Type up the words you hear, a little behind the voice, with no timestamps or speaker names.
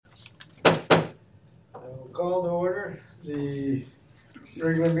Call to order the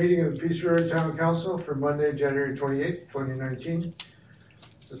regular meeting of the Peace River Town Council for Monday, January 28th, 2019.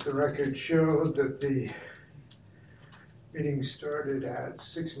 Let the record show that the meeting started at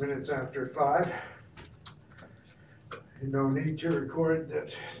 6 minutes after 5. No need to record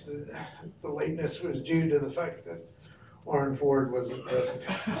that the lateness was due to the fact that Warren Ford wasn't present.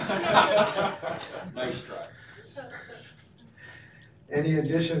 Nice try. Any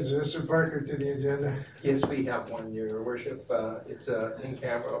additions, Mr. Parker, to the agenda? Yes, we have one, Your Worship. It's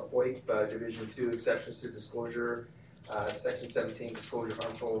in-camera FOIP, Division 2, exceptions to disclosure, Section 17, disclosure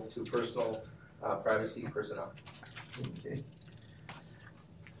harmful to personal privacy personnel. Okay.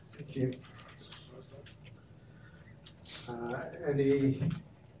 Thank you.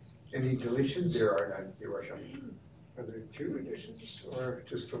 Any deletions? There are none, Your Worship. Are there 2 additions or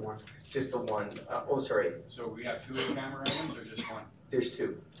just the one? Just the one. Oh, sorry. So we have 2 in-camera items or just 1? There's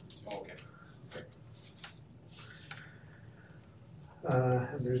 2. Oh, okay.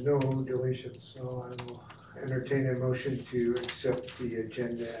 And there's no deletions, so I will entertain a motion to accept the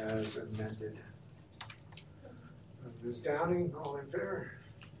agenda as amended. Ms. Downing, all in favor?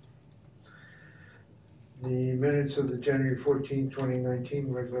 The minutes of the January 14,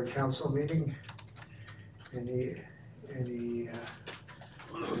 2019 regular council meeting. Any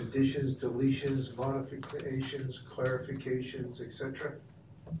additions, deletions, modifications, clarifications, etc.?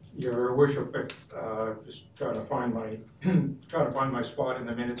 Your Worship, just trying to find my spot in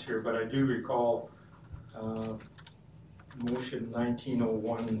the minutes here, but I do recall motion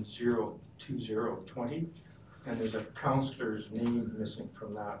 1901-02020, and there's a councillor's name missing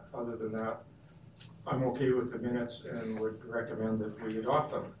from that. Other than that, I'm okay with the minutes and would recommend that we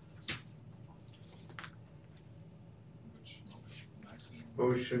adopt them.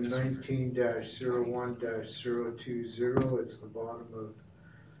 Motion 19-01-020, it's the bottom of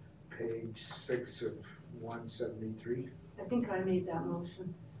page 6 of 173. I think I made that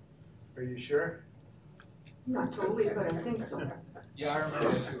motion. Are you sure? Not totally, but I think so. Yeah, I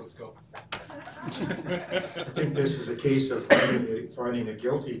remember it too. Let's go. I think this is a case of finding a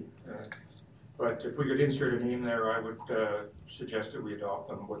guilty, but if we could insert a name there, I would suggest that we adopt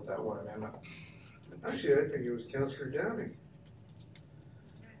them with that one amendment. Actually, I think it was Councillor Downing.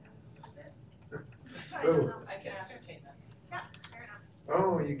 I don't know. I can ascertain that. Yeah, fair enough.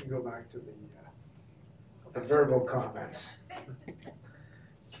 Oh, you can go back to the verbal comments.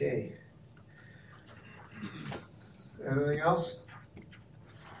 Okay. Anything else?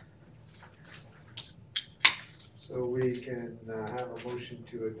 So we can have a motion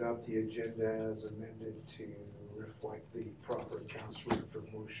to adopt the agenda as amended to reflect the proper council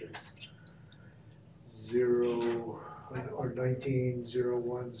promotion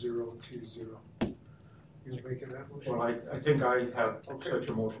 19-01-020. You making that motion? Well, I think I have such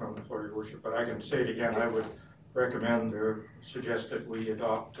a motion on the floor, Your Worship, but I can say it again. I would recommend or suggest that we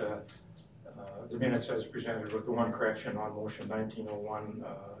adopt the minutes as presented with the one correction on motion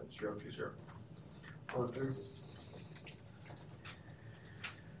 1901-020. All in favor?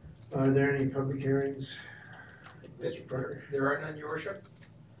 Are there any public hearings, Mr. Parker? There are none, Your Worship.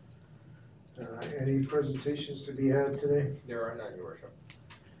 Any presentations to be had today? There are none, Your Worship.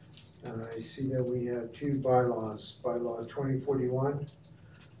 I see that we have 2 bylaws. Bylaw 2041,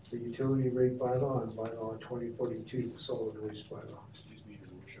 the utility rate bylaw, and bylaw 2042, the solid waste bylaw. Excuse me, Your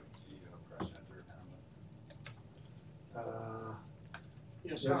Worship, the press center Hamlet.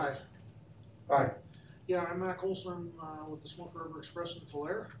 Yes, Yes. hi. Hi. Yeah, I'm Mac Olson with the Smoke River Express in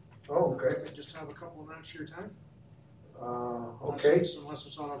Falher. Oh, okay. I just have a couple of minutes of your time. Okay. Unless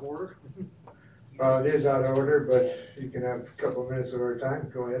it's out of order. It is out of order, but you can have a couple of minutes of our time.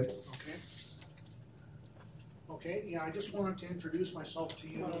 Go ahead. Okay. Okay, yeah, I just wanted to introduce myself to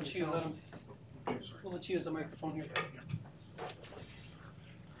you. Why don't you let him, we'll let you use the microphone here.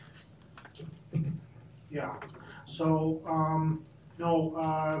 Yeah, so,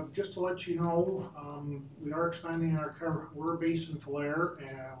 just to let you know, we are expanding our cover. We're based in Falher,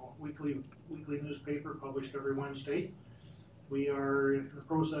 weekly newspaper published every Wednesday. We are in the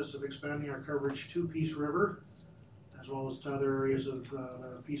process of expanding our coverage to Peace River, as well as to other areas of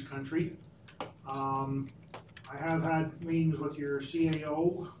Peace Country. I have had meetings with your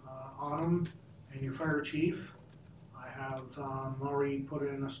CAO, Autumn, and your fire chief. I have already put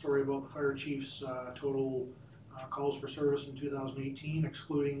in a story about the fire chief's total calls for service in 2018,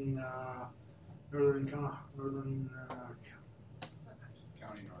 excluding Northern County Northern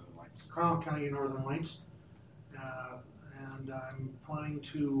Lights. County Northern Lights. And I'm planning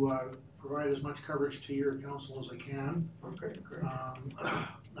to provide as much coverage to your council as I can. Okay, great. I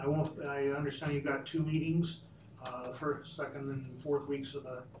understand you've got 2 meetings, the first, second, and fourth weeks of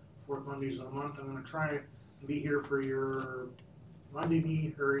the fourth Mondays of the month. I'm going to try be here for your Monday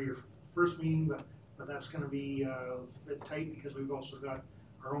meeting, or your first meeting, but that's gonna be a bit tight because we've also got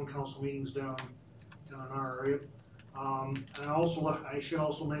our own council meetings down in our area. And also, I should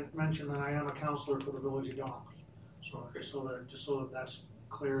also mention that I am a counselor for the Village of Dawn. So, just so that that's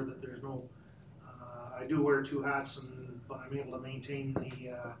clear, that there's no, I do wear two hats, but I'm able to maintain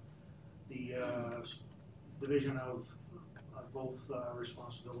the division of both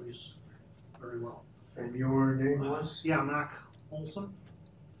responsibilities very well. And your name was? Yeah, Mac Olson.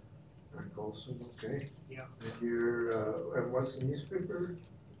 Mark Olson, okay. Yeah. And you're, and what's the newspaper?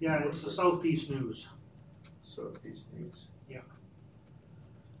 Yeah, it's the South Peace News. Southeast News.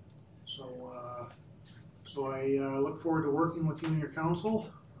 So I look forward to working with you and your council.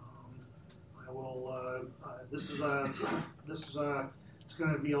 I will. This is it's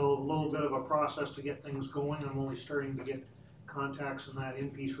going to be a little bit of a process to get things going. I'm only starting to get contacts in that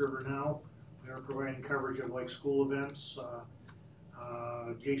in Peace River now. We are providing coverage of like school events.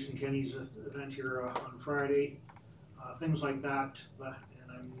 Jason Kenny's event here on Friday, things like that. And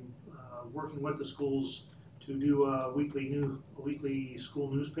I'm working with the schools to do a weekly school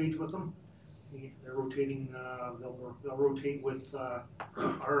news page with them. They're rotating. They'll rotate with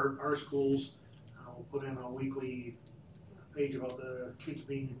our schools. We'll put in a weekly page about the kids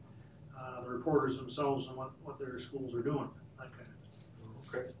being the reporters themselves and what their schools are doing.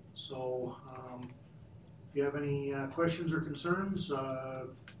 Okay. So if you have any questions or concerns,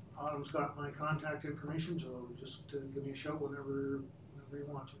 Autumn's got my contact information, so just give me a shout whenever you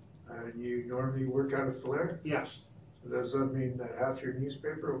want to. And you normally work out of Falher? Yes. So does that mean that half your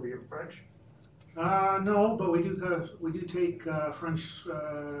newspaper will be in French? No, but we do take French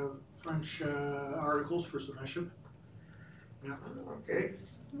articles for submission. Yeah. Okay.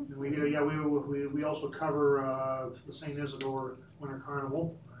 And we do. Yeah, we also cover the St. Isidore Winter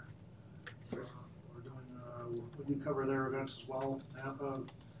Carnival. We're doing. We do cover their events as well. Napa.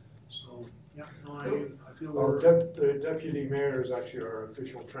 So yeah, no, I feel Well, we're. the deputy mayor is actually our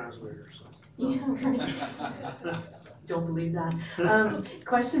official translator, so. Yeah, right. Don't believe that.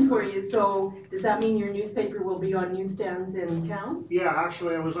 Question for you, so does that mean your newspaper will be on newsstands in town? Yeah,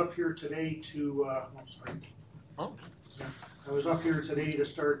 actually, I was up here today to, sorry. Oh. Yeah, I was up here today to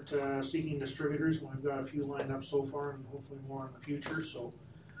start seeking distributors, and we've got a few lined up so far, and hopefully more in the future, so.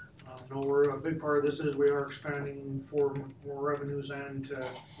 No, a big part of this is we are expanding for more revenues and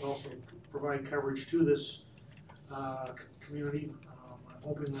also provide coverage to this community. I'm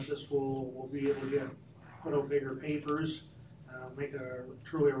hoping that this will be able to put out bigger papers, make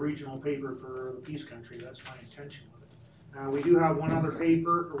truly a regional paper for the Peace Country. That's my intention with it. We do have one other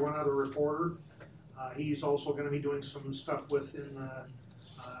paper, or one other reporter. He's also going to be doing some stuff within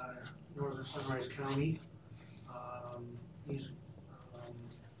Northern Sunrise County.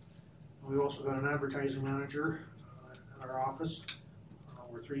 We've also got an advertising manager at our office.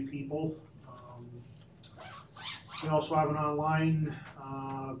 We're 3 people. We also have an online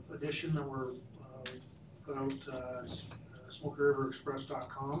edition that we're put out,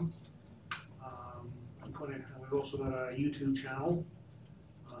 SmokyRiverExpress.com. We've also got a YouTube channel,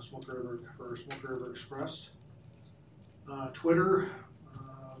 Smoky River Express. Twitter,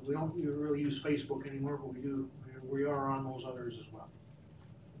 we don't really use Facebook anymore, but we are on those others as well.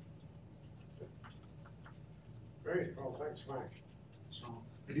 Great, well, thanks, Mike. So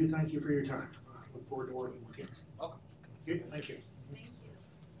I do thank you for your time. Look forward to working with you. Welcome. Okay, thank you. Thank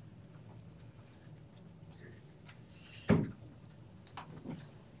you.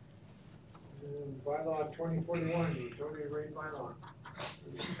 And bylaw 2041, the utility rate bylaw.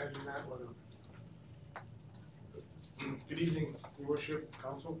 Who's heading that one up? Good evening, Your Worship,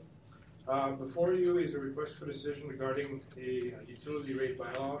 Council. Before you is a request for decision regarding a utility rate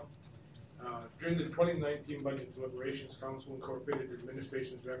bylaw. During the 2019 Budget Deliberations, Council incorporated the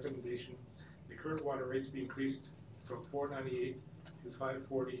administration's recommendation the current water rates be increased from $4.98 to $5.40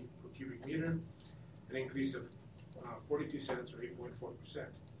 per cubic meter, an increase of 42 cents or 8.4%.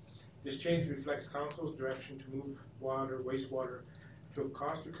 This change reflects Council's direction to move wastewater to a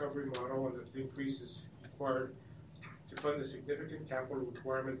cost recovery model, and that the increase is required to fund the significant capital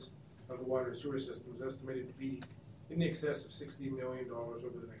requirements of the water and sewer systems, estimated to be in the excess of $60 million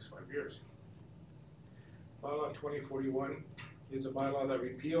over the next 5 years. Bylaw 2041 is a bylaw that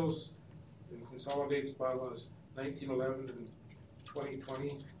repeals and consolidates bylaws 1911 and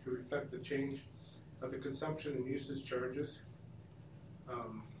 2020 to reflect the change of the consumption and usage charges.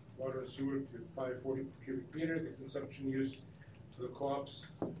 Water and sewer to $5.40 per cubic meter, the consumption use for the co-ops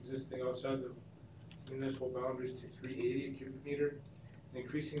existing outside the municipal boundaries to $3.80 a cubic meter, and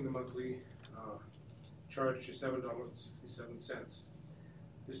increasing the monthly charge to $7.67.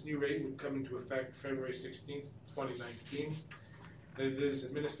 This new rate would come into effect February 16th, 2019. And it is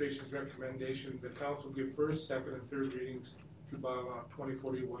administration's recommendation the council give first, second, and third readings to bylaw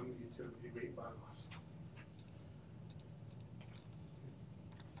 2041, utility rate bylaws.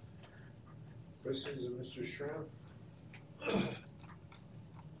 Questions of Mr. Schramm?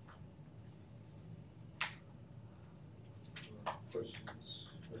 Questions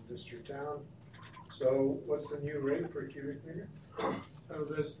of Mr. Town? So what's the new rate per cubic meter?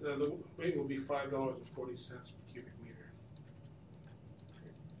 The rate will be $5.40 per cubic meter.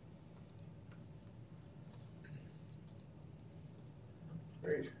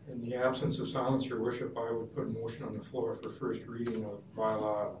 Great. In the absence of silence, your worship, I would put a motion on the floor for first reading of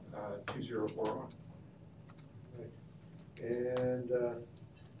bylaw 2041. And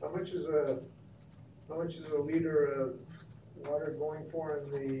how much is a liter of water going for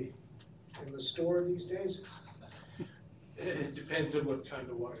in the store these days? It depends on what kind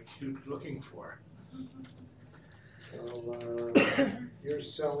of water you're looking for. Well, you're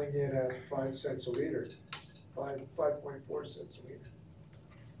selling it at 5 cents a liter, 5.4 cents a liter,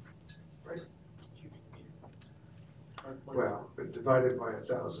 right? Well, but divided by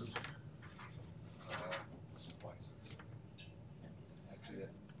 1,000. Actually, the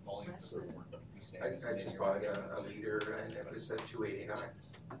volume Less for than- I just bought a liter and it was $2.89.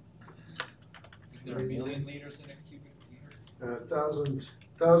 Is there a million liters in a cubic meter? 1,000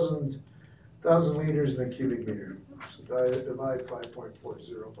 liters in a cubic meter. So divide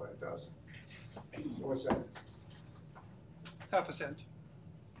 5.40 by 1,000. What's that? Half a cent.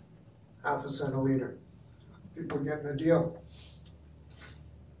 Half a cent a liter. People are getting a deal.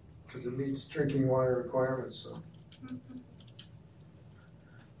 Because it meets drinking water requirements, so.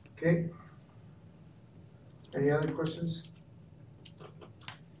 Okay. Any other questions?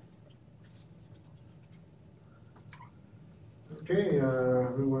 Okay,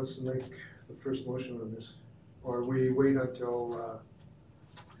 who wants to make the first motion on this? Or we wait until,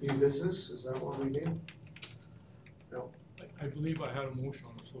 new business, is that what we need? No, I believe I had a motion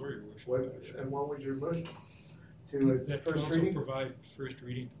on the floor, your worship. what, and what was your motion? To That first council reading? provide first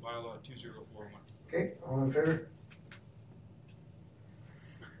reading to bylaw 2041. Okay, all in favor?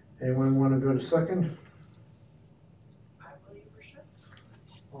 Anyone want to go to second? I believe we should.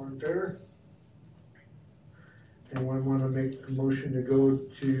 All in favor? Anyone want to make a motion to go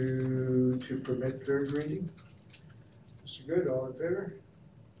to permit third reading? Mr. Good, all in favor?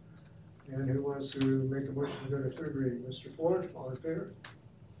 And who wants to make a motion to go to third reading? Mr. Ford, all in favor?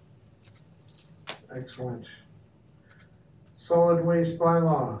 Excellent. Solid waste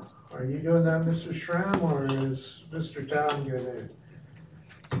bylaw. Are you doing that, Mr. Schramm, or is Mr. Town gonna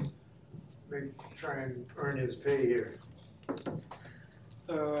try and earn his pay here?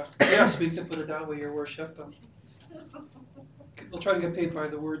 Yes, we could put it that way, your worship. We'll try to get paid by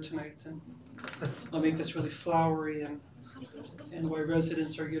the word tonight, and I'll make this really flowery and why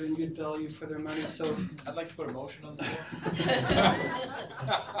residents are getting good value for their money, so. I'd like to put a motion on the floor.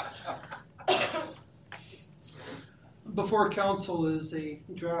 Before council is a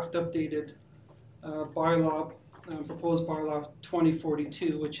draft updated bylaw, proposed bylaw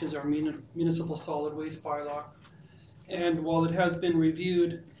 2042, which is our municipal solid waste bylaw. And while it has been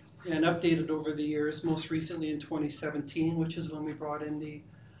reviewed and updated over the years, most recently in 2017, which is when we brought in the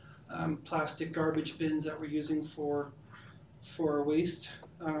plastic garbage bins that we're using for our waste,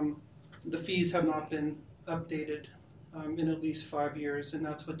 the fees have not been updated in at least 5 years, and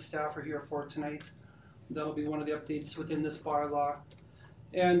that's what staff are here for tonight. That'll be one of the updates within this bylaw,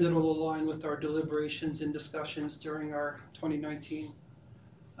 and it'll align with our deliberations and discussions during our 2019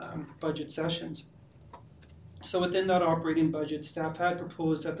 budget sessions. So within that operating budget, staff had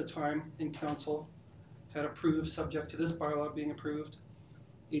proposed at the time, and council had approved, subject to this bylaw being approved,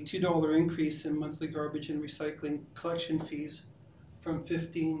 a $2 increase in monthly garbage and recycling collection fees from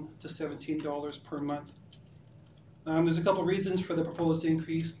 $15 to $17 per month. There's a couple reasons for the proposed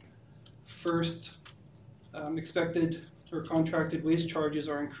increase. First, expected or contracted waste charges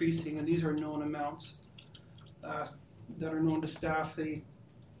are increasing, and these are known amounts that are known to staff.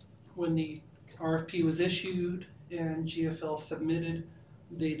 When the RFP was issued and GFL submitted,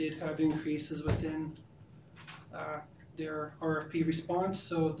 they did have increases within their RFP response,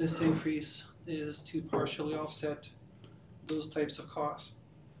 so this increase is to partially offset those types of costs.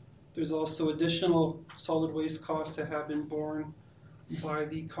 There's also additional solid waste costs that have been borne by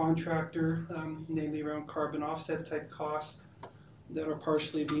the contractor, namely around carbon offset type costs that are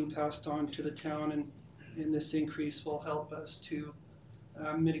partially being passed on to the town, and this increase will help us to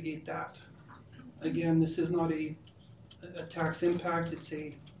mitigate that. Again, this is not a tax impact, it's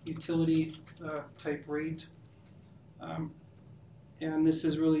a utility type rate. and this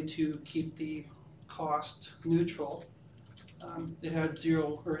is really to keep the cost neutral. It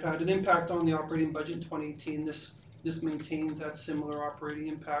had an impact on the operating budget in 2018. This maintains that similar operating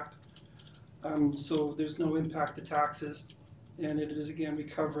impact. So there's no impact to taxes, and it is again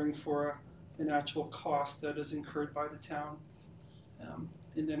recovering for an actual cost that is incurred by the town,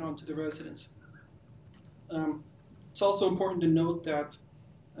 and then on to the residents. It's also important to note that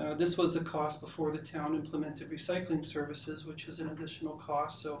this was the cost before the town implemented recycling services, which is an additional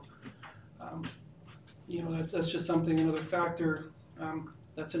cost. So, that's just something, another factor.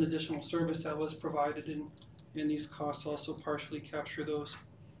 That's an additional service that was provided, and these costs also partially capture those.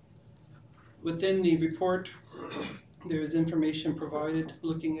 Within the report, there is information provided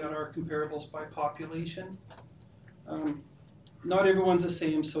looking at our comparables by population. Not everyone's the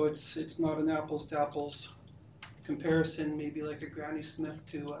same, so it's not an apples to apples comparison, maybe like a Granny Smith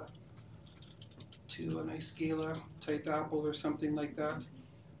to an Iskala type apple or something like that.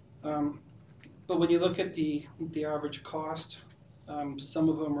 But when you look at the average cost, some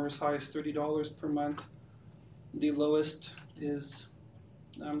of them are as high as $30 per month. The lowest is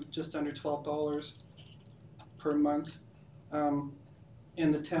just under $12 per month.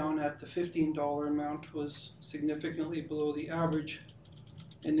 And the town at the $15 amount was significantly below the average,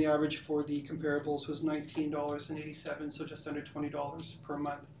 and the average for the comparables was $19.87, so just under $20 per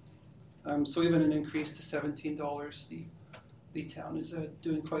month. So even an increase to $17, the town is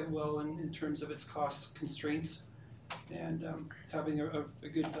doing quite well in terms of its cost constraints, and having a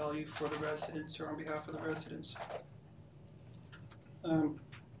good value for the residents, or on behalf of the residents.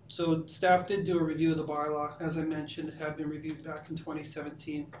 So staff did do a review of the bylaw. As I mentioned, it had been reviewed back in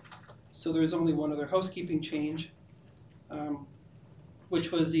 2017. So there's only one other housekeeping change,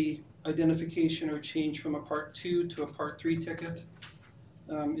 which was the identification or change from a Part 2 to a Part 3 ticket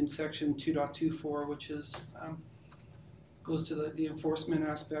in Section 2.24, which is goes to the enforcement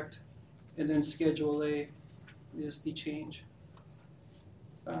aspect, and then Schedule A is the change.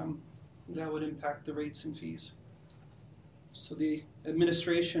 That would impact the rates and fees. So the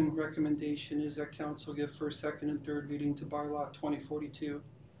administration recommendation is that council give first, second, and third reading to bylaw 2042,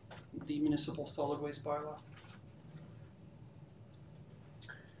 the municipal solid waste bylaw.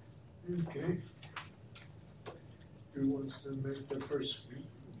 Okay. Who wants to make the first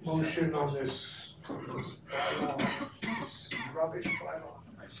motion on this bylaw, this rubbish bylaw?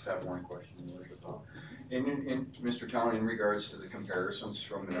 I just have one question, Your Worship. In Mr. Town, in regards to the comparisons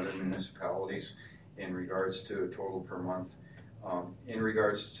from the other municipalities, in regards to total per month, in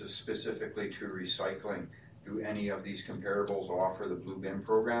regards to specifically to recycling, do any of these comparables offer the blue bin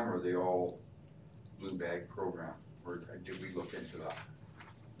program, or are they all blue bag program? Or did we look into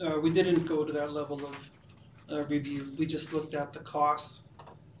that? We didn't go to that level of review. We just looked at the costs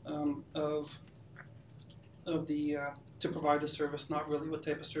of the to provide the service, not really what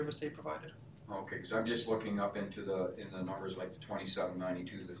type of service they provided. Okay, because I'm just looking up into the numbers like the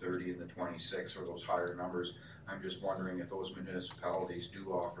 2792, the 30, and the 26, or those higher numbers. I'm just wondering if those municipalities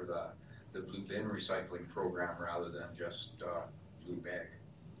do offer the blue bin recycling program rather than just blue bag.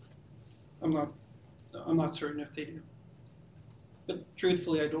 I'm not certain if they do. But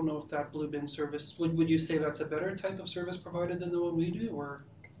truthfully, I don't know if that blue bin service, would you say that's a better type of service provided than the one we do, or?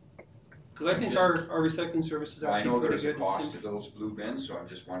 Because I think our recycling service is actually pretty good. I know there's a cost to those blue bins, so I'm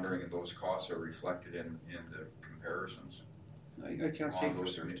just wondering if those costs are reflected in the comparisons. I can't say for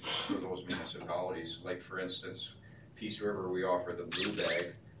certain. For those municipalities, like for instance, Peace River, we offer the blue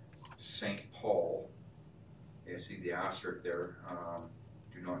bag. St. Paul, you see the asterisk there,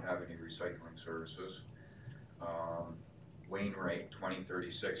 do not have any recycling services. Wainwright,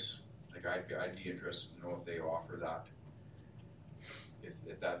 2036, like I'd be interested to know if they offer that,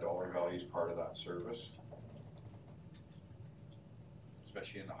 if that dollar value is part of that service,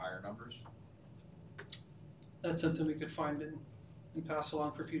 especially in the higher numbers. That's something we could find and pass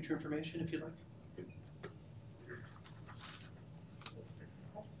along for future information if you'd like.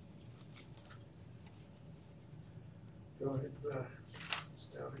 Go ahead,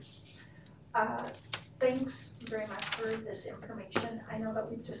 Steffi. Thanks very much for this information. I know that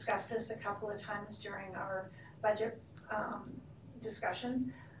we've discussed this a couple of times during our budget discussions.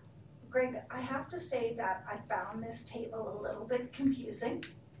 Greg, I have to say that I found this table a little bit confusing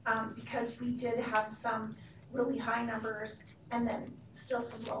because we did have some really high numbers and then still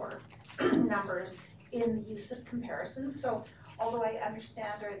some lower numbers in the use of comparisons. So although I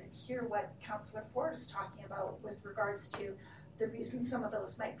understand or hear what Councillor Ford is talking about with regards to the reason some of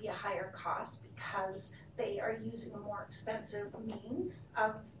those might be a higher cost because they are using a more expensive means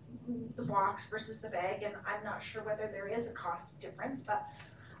of the box versus the bag, and I'm not sure whether there is a cost difference, but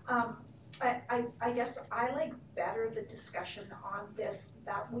I guess I like better the discussion on this,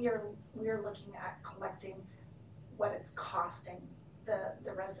 that we are looking at collecting what it's costing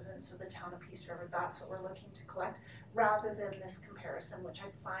the residents of the town of Peace River. That's what we're looking to collect, rather than this comparison, which I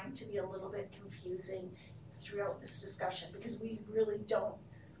find to be a little bit confusing throughout this discussion, because we really don't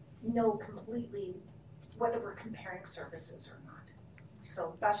know completely whether we're comparing services or not.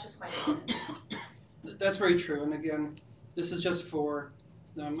 So that's just my comment. That's very true, and again, this is just for,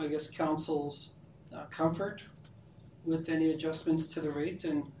 I guess, council's comfort with any adjustments to the rate,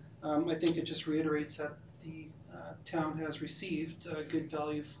 and I think it just reiterates that the town has received good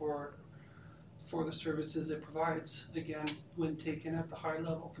value for the services it provides, again, when taken at the high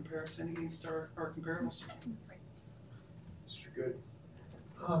level comparison against our comparables. Mr. Good.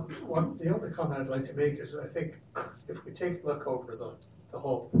 The only comment I'd like to make is I think if we take a look over the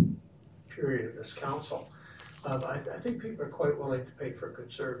whole period of this council, I think people are quite willing to pay for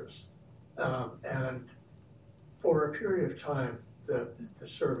good service. And for a period of time, the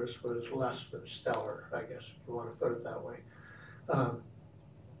service was less than stellar, I guess, if you want to put it that way.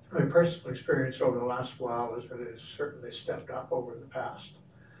 My personal experience over the last while is that it has certainly stepped up over the past.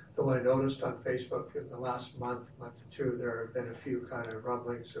 Though I noticed on Facebook in the last month or two, there have been a few kind of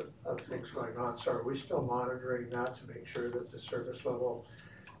rumblings of things going on. So are we still monitoring that to make sure that the service level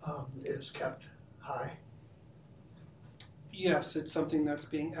is kept high? Yes, it's something that's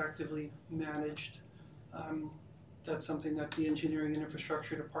being actively managed. That's something that the Engineering and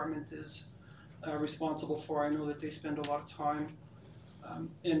Infrastructure Department is responsible for. I know that they spend a lot of time,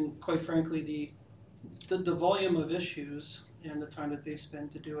 and quite frankly, the volume of issues and the time that they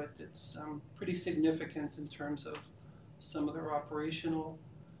spend to do it, it's pretty significant in terms of some of their operational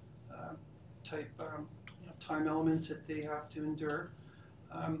type time elements that they have to endure,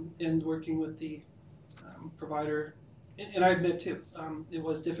 and working with the provider. And I admit too, it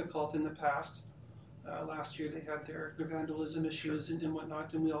was difficult in the past. Last year they had their vandalism issues and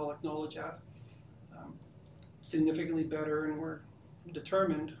whatnot, and we all acknowledge that. Significantly better, and we're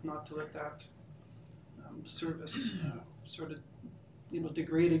determined not to let that service sort of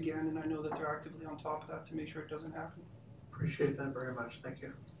degrade again, and I know that they're actively on top of that to make sure it doesn't happen. Appreciate that very much. Thank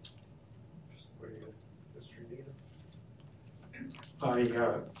you.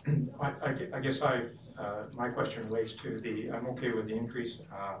 I guess my question relates to I'm okay with the increase.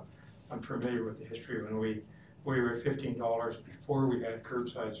 I'm familiar with the history. When we were at $15 before we had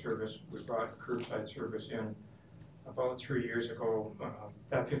curbside service. We brought curbside service in about 3 years ago.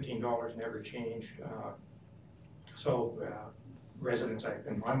 That $15 never changed. So residents,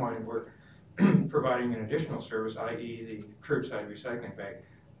 in my mind, were providing an additional service, i.e. the curbside recycling bag.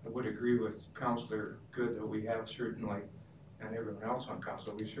 I would agree with Councillor Good that we have certainly, and everyone else on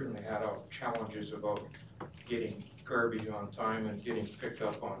council, we certainly had our challenges about getting garbage on time and getting picked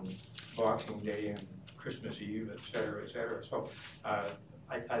up on Boxing Day and Christmas Eve, et cetera, et cetera. So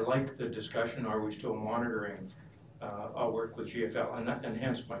I like the discussion. Are we still monitoring our work with GFL? And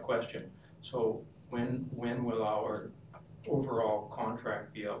hence my question. So when will our overall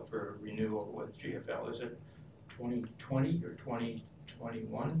contract be up for renewal with GFL? Is it 2020 or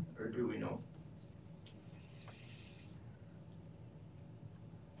 2021, or do we know?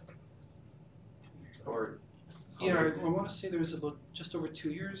 Or yeah, I want to say there's about just over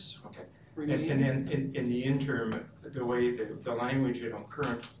 2 years. Okay. Remaining. And then in the interim, the way the language in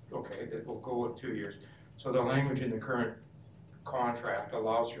current, okay, that will go with 2 years. So the language in the current contract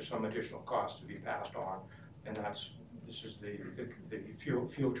allows for some additional cost to be passed on, and this is the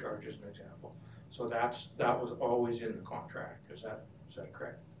fuel charge as an example. So that was always in the contract. Is that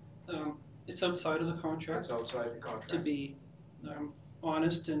correct? It's outside of the contract. It's outside the contract. To be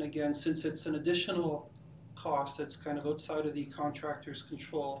honest, and again, since it's an additional cost that's kind of outside of the contractor's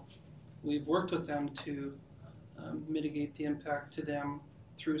control, we've worked with them to mitigate the impact to them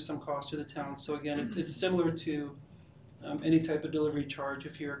through some cost to the town. So again, it's similar to any type of delivery charge.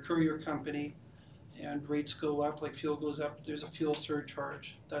 If you're a courier company and rates go up, like fuel goes up, there's a fuel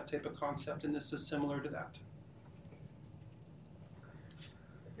surcharge, that type of concept, and this is similar to that.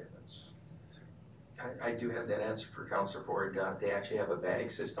 I do have that answer for Councillor Ford. They actually have a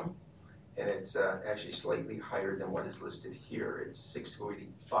bag system, and it's actually slightly higher than what is listed here. It's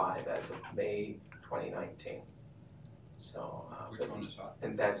 $6.85 as of May 2019. So, which one is that?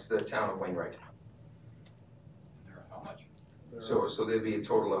 And that's the town of Wainwright. And they're how much? So there'd be a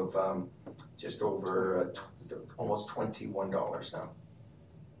total of just over almost $21 now,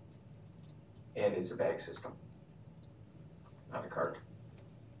 and it's a bag system, not a cart.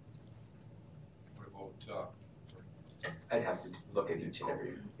 What about? I'd have to look at each and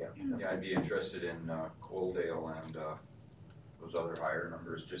every. Yeah, I'd be interested in Coaldale and those other higher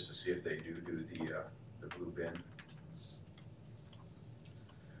numbers, just to see if they do the blue bin.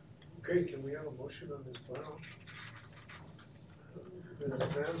 Okay, can we have a motion on this file? Ms.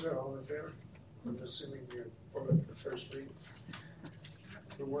 Manzer, all in favor? I'm assuming you're voting for first reading.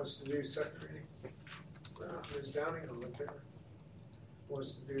 Who wants to do second reading? Ms. Downing, all in favor? Who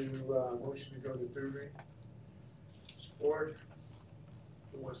wants to do, motion to go to third reading? Ms. Ford?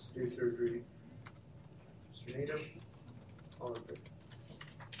 Who wants to do third reading? Mr. Needham? All in favor?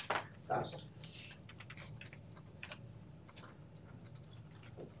 Passed.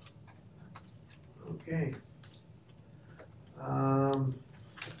 Okay.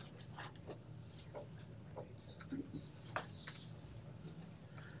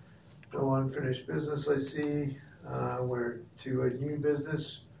 No unfinished business I see. We're to a new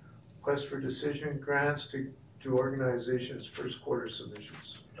business, request for decision grants to organizations' first quarter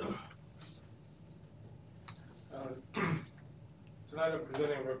submissions. Tonight I'm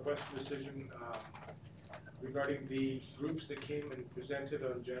presenting a request for decision regarding the groups that came and presented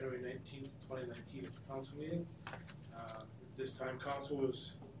on January 19th, 2019 at the council meeting. This time council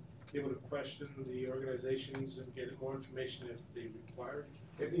was able to question the organizations and get more information if they required.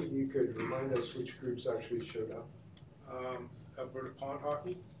 Maybe you could remind us which groups actually showed up. Alberta Pond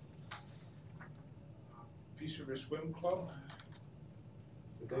Hockey, Peace River Swim Club.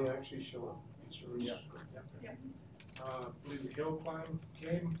 Did they actually show up? Yeah. Yeah. I believe the Hill Climb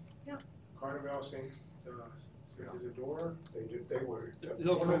came. Yeah. Carnival St. Isidore. They were. The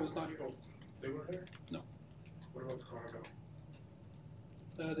Hill Climb was not here. They weren't here? No. What about the Carnival?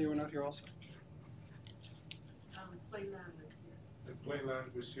 They were not here also. Playland was here. The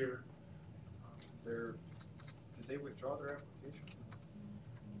Playland was here. Did they withdraw their application?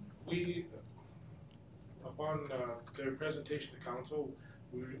 We, upon their presentation to council,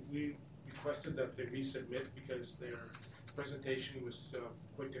 we requested that they resubmit because their presentation was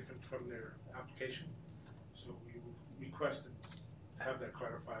quite different from their application. So we requested to have that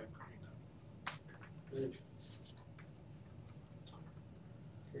clarified. Great.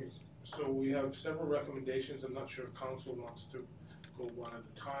 So we have several recommendations. I'm not sure if council wants to go one at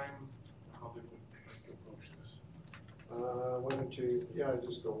a time, or how they would like to approach this. Why don't you,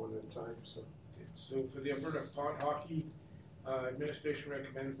 just go one at a time, so. So for the Alberta Pond Hockey, administration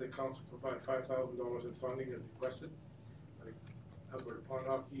recommends that council provide $5,000 in funding as requested by Alberta Pond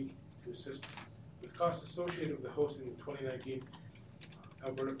Hockey to assist with costs associated with the hosting the 2019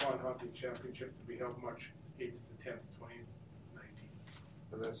 Alberta Pond Hockey Championship to be held March 8th to 10th, 2019.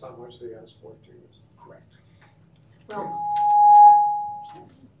 And that's how much they asked for too. Correct. Well,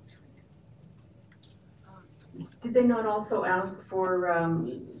 did they not also ask for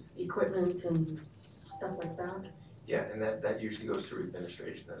equipment and stuff like that? Yeah, and that usually goes through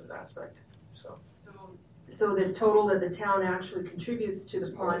administration in an aspect, so. So the total that the town actually contributes to the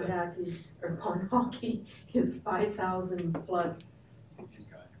It's more pond than- hockey is 5,000 plus a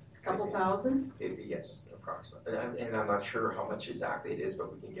couple thousand? Yes, approximately. And I'm not sure how much exactly it is,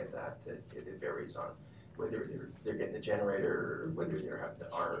 but we can get that. It varies on whether they're getting the generator, or whether they're having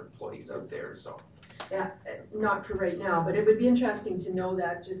our employees out there, so. Yeah, not for right now, but it would be interesting to know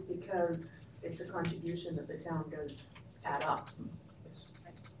that just because it's a contribution that the town does add up.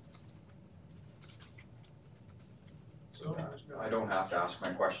 So, I don't have to ask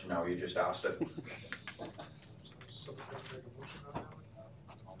my question now, you just asked it. Somebody gonna make a motion on that one?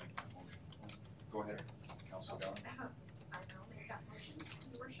 I'll make that motion. Go ahead, Councilor Gowan. I now make that motion,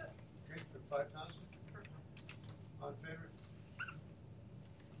 Your Worship. Okay, for 5,000? All in favor?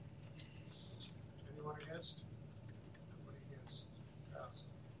 Anyone against? Nobody against. Passed.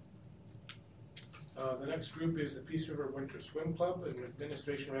 The next group is the Peace River Winter Swim Club, and the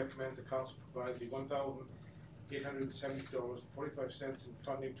administration recommends the council provide the $1,870.45 in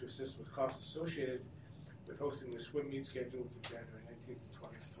funding to assist with costs associated with hosting the swim meet scheduled for January 19th to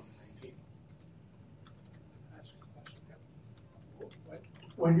 20th, 2019.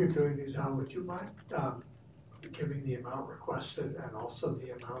 When you're doing these, how would you mind giving the amount requested and also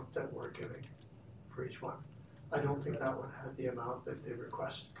the amount that we're giving for each one? I don't think that one had the amount that they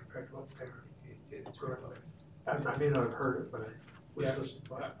requested compared to what they're currently. I may not have heard it, but I was listening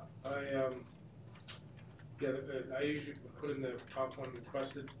to it. I usually put in the top one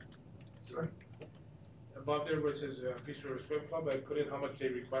requested. Sorry? Above there where it says Peace River Swim Club, I put in how much they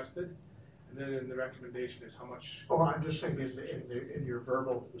requested, and then in the recommendation is how much. Oh, I'm just saying in your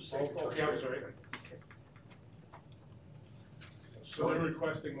verbal statement. Okay, I'm sorry. Okay. So they're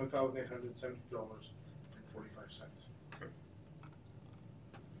requesting $1,870.45.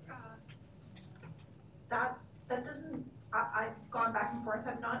 That doesn't, I've gone back and forth,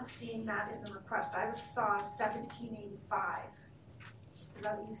 I'm not seeing that in the request. I saw 1785 Is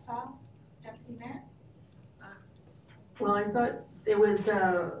that what you saw, Deputy Mayor? Well, I thought it was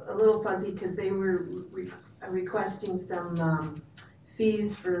a little fuzzy because they were requesting some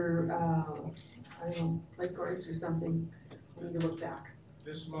fees for, I don't know, lifeguards or something. I need to look back.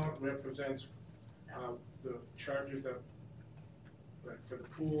 This amount represents the charges that, like for the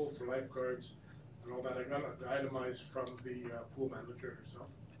pool, for lifeguards, and all that. I got it itemized from the pool manager herself.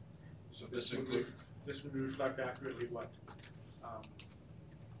 So this include, This would reflect accurately what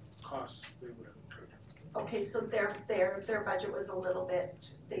costs they would have incurred. Okay, so their budget was a little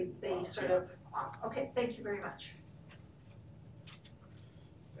bit, they sort of, okay, thank you very much.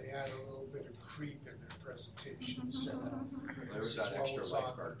 They had a little bit of creep in their presentation, so. There was that extra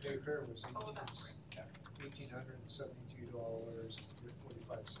lifeguard. What was on the paper was Oh, that's $1,872.45, so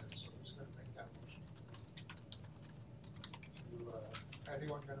who's gonna make that motion?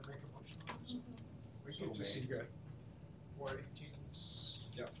 Anyone gonna make a motion on this? We So can just made. see what 18's.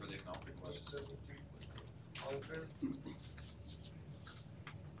 yeah, for the amount requested. All in favor?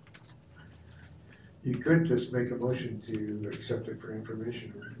 You could just make a motion to accept it for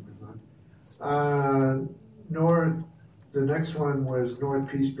information or move on. The next one was North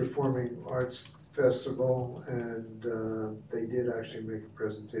Peace Performing Arts Festival, and they did actually make a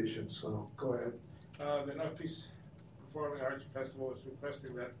presentation, so go ahead. The Northeast Performing Arts Festival is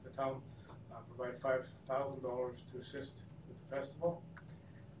requesting that the town provide $5,000 to assist with the festival.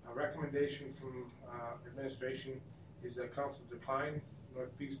 A recommendation from administration is that council decline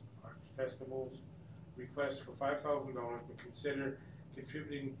Northeast Arts Festival's request for $5,000, but consider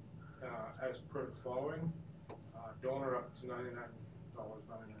contributing as per the following. Donor up to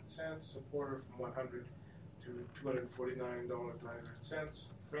 $99.99, supporter from $100 to $249.99,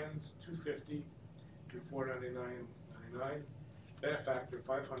 friends $250 to $499.99, benefactor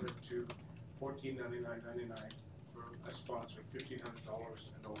 $500 to $1499.99, for a sponsor $1,500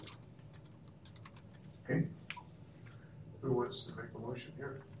 and over. Okay. Who wants to make a motion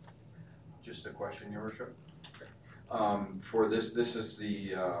here? Just a question, Your Worship. For this is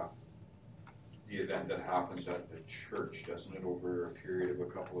the event that happens at the church, doesn't it, over a period of a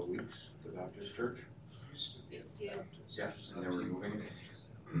couple of weeks, the Baptist church? Used to be a Baptist. Yes, and they were moving.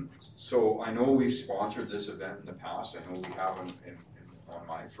 So I know we've sponsored this event in the past. I know we have on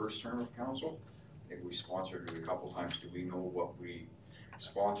my first term of council. I think we sponsored it a couple times. Do we know what we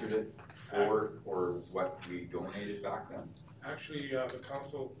sponsored it for or what we donated back then? Actually, the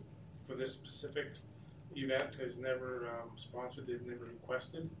council for this specific event has never sponsored, they've never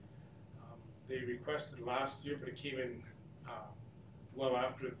requested. They requested last year, but it came in well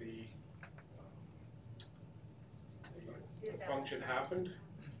after the function happened.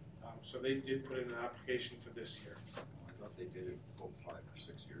 So they did put in an application for this year. I thought they did it about 5 or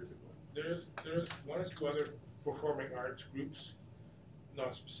 6 years ago. There's one or two other performing arts groups,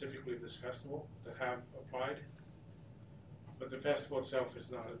 not specifically this festival, that have applied. But the festival itself is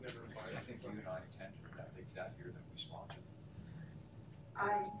not, it never applied. I think you and I attended that year that we sponsored.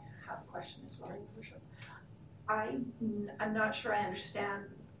 I have a question as well, Your Worship. I'm not sure I understand.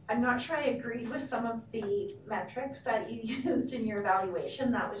 I'm not sure I agreed with some of the metrics that you used in your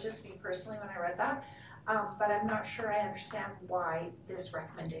evaluation. That was just me personally when I read that. But I'm not sure I understand why this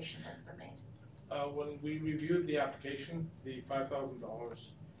recommendation has been made. When we reviewed the application, the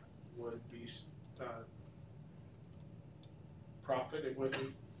 $5,000 would be profit. It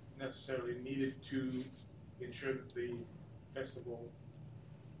wasn't necessarily needed to ensure that the festival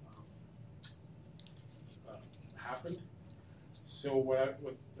happened. So what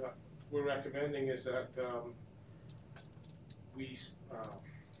we're recommending is that we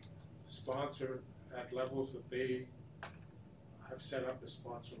sponsor at levels that they have set up as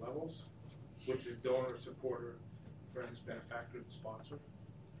sponsor levels, which is donor, supporter, friends, benefactor, and sponsor.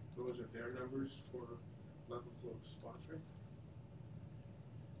 Those are their numbers for levels of sponsoring.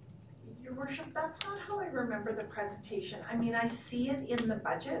 Your Worship, that's not how I remember the presentation. I mean, I see it in the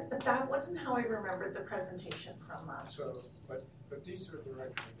budget, but that wasn't how I remembered the presentation from last week. So, but these are the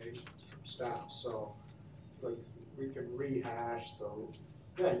recommendations from staff, so like we can rehash those.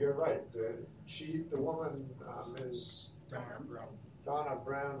 Yeah, you're right. The woman, Ms. Donna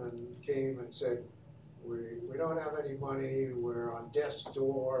Brown came and said, we don't have any money, we're on death's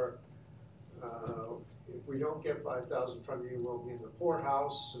door. If we don't get 5,000 from you, we'll be in the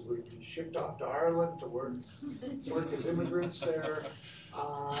poorhouse, and we'll be shipped off to Ireland to work as immigrants there.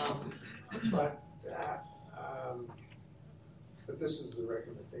 But this is the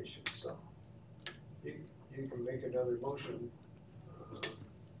recommendation, so you can make another motion.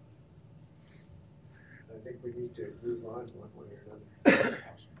 I think we need to move on one way or another.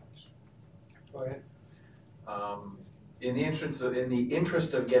 Go ahead. In the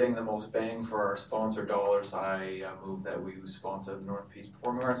interest of getting the most bang for our sponsor dollars, I move that we sponsor the North Peace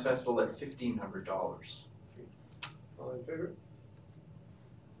Performing Arts Festival at $1,500. All in favor?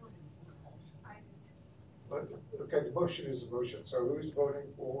 Okay, the motion is the motion, so who's voting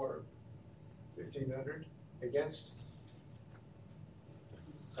for 1,500? Against?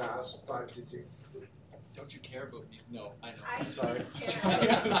 Passed, 5-2. Don't you care about me? No, I know. I I'm sorry. do I'm care.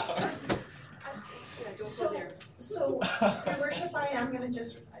 sorry. I'm sorry. So, Your Worship, I am gonna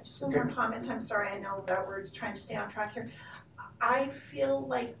just one more comment, I'm sorry, I know that we're trying to stay on track here. I feel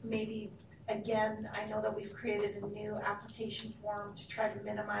like maybe, again, I know that we've created a new application form to try to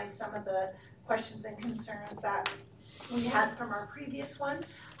minimize some of the questions and concerns that we had from our previous one.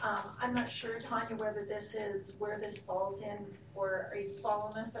 I'm not sure, Tanya, whether this is where this falls in, or are you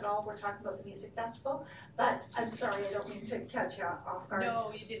following us at all? We're talking about the music festival, but I'm sorry, I don't mean to catch you off guard.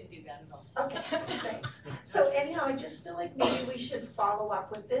 No, you didn't do that at all. Okay, thanks. So anyhow, I just feel like maybe we should follow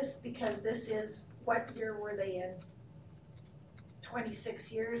up with this, because this is, what year were they in?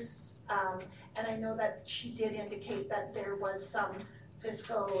 26 years. And I know that she did indicate that there was some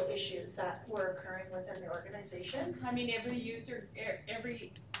fiscal issues that were occurring within the organization. I mean, every user,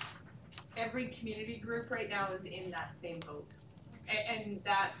 every community group right now is in that same boat. And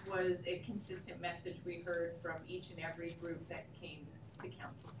that was a consistent message we heard from each and every group that came to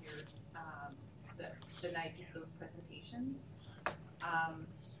council here the night of those presentations.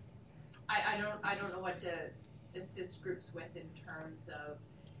 I don't know what to assist groups with in terms of,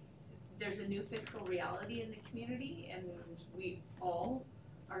 there's a new fiscal reality in the community, and we all,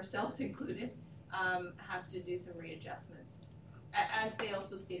 ourselves included, have to do some readjustments, as they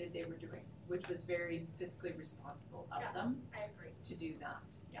also stated they were doing, which was very fiscally responsible of them. I agree. To do that.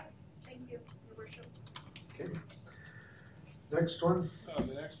 Yeah. Thank you, Your Worship. Okay. Next one.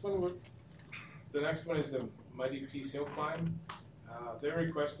 The next one is the Mighty Peace Hill Climb. They're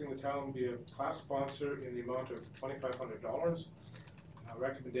requesting the town be a class sponsor in the amount of $2,500.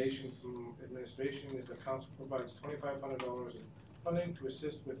 Recommendation from administration is the council provides $2,500 in funding to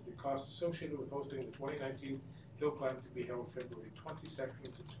assist with the costs associated with hosting the 2019 Hill Climb to be held February 22nd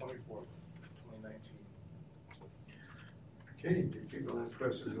to 24th, 2019. Okay, do people have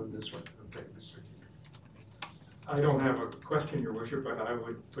questions on this one? Okay, Mr. I don't have a question, Your Worship, but I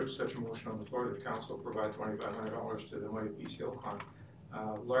would put such a motion on the floor that council provide $2,500 to the Mighty Peace Hill Climb,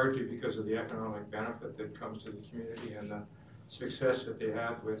 largely because of the economic benefit that comes to the community and the success that they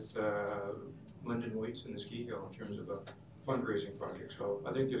have with Linden Waits and the ski hill in terms of a fundraising project. So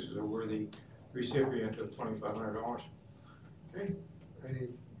I think this is a worthy recipient of $2,500. Okay,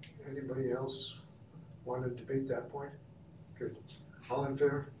 anybody else want to debate that point? Good. All in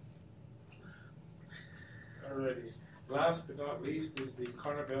favor? Alrighty. Last but not least is the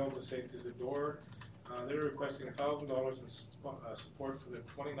Carnival de Saint Isidore. They're requesting $1,000 in support for the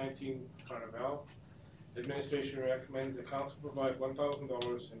 2019 Carnival. Administration recommends the council provide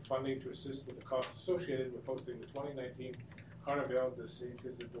 $1,000 in funding to assist with the costs associated with hosting the 2019 Carnival de Saint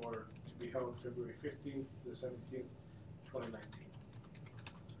Isidore to be held February 15th to the 17th, 2019.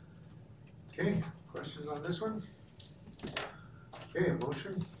 Okay, questions on this one? Okay, a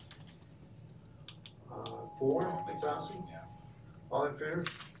motion? For 1,000? Yeah. All in favor?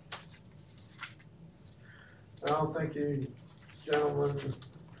 Well, thank you, gentlemen,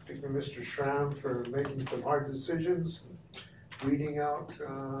 particularly Mr. Schramm, for making some hard decisions, weeding out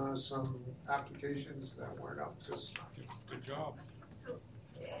some applications that weren't up to snuff. Good job.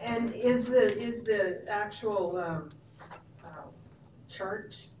 And is the actual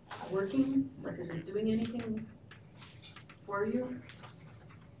chart working? Like, is it doing anything for you?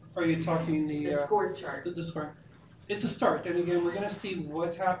 Are you talking the score chart? The scoring. It's a start, and again, we're going to see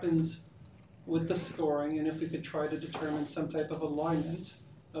what happens with the scoring, and if we could try to determine some type of alignment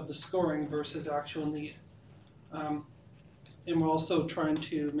of the scoring versus actual need. And we're also trying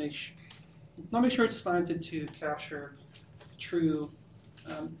to make sure it's slanted to capture true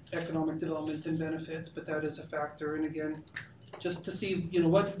economic development and benefit, but that is a factor. And again, just to see,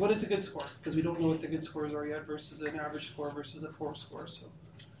 what is a good score, because we don't know what the good scores are yet versus an average score versus a poor score. So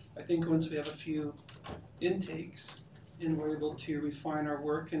I think once we have a few intakes and we're able to refine our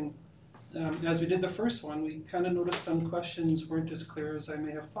work, and as we did the first one, we kind of noticed some questions weren't as clear as I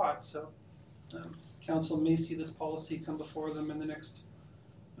may have thought. So council may see this policy come before them in the next,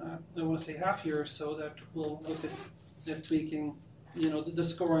 I want to say half year or so, that we'll look at tweaking, the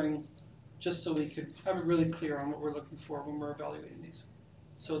scoring, just so we could have it really clear on what we're looking for when we're evaluating these.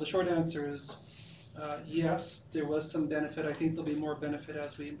 So the short answer is yes, there was some benefit. I think there'll be more benefit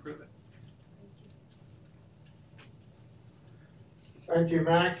as we improve it. Thank you,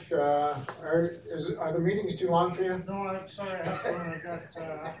 Mac. Are the meetings too long for you? No, I'm sorry, I have to run,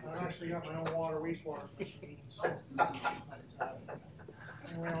 I've actually got my own water wastewater machine, so.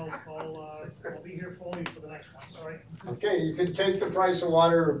 Anyway, I'll be here fully for the next one, sorry. Okay, you can take the price of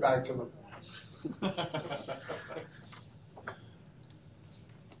water back to them.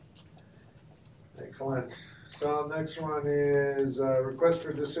 Excellent. So next one is request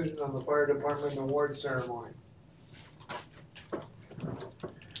for decision on the fire department award ceremony.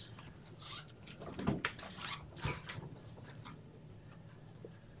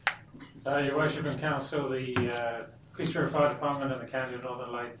 Your Worship and Council, the Peace River Fire Department and the County of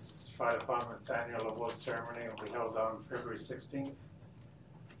Northern Lights Fire Department's annual award ceremony will be held on February 16th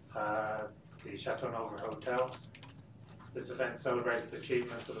at the Chateau Nova Hotel. This event celebrates the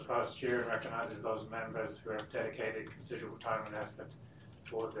achievements of the past year and recognizes those members who have dedicated considerable time and effort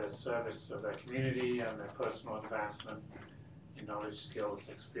toward their service of their community and their personal advancement in knowledge, skills,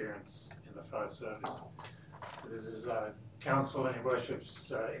 experience in the fire service. This is Council and Your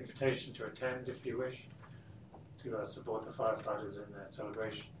Worship's invitation to attend if you wish, to support the firefighters in their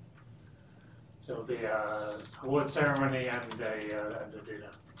celebration. So it'll be an award ceremony and a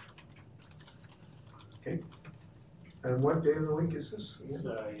dinner. Okay. And what day of the week is this? It's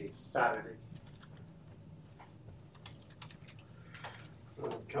a Saturday.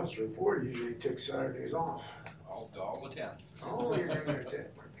 Councillor Ford usually takes Saturdays off. I'll attend. Oh, you're gonna attend.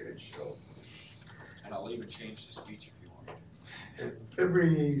 Good show. And I'll even change the speech if you want. And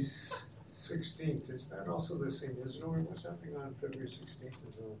February 16th, is that also the same, is it, or what's happening on February 16th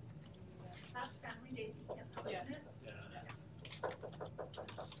as well? That's Family Day weekend, isn't it?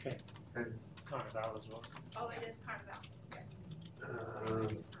 Okay. And Carnival as well. Oh, it is Carnival.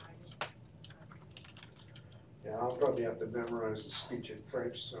 Yeah, I'll probably have to memorize the speech in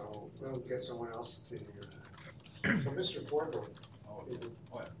French, so we'll get someone else to. So Mr. Ford will.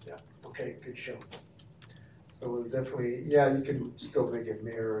 Yeah, okay, good show. So we'll definitely, yeah, you can still make it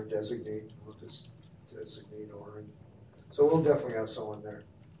mayor or designate, we'll just designate Orin. So we'll definitely have someone there.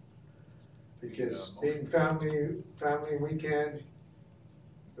 Because being family weekend,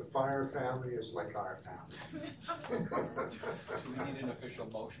 the fire family is like our family. Do we need an official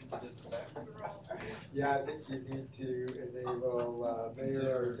motion to this effect? Yeah, I think you need to enable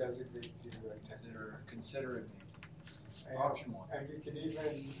mayor or designate to attend. Consider it And- option one. And you can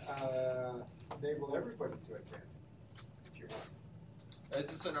even enable everybody to attend if you want. Is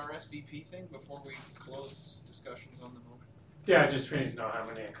this an RSVP thing before we close discussions on the motion? Yeah, just we need to know how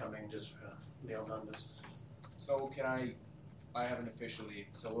many are coming, just for meal numbers. So can I haven't officially,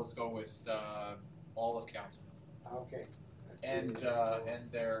 so let's go with all of council. Okay. And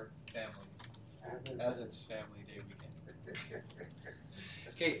their families, as it's Family Day weekend.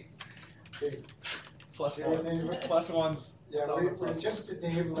 Okay. Plus one. Plus ones. Yeah, we're just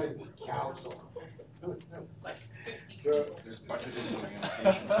enabling council. So there's budgeting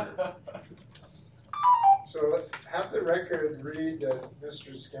limitations here. So have the record read that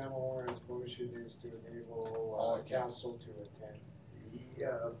Mr. Scamore's motion is to enable council to attend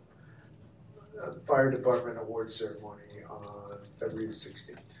The fire department award ceremony on February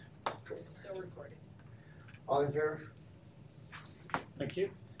 16th. So recorded. All in favor? Thank you.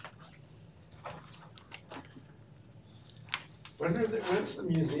 When's the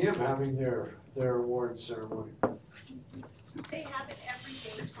museum having their award ceremony? They have it every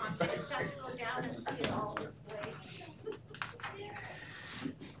day, Tom, you just have to go down and see it all displayed.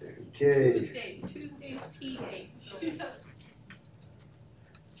 Okay. Tuesday's T8.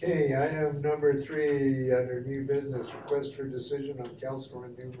 Okay, item number 3 under new business, request for decision on council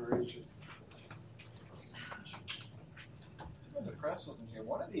enumeration. The press wasn't here.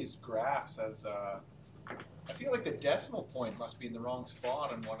 One of these graphs has, I feel like the decimal point must be in the wrong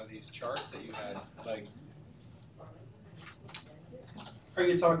spot on one of these charts that you had. Like, Are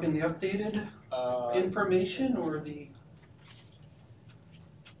you talking the updated information or the?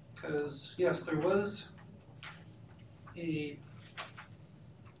 Because yes, there was a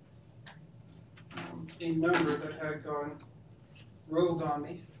number that had gone rogue on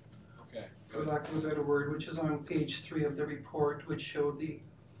me, okay, for lack of a better word, which is on page 3 of the report, which showed the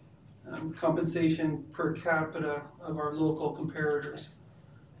compensation per capita of our local comparators,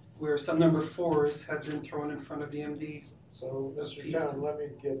 where some number 4s had been thrown in front of the MD. So, Mr. Town, let me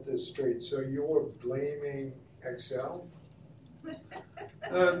get this straight. So you're blaming Excel?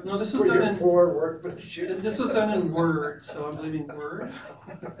 No, this was For done your in poor workmanship? This was done in Word, so I'm blaming Word.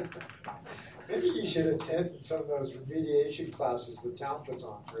 Maybe you should attend some of those remediation classes the town puts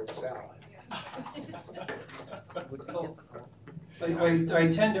on for Excel. I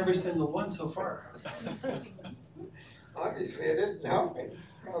attend every single one so far. Obviously, it isn't helping.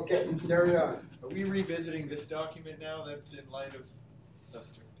 Okay, carry on. Are we revisiting this document now that in light of?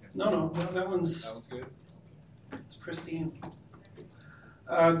 No, that one's good. it's pristine.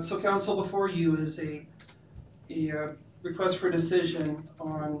 So council, before you is a request for decision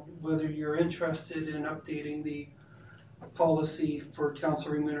on whether you're interested in updating the policy for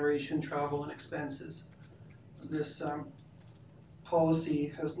council remuneration, travel, and expenses. This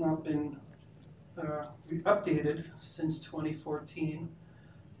policy has not been updated since 2014,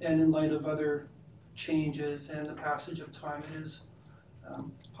 and in light of other changes and the passage of time, it is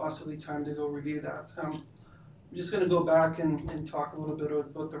possibly time to go review that. I'm just going to go back and talk a little bit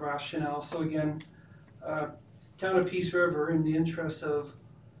about the rationale. So again, Town of Peace River, in the interest of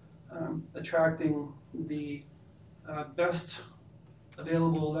attracting the best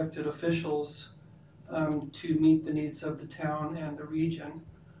available elected officials to meet the needs of the town and the region,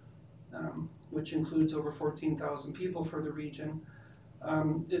 which includes over 14,000 people for the region,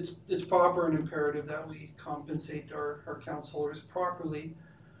 it's proper and imperative that we compensate our councillors properly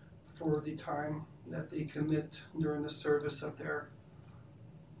for the time that they commit during the service of their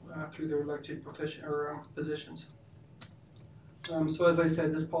through their elected positions. So as I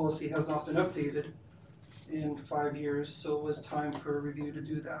said, this policy has not been updated in 5 years, so it was time for a review to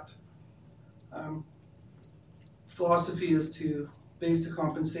do that. Philosophy is to base the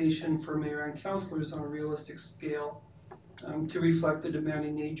compensation for mayor and councillors on a realistic scale to reflect the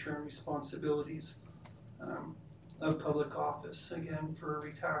demanding nature and responsibilities of public office. Again, for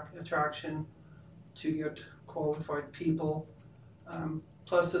attraction to get qualified people,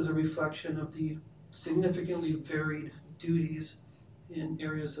 plus as a reflection of the significantly varied duties in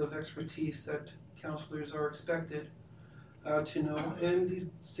areas of expertise that councillors are expected to know, and the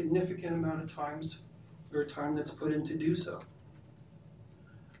significant amount of time that's put in to do so.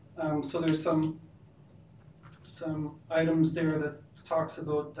 So there's some items there that talks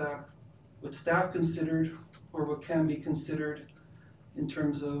about what staff considered or what can be considered in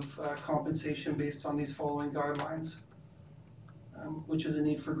terms of compensation based on these following guidelines, which is a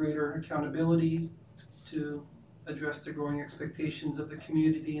need for greater accountability to address the growing expectations of the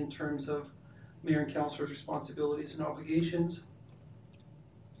community in terms of mayor and councillors' responsibilities and obligations.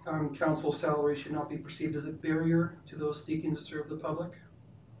 Council salary should not be perceived as a barrier to those seeking to serve the public.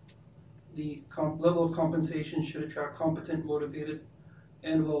 The level of compensation should attract competent, motivated,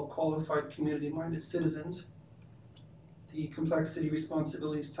 and well-qualified community-minded citizens. The complexity,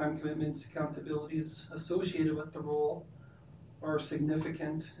 responsibilities, time commitments, accountabilities associated with the role are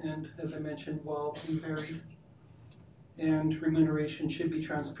significant and, as I mentioned, wildly varied. And remuneration should be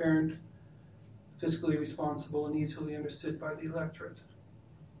transparent, fiscally responsible, and easily understood by the electorate.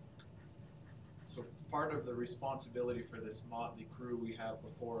 So part of the responsibility for this motley crew we have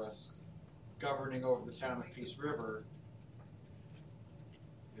before us governing over the town of Peace River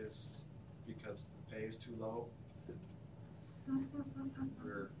is because the pay is too low. I'm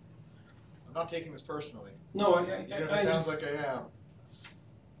not taking this personally. No, it sounds like I am.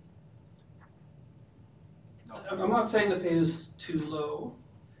 I'm not saying the pay is too low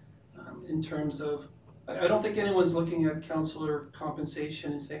in terms of, I don't think anyone's looking at councillor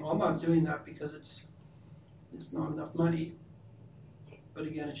compensation and saying, well, I'm not doing that because it's not enough money. But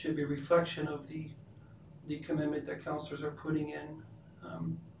again, it should be a reflection of the commitment that councillors are putting in,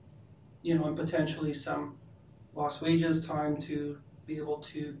 and potentially some lost wages, time to be able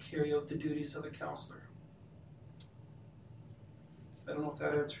to carry out the duties of a councillor. I don't know if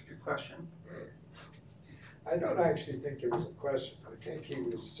that answered your question. I don't actually think it was a question. I think he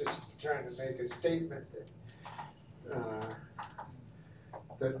was just trying to make a statement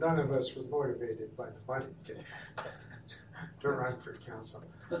that none of us were motivated by the money to run for council.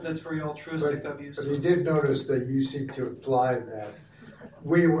 That's very altruistic of you. But he did notice that you seemed to imply that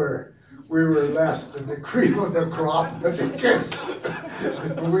we were less than the cream of the crop because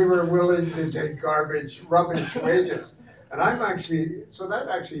we were willing to take rubbish wages. And so that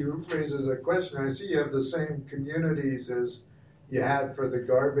actually raises a question. I see you have the same communities as you had for the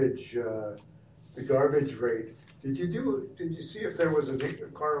garbage rate. Did you see if there was a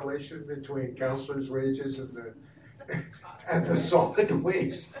correlation between councillors' wages and the solid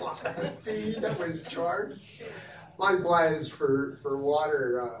waste fee that was charged? Likewise for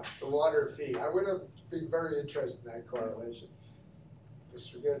water, the water fee. I would have been very interested in that correlation.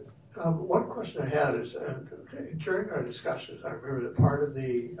 Mr. Good. One question I had is, during our discussions, I remember that part of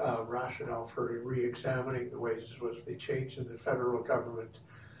the rationale for re-examining the wages was the change in the federal government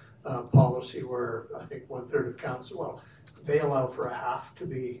policy where I think 1/3 of council, well, they allow for a half to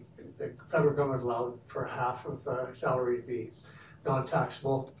be, the federal government allowed for half of salary to be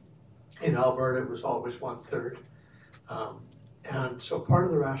non-taxable. In Alberta, it was always 1/3. And so part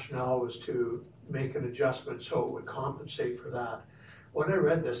of the rationale was to make an adjustment so it would compensate for that. When I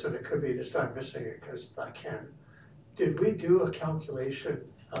read this, and it could be just I'm missing it because I can't, did we do a calculation,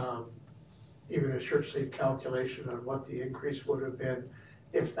 even a shirt sleeve calculation on what the increase would have been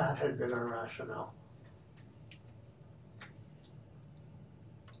if that had been our rationale?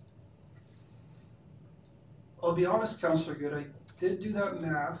 I'll be honest, Councillor Good, I did do that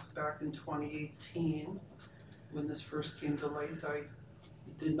math back in 2018 when this first came to light. I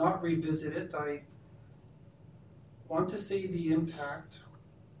did not revisit it. I want to say the impact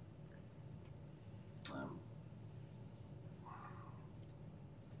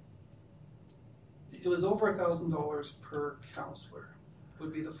it was over $1,000 per councillor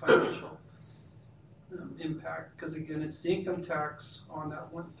would be the financial impact, because again, it's the income tax on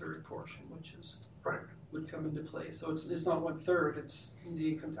that 1/3 portion, which is would come into play. So it's not 1/3; it's the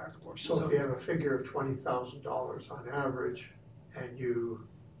income tax portion. So if you have a figure of $20,000 on average, and you're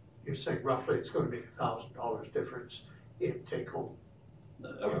saying roughly it's going to make $1,000 difference in take home.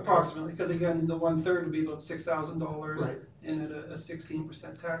 Approximately, because again, the 1/3 would be about $6,000, right. And at a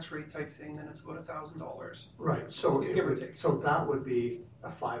 16% tax rate type thing, then it's about $1,000. Right. So give or take. So that would be a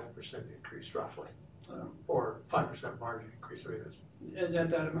 5% increase roughly, or 5% margin increase. I mean, at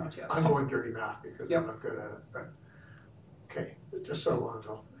that amount, yes. I'm going dirty math because I'm not good at it. But okay, just so I want to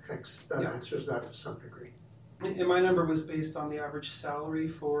know. Thanks. That answers that to some degree. And my number was based on the average salary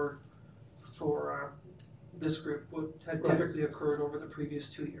for this group, what had typically occurred over the previous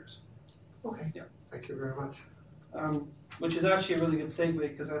 2 years. Okay. Yeah. Thank you very much. Which is actually a really good segue,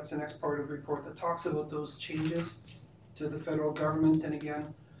 because that's the next part of the report that talks about those changes to the federal government. And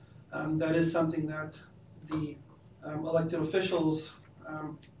again, that is something that the elected officials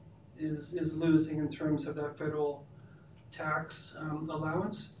is losing in terms of that federal tax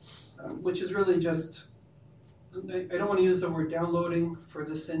allowance, which is really just, I don't want to use the word downloading for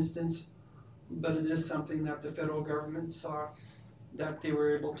this instance, but it is something that the federal government saw that they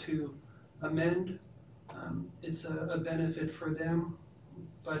were able to amend. It's a benefit for them,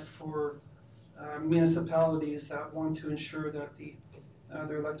 but for municipalities that want to ensure that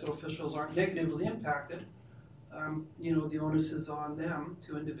their elected officials aren't negatively impacted, the onus is on them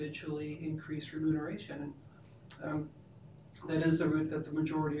to individually increase remuneration. That is the route that the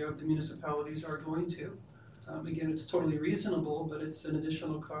majority of the municipalities are going to. Again, it's totally reasonable, but it's an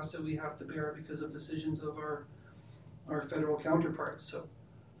additional cost that we have to bear because of decisions of our federal counterparts. So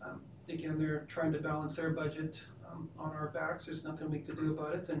again, they're trying to balance their budget on our backs. There's nothing we could do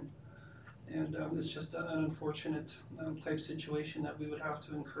about it, and it's just an unfortunate type situation that we would have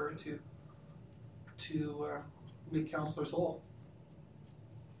to incur to make councillors whole.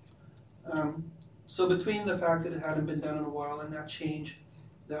 So between the fact that it hadn't been done in a while and that change,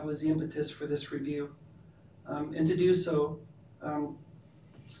 that was the impetus for this review. And to do so,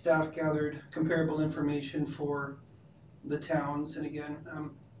 staff gathered comparable information for the towns, and again,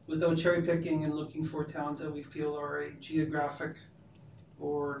 without cherry picking and looking for towns that we feel are a geographic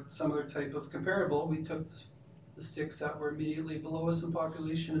or some other type of comparable, we took the 6 that were immediately below us in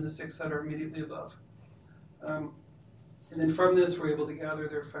population and the 6 that are immediately above. And then from this, we're able to gather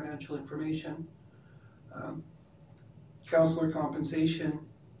their financial information. Councillor compensation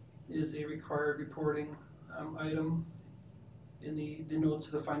is a required reporting item in the notes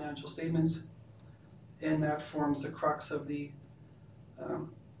of the financial statements, and that forms the crux of the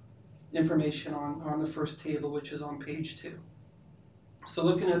information on the first table, which is on page 2. So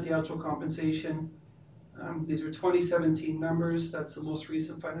looking at the actual compensation, these are 2017 numbers. That's the most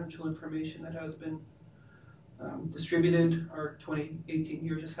recent financial information that has been distributed. Our 2018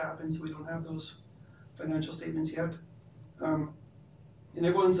 year just happened, so we don't have those financial statements yet. And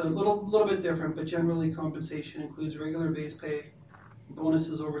everyone's a little bit different, but generally compensation includes regular base pay,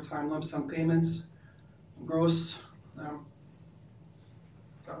 bonuses, overtime, lump sum payments, gross,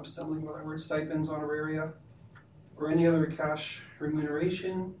 I'm stumbling with that word, stipends, honoraria, or any other cash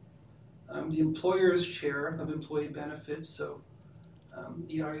remuneration. The employer's share of employee benefits, so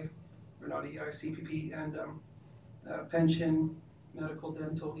EI, or not EI, CPP, and pension, medical,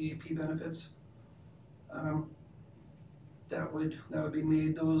 dental, EAP benefits. That would be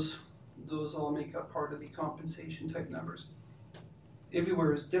made. Those all make up part of the compensation type numbers.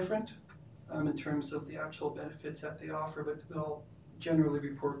 Everywhere is different in terms of the actual benefits that they offer, but we all generally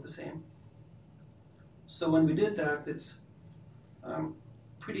report the same. So when we did that, it's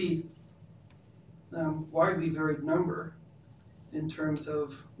pretty widely varied number in terms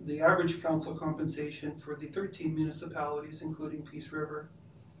of the average council compensation for the 13 municipalities, including Peace River,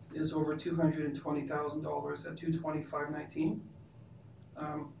 is over $220,000 at $225.19.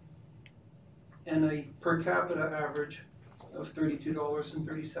 and a per capita average of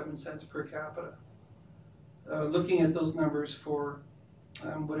 $32.37 per capita. Looking at those numbers for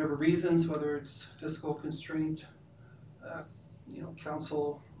whatever reasons, whether it's fiscal constraint,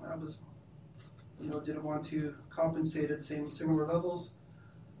 council was, didn't want to compensate at similar levels.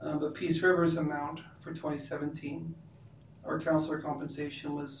 But Peace River's amount for 2017, our councillor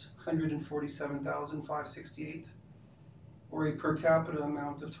compensation was $147,568, or a per capita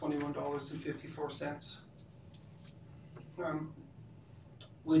amount of $21.54,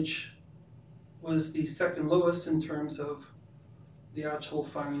 which was the second lowest in terms of the actual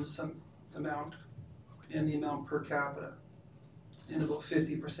funds amount and the amount per capita, and about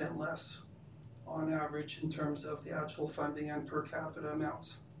 50% less on average in terms of the actual funding and per capita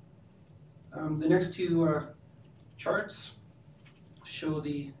amounts. The next two charts show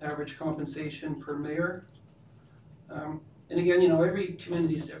the average compensation per mayor. And again, every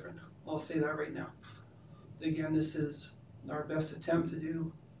community is different. I'll say that right now. Again, this is our best attempt to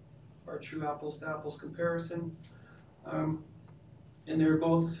do our true apples to apples comparison. And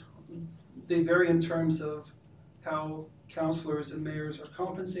they vary in terms of how councillors and mayors are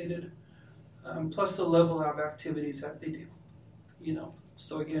compensated, plus the level of activities that they do.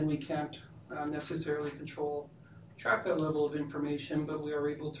 So again, we can't necessarily track that level of information, but we are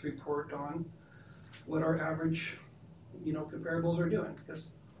able to report on what our average, comparables are doing, because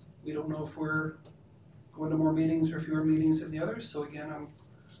we don't know if we're going to more meetings or fewer meetings than the others. So again, I'm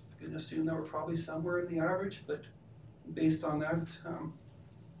going to assume that we're probably somewhere in the average, but based on that,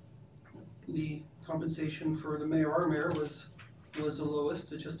 the compensation for the mayor, our mayor, was the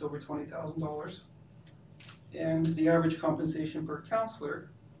lowest at just over $20,000, and the average compensation per councillor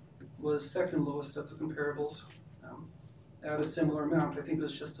was second lowest of the comparables, at a similar amount. I think it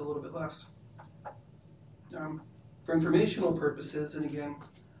was just a little bit less. For informational purposes, and again,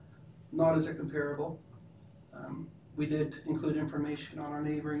 not as a comparable, we did include information on our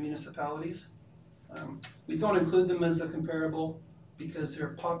neighboring municipalities. We don't include them as a comparable because their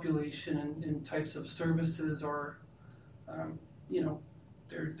population and types of services are,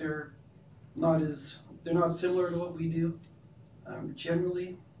 they're not similar to what we do.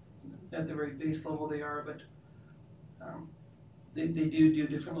 Generally, at the very base level they are, but they do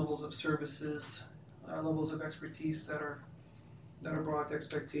different levels of services, levels of expertise that are brought to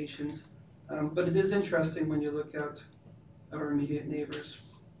expectations. But it is interesting when you look at our immediate neighbors,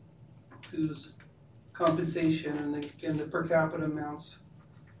 whose compensation and the per capita amounts.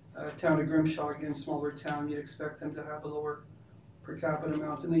 Town of Grimshaw, again, smaller town, you'd expect them to have a lower per capita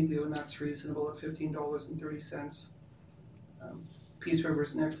amount, and they do, and that's reasonable at $15.30. Peace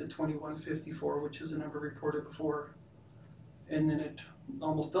River's next at $21.54, which is a number reported before, and then it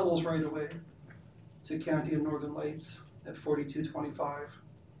almost doubles right away to County of Northern Lights at $42.25,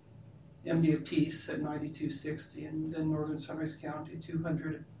 MD of Peace at $92.60, and then Northern Sunrise County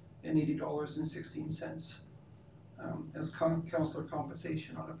 $280.16 as councillor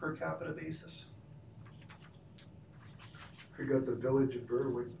compensation on a per capita basis. I got the village of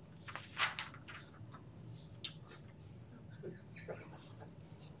Berwick.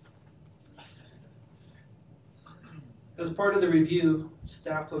 As part of the review,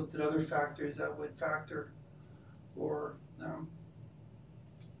 staff looked at other factors that would factor or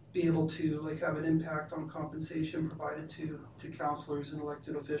be able to have an impact on compensation provided to councillors and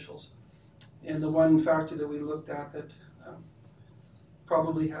elected officials. And the one factor that we looked at that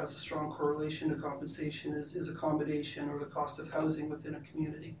probably has a strong correlation to compensation is accommodation or the cost of housing within a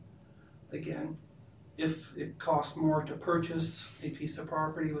community. Again, if it costs more to purchase a piece of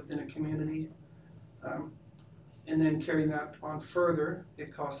property within a community, and then carrying that on further,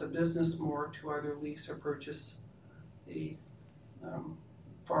 it costs a business more to either lease or purchase a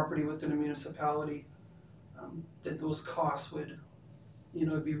property within a municipality, that those costs would,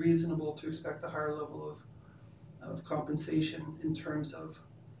 it'd be reasonable to expect a higher level of compensation in terms of,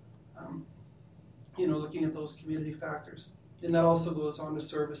 looking at those community factors. And that also goes on to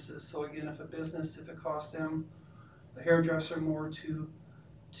services. So again, if it costs them, the hairdresser, more to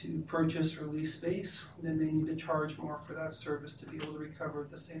purchase or lease space, then they need to charge more for that service to be able to recover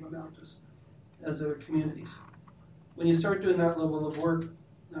the same amount as other communities. When you start doing that level of work,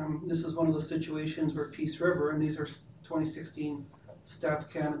 this is one of those situations where Peace River, and these are 2016 Stats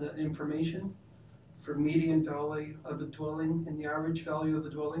Canada information for median value of the dwelling and the average value of the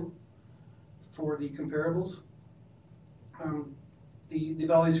dwelling for the comparables. The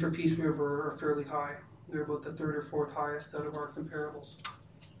values for Peace River are fairly high. They're about the third or fourth highest out of our comparables.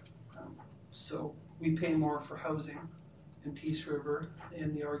 So we pay more for housing in Peace River,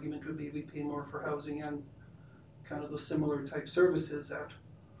 and the argument would be we pay more for housing and kind of the similar type services that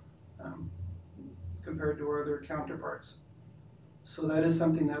compared to our other counterparts. So that is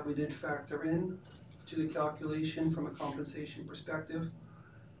something that we did factor in to the calculation from a compensation perspective.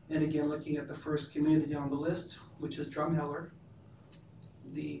 And again, looking at the first community on the list, which is Drumheller,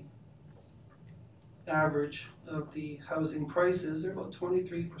 the average of the housing prices are about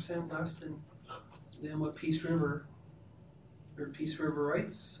 23% less than what Peace River, or Peace River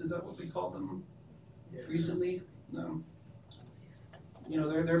Rights, is that what we call them recently? You know,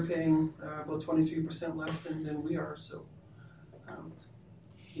 they're paying about 23% less than we are, so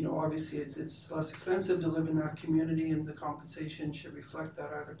you know, obviously it's less expensive to live in that community, and the compensation should reflect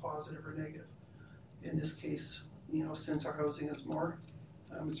that, either positive or negative. In this case, you know, since our housing is more,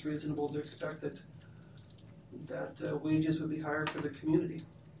 it's reasonable to expect that wages would be higher for the community.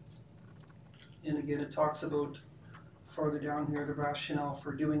 And again, it talks about farther down here the rationale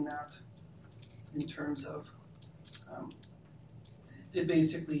for doing that in terms of it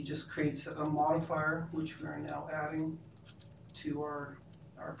basically just creates a modifier which we are now adding to our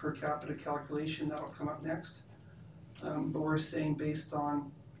per capita calculation. That'll come up next. But we're saying, based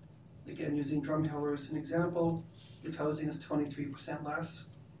on, again, using Drumheller as an example, if housing is 23% less,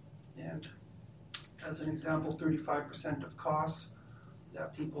 and as an example, 35% of costs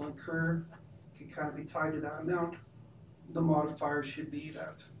that people incur can kind of be tied to that amount, the modifier should be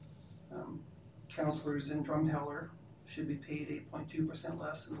that councillors in Drumheller should be paid 8.2%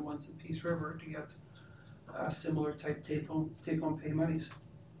 less than the ones in Peace River to get similar type take-home pay monies.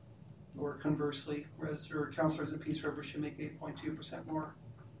 Or conversely, councillors in Peace River should make 8.2% more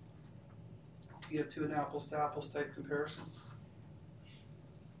to get to an apples-to-apples type comparison.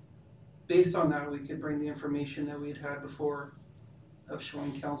 Based on that, we could bring the information that we'd had before of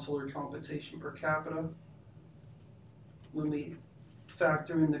showing councillor compensation per capita. When we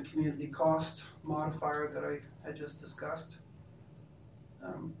factor in the community cost modifier that I had just discussed,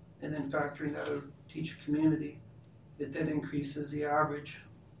 and then factoring that out to each community, it then increases the average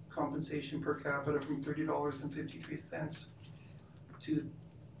compensation per capita from $30.53 to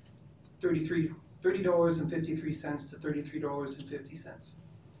 $30.53 to $33.50.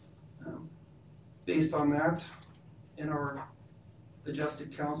 Based on that, in our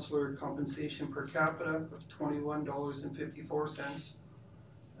adjusted councillor compensation per capita of $21.54,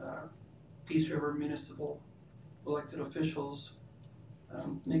 Peace River municipal elected officials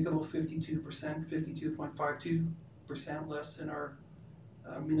make about 52.52% less than our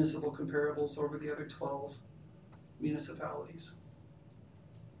municipal comparables over the other 12 municipalities.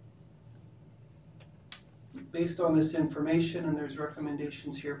 Based on this information, and there's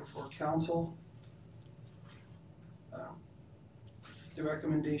recommendations here before council, the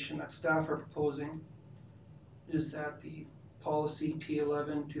recommendation that staff are proposing is that the policy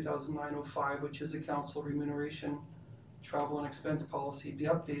P11 2009-05, which is a council remuneration, travel and expense policy, be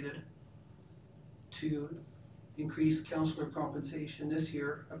updated to increase councillor compensation this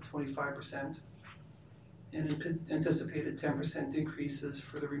year of 25% and anticipated 10% increases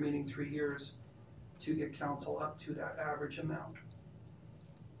for the remaining 3 years to get council up to that average amount.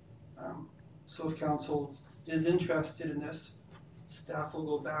 So if council is interested in this, staff will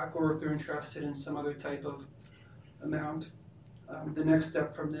go back, or if they're interested in some other type of amount, the next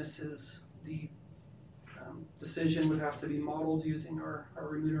step from this is the decision would have to be modeled using our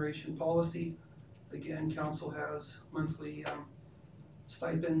remuneration policy. Again, council has monthly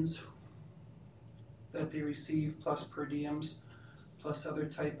stipends that they receive, plus per diems, plus other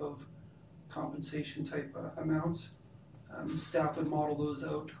type of compensation type amounts. Staff would model those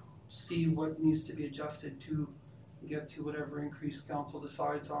out, see what needs to be adjusted to get to whatever increase council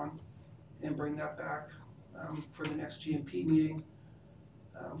decides on, and bring that back for the next GMP meeting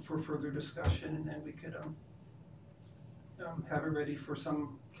for further discussion, and then we could have it ready for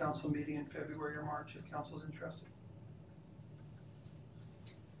some council meeting in February or March if council's interested.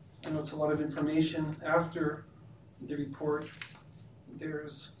 I know it's a lot of information. After the report,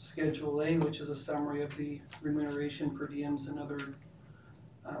 there's Schedule A, which is a summary of the remuneration, per diems, and other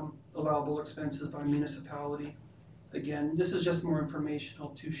allowable expenses by municipality. Again, this is just more informational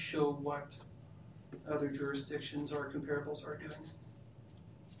to show what other jurisdictions or comparables are doing.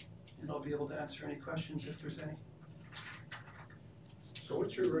 And I'll be able to answer any questions if there's any. So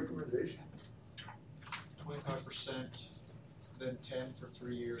what's your recommendation? 25%, then 10 for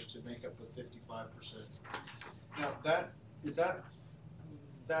 3 years to make up the 55%. Now that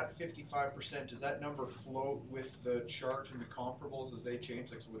 55%, does that number float with the chart and the comparables as they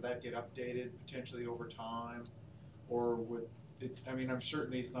change? Like, so would that get updated potentially over time, or would it? I mean, I'm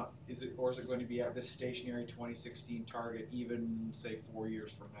certainly it's not. Is it, or is it going to be at this stationary 2016 target even say 4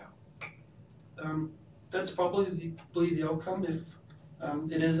 years from now? That's probably the outcome if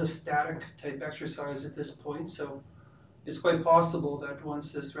It is a static type exercise at this point, so it's quite possible that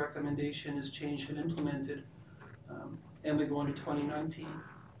once this recommendation is changed and implemented, and we go into 2019,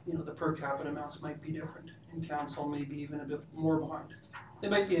 the per capita amounts might be different, and council may be even a bit more behind. They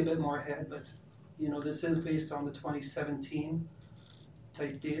might be a bit more ahead, but this is based on the 2017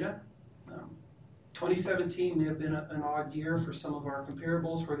 type data. 2017 may have been an odd year for some of our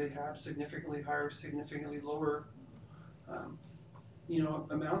comparables where they have significantly higher, significantly lower,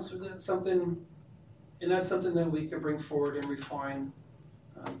 amounts. So that's something that we could bring forward and refine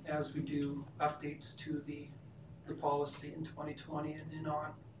as we do updates to the policy in 2020 and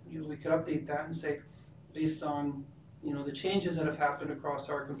on. We could update that and say, based on the changes that have happened across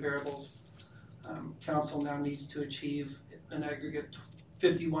our comparables, council now needs to achieve an aggregate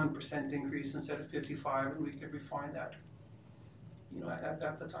 51% increase instead of 55, and we could refine that,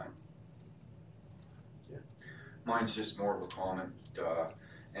 at the time. Mine's just more of a comment.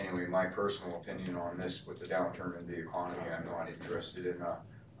 Anyway, my personal opinion on this, with the downturn in the economy, I'm not interested in a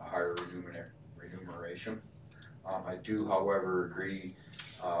higher remuneration. I do, however, agree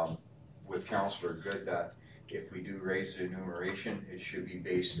with Councillor Good that if we do raise the remuneration, it should be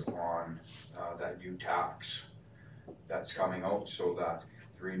based on that new tax that's coming out, so that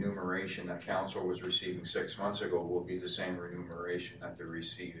the remuneration that council was receiving 6 months ago will be the same remuneration that they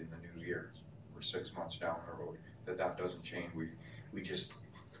receive in the new year, or 6 months down the road. That doesn't change. We just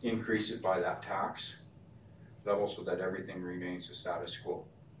increase it by that tax level so that everything remains the status quo.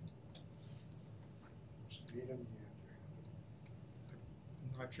 I'm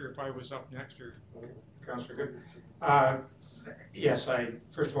not sure if I was up next or Councillor Good. Yes,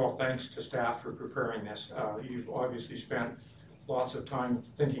 first of all, thanks to staff for preparing this. You've obviously spent lots of time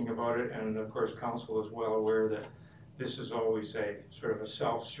thinking about it, and of course council is well aware that this is always a sort of a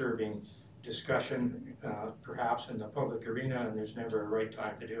self-serving discussion, perhaps in the public arena, and there's never a right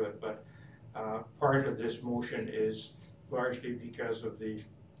time to do it. But part of this motion is largely because of the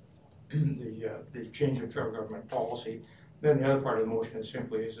change in federal government policy. Then the other part of the motion is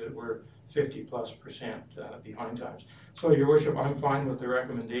simply that we're 50+% behind times. So, Your Worship, I'm fine with the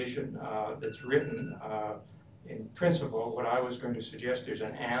recommendation that's written. In principle, what I was going to suggest, there's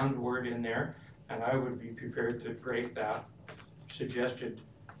an "and" word in there, and I would be prepared to break that suggested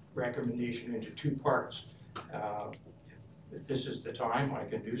recommendation into two parts. If this is the time, I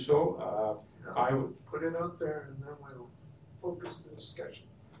can do so. I would put it out there, and then we'll focus the discussion.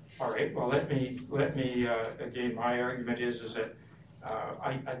 All right. Well, let me again. My argument is that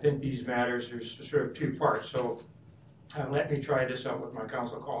I think these matters, there's sort of two parts. So let me try this out with my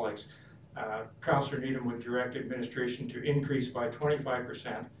council colleagues. Councillor Needham would direct administration to increase by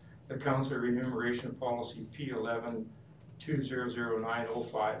 25% the council remuneration policy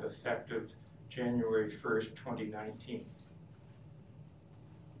P11-200905 effective January 1st, 2019.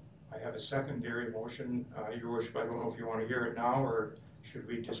 I have a secondary motion. Your Worship, I don't know if you want to hear it now, or should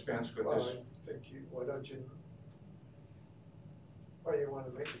we dispense with this? I think why you want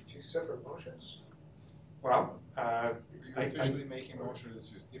to make it two separate motions? Well, You're officially making a motion.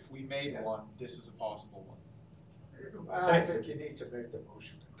 If we made one, this is a possible one. I think you need to make the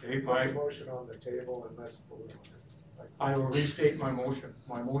motion. Okay, put the motion on the table and let's vote on it. I will restate my motion.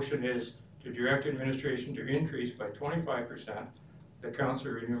 My motion is to direct administration to increase by 25% the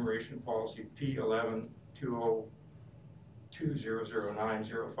council remuneration policy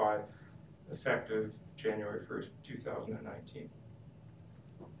P11-200905 effective January 1st, 2019.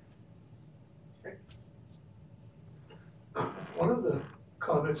 One of the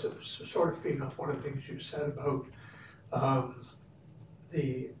comments that was sort of feeding off one of the things you said about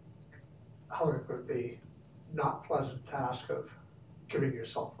the not pleasant task of giving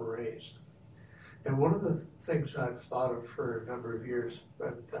yourself a raise. And one of the things I've thought of for a number of years,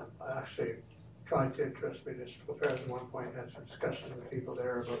 and I actually tried to interest municipal affairs at one point, had some discussions with people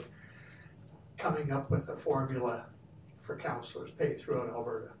there about coming up with a formula for councillors paid throughout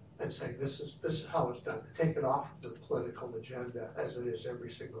Alberta and saying this is how it's done, to take it off the political agenda as it is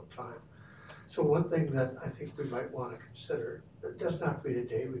every single time. So one thing that I think we might want to consider, it doesn't have to be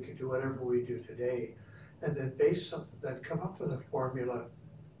today, we can do whatever we do today, and then come up with a formula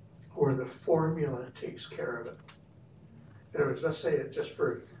where the formula takes care of it. In other words, let's say it just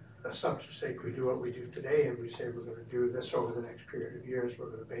for assumption's sake, we do what we do today and we say we're going to do this over the next period of years, we're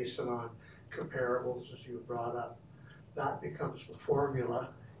going to base it on comparables as you brought up. That becomes the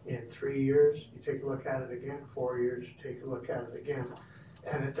formula. In 3 years, you take a look at it again, 4 years, you take a look at it again.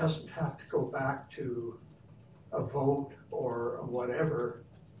 And it doesn't have to go back to a vote or a whatever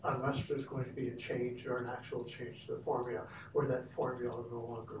unless there's going to be a change or an actual change to the formula, or that formula no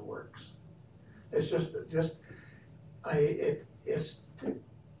longer works. It's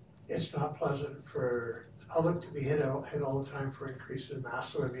it's not pleasant for the public to be hit all the time for increases in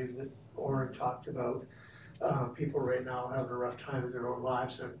mass. So I mean, that Oren talked about, people right now having a rough time in their own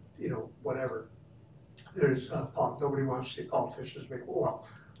lives and, whatever. There's, nobody wants to see politicians make, well,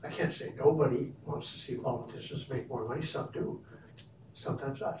 I can't say nobody wants to see politicians make more money, some do,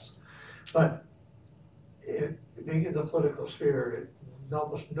 sometimes us. But being in the political sphere,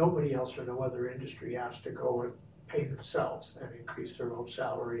 almost nobody else or no other industry has to go and pay themselves and increase their own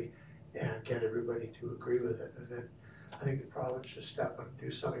salary and get everybody to agree with it. And then I think the province should step up and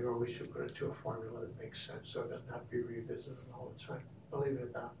do something, or we should put it to a formula that makes sense so it doesn't have to be revisited all the time. I'll leave it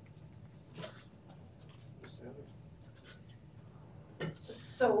at that.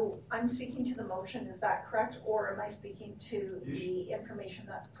 So I'm speaking to the motion, is that correct? Or am I speaking to the information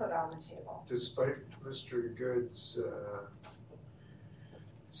that's put on the table? Despite Mr. Good's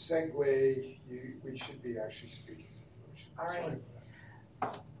segue, we should be actually speaking to the motion. All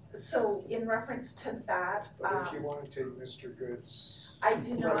right. So in reference to that, but if you want to take Mr. Good's, I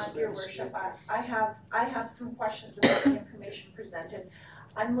do not, Your Worship. I have some questions about the information presented.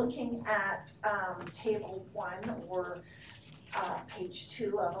 I'm looking at table 1 or page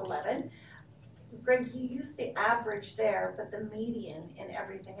 2 of 11. Greg, you used the average there, but the median in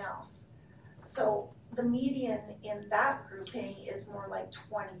everything else. So the median in that grouping is more like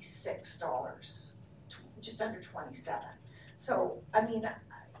 $26, just under 27. So, I mean,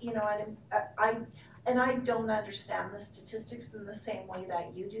 I don't understand the statistics in the same way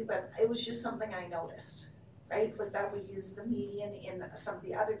that you do, but it was just something I noticed, right? Was that we used the median in some of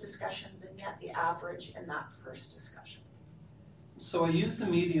the other discussions and yet the average in that first discussion. So I used the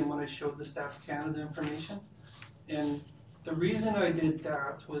median when I showed the Stats Canada information, and the reason I did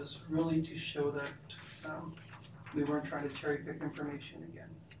that was really to show that we weren't trying to cherry pick information again.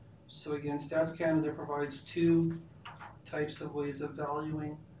 So again, Stats Canada provides 2 types of ways of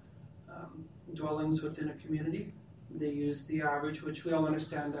valuing dwellings within a community. They use the average, which we all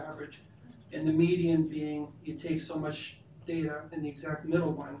understand the average, and the median being you take so much data, and the exact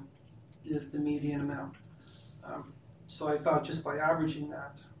middle one is the median amount. So I thought just by averaging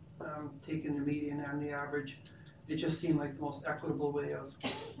that, taking the median and the average, it just seemed like the most equitable way of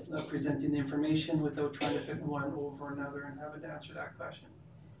presenting the information without trying to pick one over another and having to answer that question.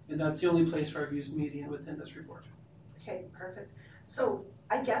 And that's the only place where I've used median within this report. Okay, perfect. So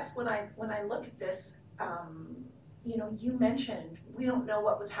I guess when I look at this, you mentioned we don't know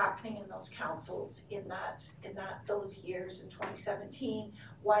what was happening in those councils in those years in 2017,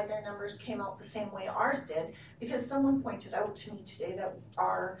 why their numbers came out the same way ours did, because someone pointed out to me today that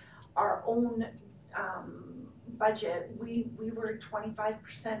our own budget, we were 25%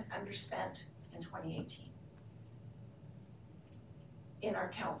 underspent in 2018 in our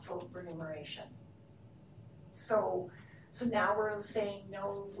council remuneration. So now we're saying,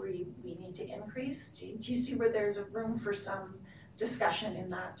 no, we need to increase. Do you see where there's a room for some discussion in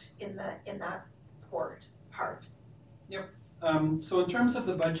that part? Yep. So in terms of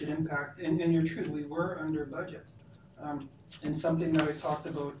the budget impact, and you're true, we were under budget. And something that I talked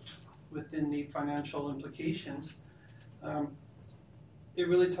about within the financial implications, it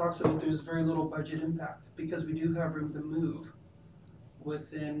really talks about there's very little budget impact because we do have room to move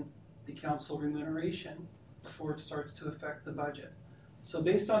within the council remuneration before it starts to affect the budget. So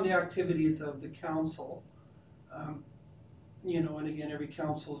based on the activities of the council, and again, every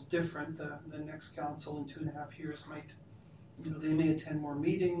council is different. The next council in 2.5 years might, they may attend more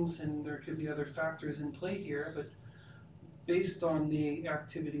meetings and there could be other factors in play here, but based on the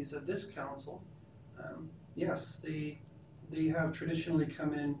activities of this council, yes, they have traditionally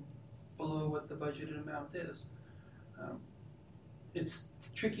come in below what the budgeted amount is. It's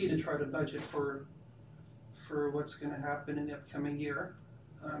tricky to try to budget for what's going to happen in the upcoming year.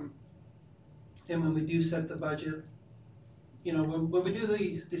 And when we do set the budget, when we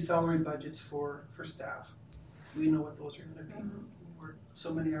do the salary budgets for staff, we know what those are going to be. We work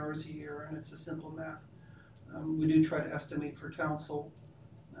so many hours a year and it's a simple math. We do try to estimate for council,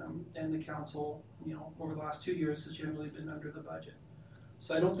 and the council, over the last 2 years has generally been under the budget.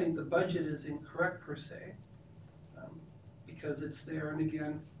 So I don't think the budget is incorrect per se, because it's there, and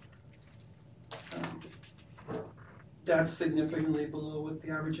again, that's significantly below what the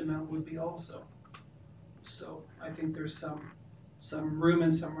average amount would be also. So I think there's some room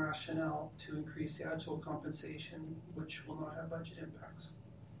and some rationale to increase the actual compensation, which will not have budget impacts.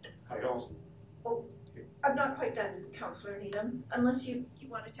 I also. Oh, I'm not quite done, Councillor Needham, unless you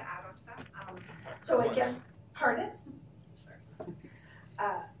wanted to add on to that. So I guess, pardon? Sorry.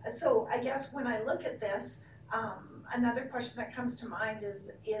 So I guess when I look at this, another question that comes to mind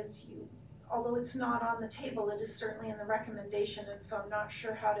is you although it's not on the table, it is certainly in the recommendation, and so I'm not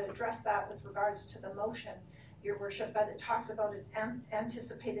sure how to address that with regards to the motion, Your Worship, but it talks about an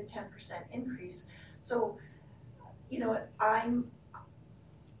anticipated 10% increase. So, you know, I'm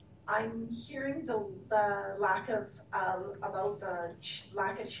hearing the lack of, about the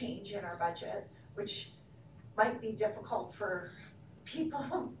lack of change in our budget, which might be difficult for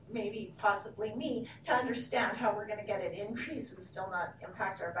people, maybe possibly me, to understand how we're gonna get an increase and still not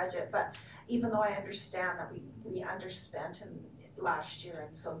impact our budget. But even though I understand that we underspent in last year,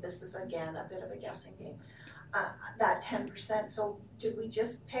 and so this is again a bit of a guessing game, that 10%, so did we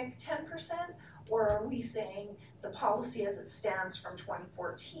just pick 10%? Or are we saying the policy as it stands from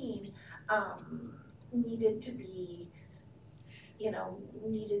 2014 needed to be, you know,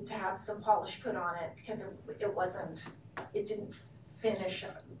 needed to have some polish put on it because it didn't finish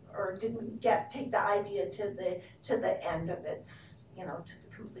or didn't take the idea to the end of its, you know, to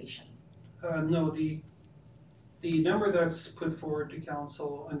the completion? No, the number that's put forward to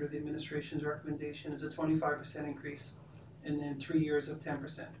council under the administration's recommendation is a 25% increase, and then 3 years of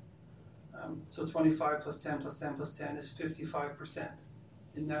 10%. So 25 plus 10 plus 10 plus 10 is 55%,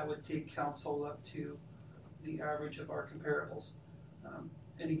 and that would take council up to the average of our comparables.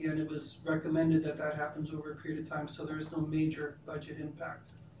 And again, it was recommended that that happens over a period of time, so there is no major budget impact.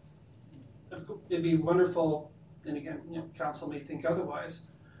 It'd be wonderful, and again, you know, council may think otherwise,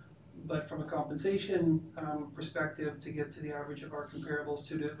 but from a compensation perspective, to get to the average of our comparables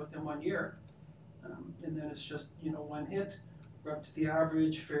to do it within 1 year, and then it's just, you know, one hit. We're up to the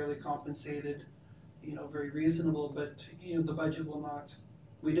average, fairly compensated, you know, very reasonable, but, you know, the budget will not,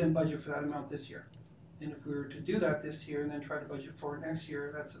 we didn't budget for that amount this year. And if we were to do that this year and then try to budget for it next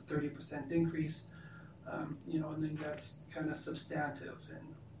year, that's a 30% increase, you know, and then that's kind of substantive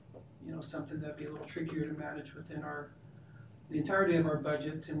and, you know, something that'd be a little trickier to manage within the entirety of our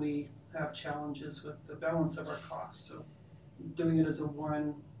budget, and we have challenges with the balance of our costs. So doing it as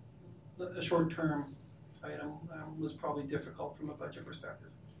a short-term item was probably difficult from a budget perspective.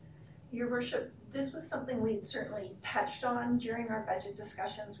 Your Worship, this was something we'd certainly touched on during our budget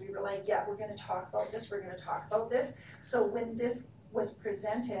discussions. We were like, yeah, we're going to talk about this, we're going to talk about this. So when this was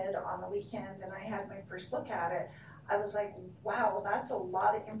presented on the weekend and I had my first look at it, I was like, wow, that's a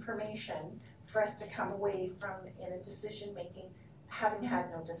lot of information for us to come away from in a decision making, having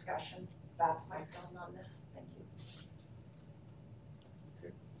had no discussion. That's my feeling on this. Thank you.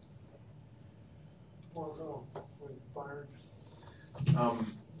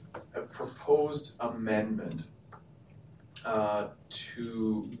 A proposed amendment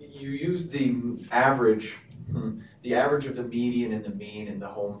to, you use the average of the median and the mean in the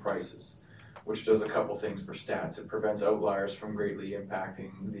home prices, which does a couple things for stats. It prevents outliers from greatly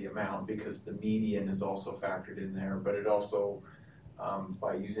impacting the amount because the median is also factored in there, but it also,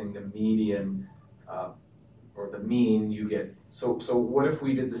 by using the median or the mean, you get, so what if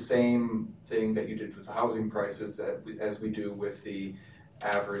we did the same thing that you did with the housing prices as we do with the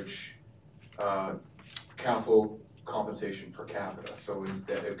average council compensation per capita? So is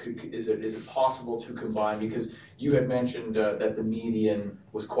it possible to combine, because you had mentioned that the median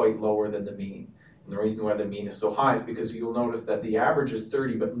was quite lower than the mean, and the reason why the mean is so high is because you'll notice that the average is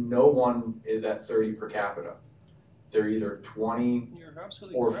 30, but no one is at 30 per capita. They're either 20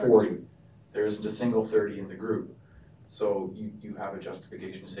 or 40. There isn't a single 30 in the group. So you have a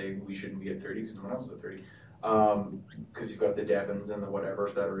justification to say we shouldn't be at 30 because no one else is at 30. Because you've got the Devons and the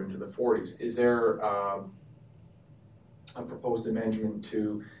whatevers that are into the 40s. Is there a proposed amendment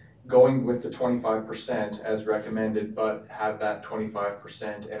to going with the 25% as recommended, but have that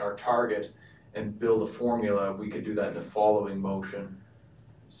 25% at our target and build a formula? We could do that in the following motion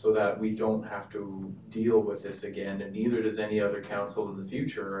so that we don't have to deal with this again, and neither does any other council in the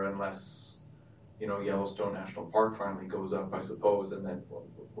future unless, you know, Yellowstone National Park finally goes up, I suppose, and then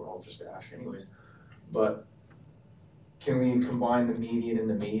we're all just ash anyways. But can we combine the median and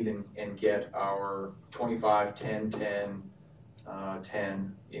the mean and get our 25, 10, 10,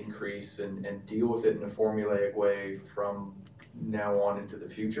 10 increase and deal with it in a formulaic way from now on into the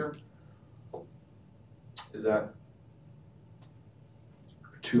future? Is that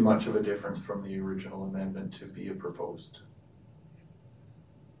too much of a difference from the original amendment to be proposed?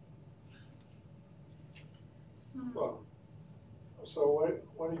 Well, so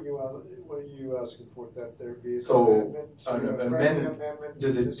what are you asking for, that there be an amendment?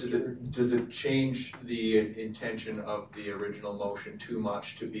 Does it change the intention of the original motion too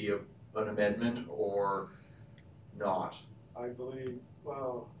much to be an amendment or not? I believe,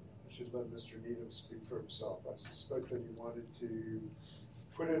 well, I should let Mr. Needham speak for himself. I suspect that he wanted to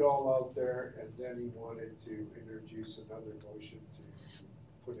put it all out there and then he wanted to introduce another motion to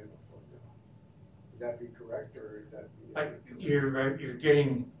put in a formula. that be correct, or would that be? You're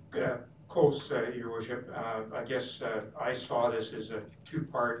getting close, Your Worship. I guess I saw this as a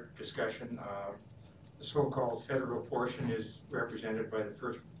two-part discussion. The so-called federal portion is represented by the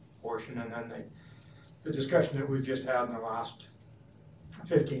first portion, and then the discussion that we've just had in the last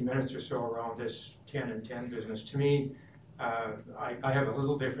 15 minutes or so around this 10 and 10 business. To me, I have a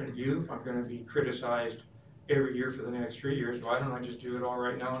little different view. If I'm going to be criticized every year for the next 3 years, why don't I just do it all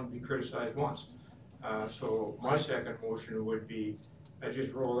right now and be criticized once? So my second motion would be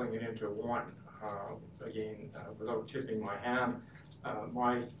just rolling it into one. Again, without tipping my hand,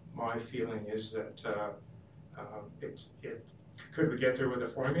 my feeling is that could we get there with a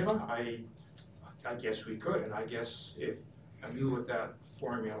formula? I guess we could, and I guess if I knew what that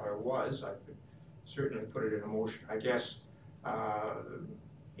formula was, I could certainly put it in a motion. I guess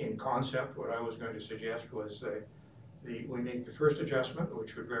in concept, what I was going to suggest was we make the first adjustment,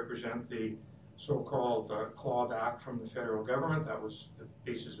 which would represent the so-called clawback from the federal government. That was the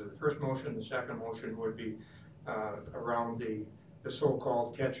basis of the first motion. The second motion would be around the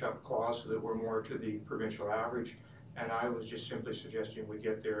so-called catch-up clause, so that we're more to the provincial average. And I was just simply suggesting we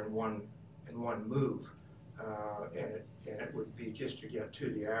get there in one move, and it would be just to get to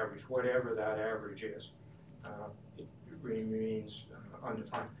the average, whatever that average is. It remains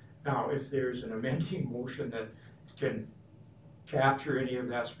undefined. Now, if there's an amending motion that can capture any of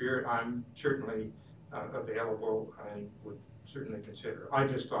that spirit, I'm certainly available and would certainly consider. I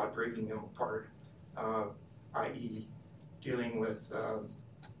just thought breaking them apart, i.e. dealing with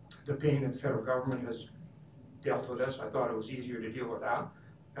the pain that the federal government has dealt with us, I thought it was easier to deal with that.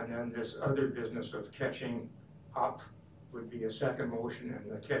 And then this other business of catching up would be a second motion, and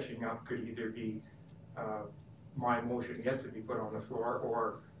the catching up could either be my motion yet to be put on the floor,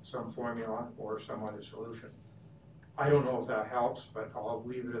 or some formula, or some other solution. I don't know if that helps, but I'll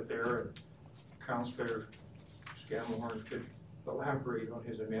leave it there, and Councillor Scanlon could elaborate on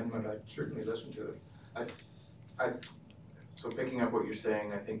his amendment. I'd certainly listen to it. So picking up what you're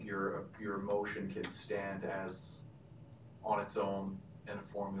saying, I think your motion can stand as on its own, and a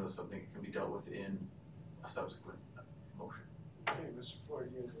formula, something that can be dealt with in a subsequent motion. Okay, Mr.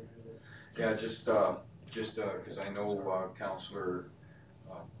 Floyd, you Yeah, just because I know Councillor.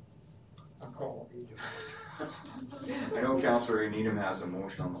 I know Councillor Needham has a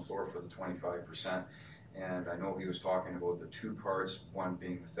motion on the floor for the 25%, and I know he was talking about the two parts, one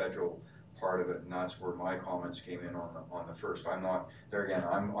being the federal part of it, and that's where my comments came in on the first. I'm not there again.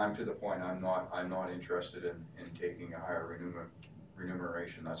 I'm to the point. I'm not interested in taking a higher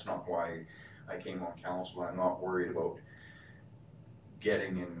remuneration. That's not why I came on council. I'm not worried about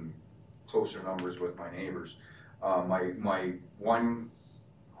getting in closer numbers with my neighbors. My one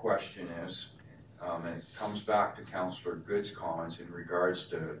question is, and it comes back to Councillor Good's comments in regards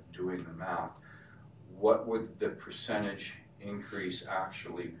to doing the math. What would the percentage increase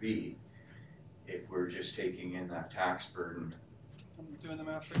actually be if we're just taking in that tax burden? I'm doing the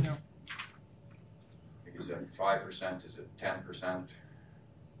math right now. Is it 5%? Is it 10%?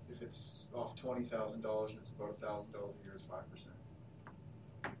 If it's off $20,000 and it's about $1,000 a year, it's 5%.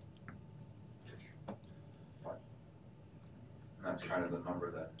 And that's kind of the number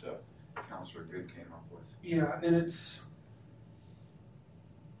that Councillor Good came up with. Yeah, and it's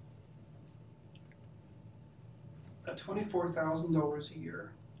at $24,000 a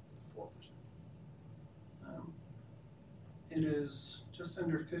year. 4%. It is just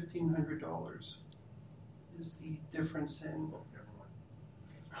under $1,500 is the difference in.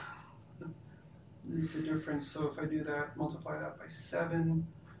 Is the difference. So if I do that, multiply that by 7.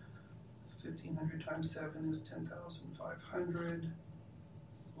 1,500 times 7 is 10,500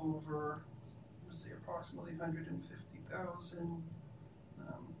 over, let's say, approximately 150,000.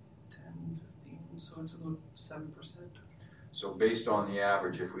 10, 15, so it's about 7%. So based on the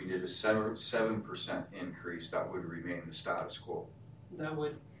average, if we did a 7% increase, that would remain the status quo. That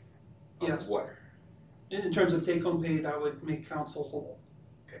would, yes. What? In terms of take-home pay, that would make council whole.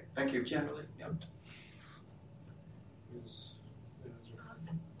 Okay, thank you. Generally, yeah.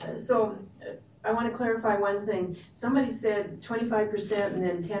 So I want to clarify one thing. Somebody said 25% and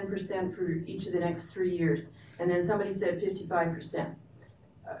then 10% for each of the next 3 years, and then somebody said 55%.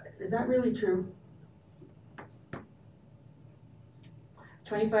 Is that really true?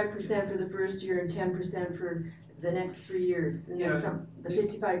 25% for the first year and 10% for the next 3 years, and then the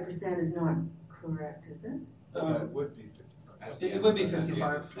 55% is not correct, is it? It would be 55. It would be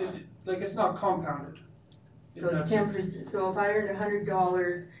 55. It's not compounded. So it's 10%. So if I earned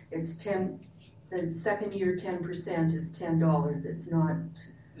 $100, it's 10. The second year 10% is $10. It's not.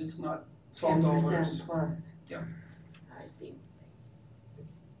 It's not 10% plus. Yeah. I see.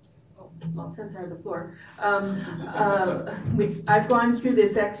 Oh, well, since I have the floor, I've gone through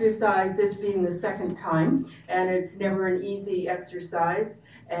this exercise, this being the second time, and it's never an easy exercise,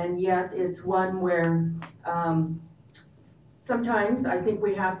 and yet it's one where sometimes I think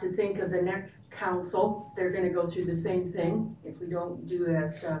we have to think of the next council. They're gonna go through the same thing if we don't do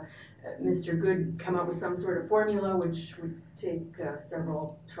as Mr. Good come up with some sort of formula, which would take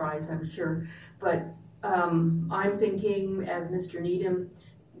several tries, I'm sure. But I'm thinking, as Mr. Needham,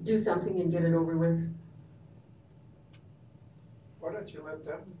 do something and get it over with. Why don't you let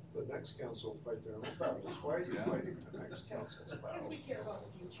them, the next council, fight their own battles? Why are you fighting the next council's Because battles? we care about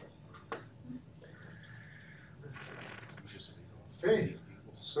the future. Okay,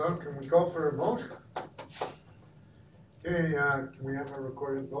 so can we call for a vote? Okay, can we have a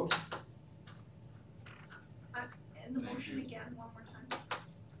recorded vote? And the motion again, one more time.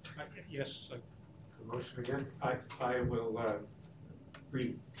 Yes, The motion again? I will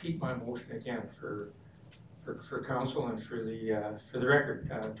repeat my motion again for council and for the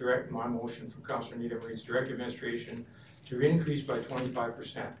record. My motion from Councillor Needham reads direct administration to increase by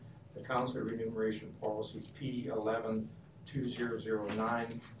 25% the council remuneration policy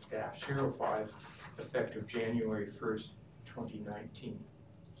P11-2009-05 effective January 1st, 2019.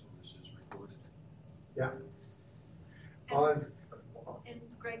 So this is recorded. Yeah. And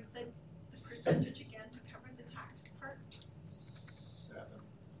Greg, the percentage again to cover the tax part?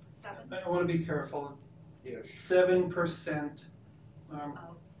 7. I want to be careful. Ish. 7%.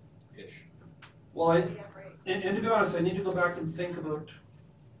 Ish. Well, Yeah, right. and to be honest, I need to go back and think about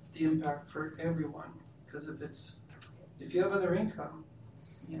the impact for everyone, because if you have other income,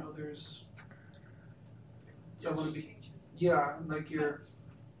 you know, there's, so I want to be, yeah, like your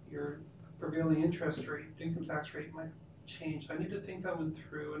prevailing interest rate, income tax rate might change. I need to think that one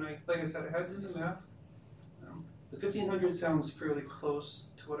through, and like I said, I had to do the math. The 1,500 sounds fairly close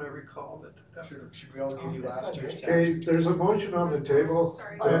to what I recall, but Should we all give you last year's tax? Okay, there's a motion on the table.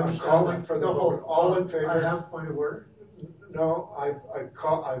 Sorry. I'm calling for the vote. All in favor? I have point of order. No, I've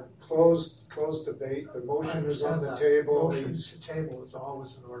closed debate. The motion is on the Understand that. table. Motions to table is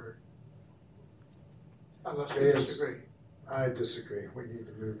always in order. Unless Okay, you it's- disagree. I disagree. We need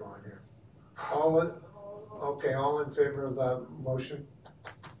to move on here. All in favor of the motion?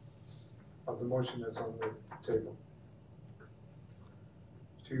 Of the motion that's on the table?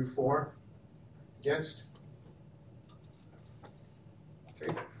 2, 4. Against?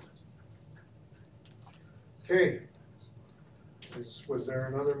 Okay. Okay. Was there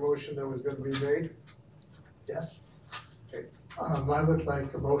another motion that was gonna be made? Yes. Okay. I would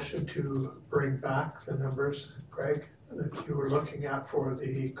like a motion to bring back the numbers, Greg, that you were looking at for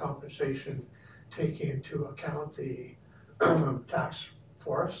the compensation, taking into account the tax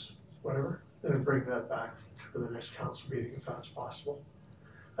for us, whatever, and bring that back to the next council meeting if that's possible.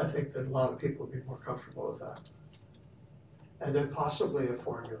 I think that a lot of people would be more comfortable with that. And then possibly a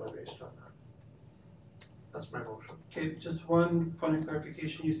formula based on that. That's my motion. okay, just one point of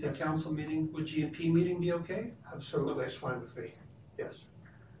clarification. You said council meeting, would GMP meeting be okay? Absolutely, it's fine with me, yes.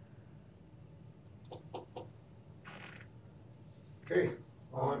 Okay,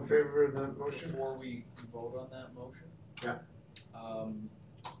 all in favor of that motion? Before we vote on that motion? Yeah.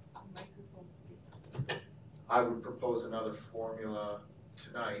 I would propose another formula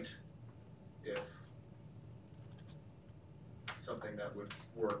tonight if something that would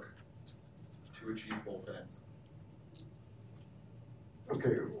work to achieve both ends.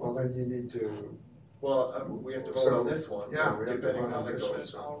 Okay, well then you need to. Well, we have to vote on this one. Yeah, we have to depending vote on how that this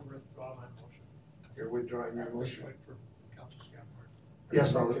goes. one. I'll withdraw my motion. You're withdrawing your motion? Wait for Council Scannell.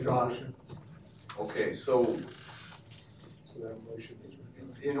 Yes, I'll withdraw it. Okay, so So that motion is.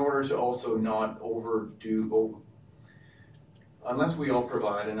 in order to also not unless we all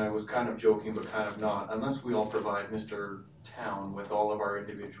provide, and I was kind of joking but kind of not, unless we all provide Mr. Town with all of our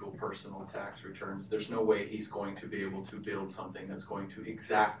individual personal tax returns, there's no way he's going to be able to build something that's going to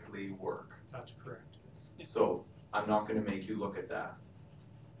exactly work. that's correct. So I'm not gonna make you look at that.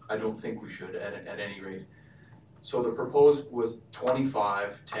 I don't think we should at any rate. So the proposed was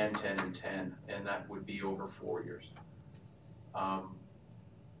 25, 10, 10, and 10, and that would be over 4 years.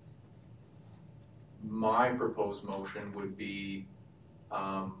 My proposed motion would be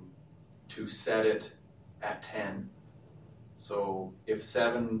to set it at 10. So if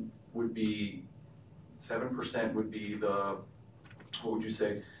 7% would be the, what would you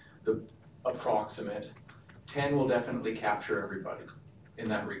say, the approximate, 10 will definitely capture everybody in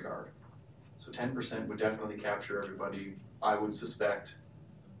that regard. So 10% would definitely capture everybody, I would suspect,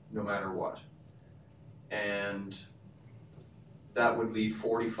 no matter what. And that would leave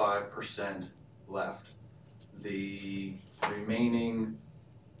 45% left. The remaining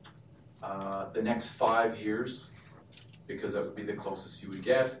the next 5 years, because that would be the closest you would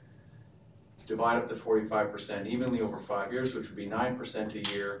get, divide up the 45% evenly over 5 years, which would be 9% a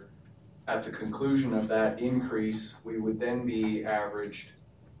year. At the conclusion of that increase, we would then be averaged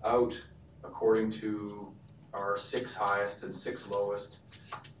out according to our 6 highest and 6 lowest.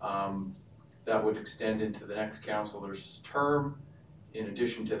 That would extend into the next councillor's term. In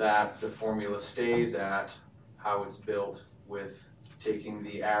addition to that, the formula stays at how it's built, with taking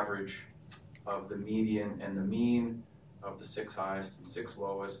the average of the median and the mean of the 6 highest and 6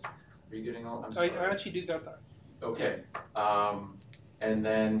 lowest. Are you getting all? I'm sorry. I actually do got that. Okay. And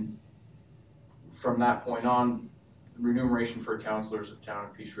then from that point on, remuneration for councillors of Town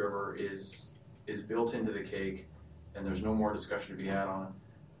of Peace River is built into the cake, and there's no more discussion to be had on it.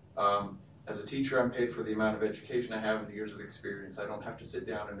 As a teacher, I'm paid for the amount of education I have and the years of experience. I don't have to sit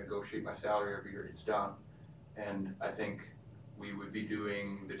down and negotiate my salary every year. It's done. And I think we would be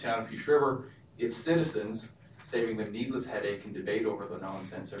doing the Town of Peace River, its citizens, saving them needless headache and debate over the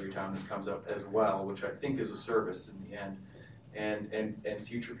nonsense every time this comes up as well, which I think is a service in the end. And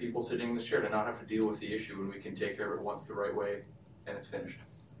future people sitting in this chair to not have to deal with the issue, and we can take care of it once the right way and it's finished.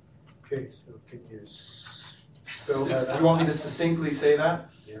 Okay, so can you spell that out? You want me to succinctly say that?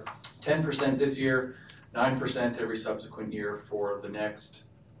 Yeah. 10% this year, 9% every subsequent year for the next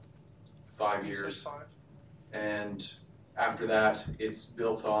 5 years. And after that, it's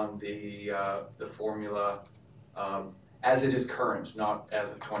built on the formula as it is current, not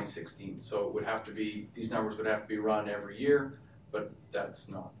as of 2016. So it would have to be, these numbers would have to be run every year, but that's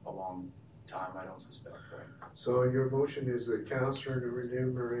not a long time, I don't suspect, right? So your motion is the councillor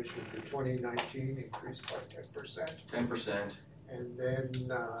remuneration for 2019 increased by 10%. 10%. And then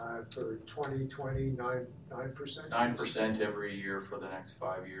for 2020, 9%? 9% every year for the next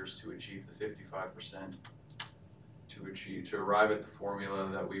 5 years to achieve the 55%. To arrive at the formula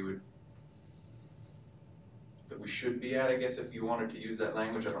that we should be at, I guess, if you wanted to use that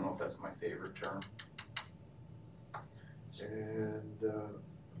language. I don't know if that's my favorite term. And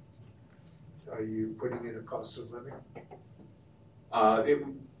are you putting in a cost of living?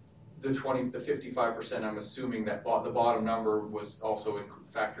 The 55%, I'm assuming that the bottom number was also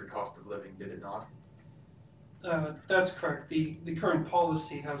factored cost of living, did it not? That's correct. The current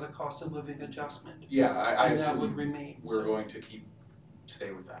policy has a cost of living adjustment. Yeah, I and assume that would remain. We're going to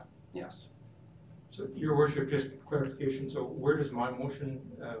stay with that. Yes. So, Your Worship, just clarification, so where does my motion,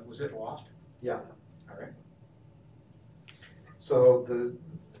 was it lost? Yeah. All right. So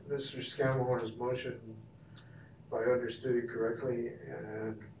Mr. Scamahorn's motion, if I understood it correctly,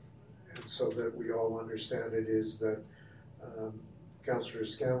 and so that we all understand it, is that Councillor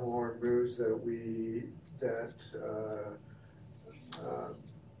Scamahorn moves that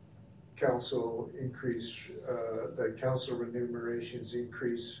council increase, that council remunerations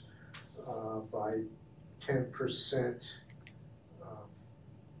increase by 10%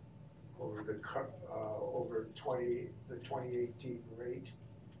 over the 2018 rate,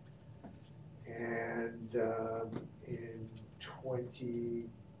 and in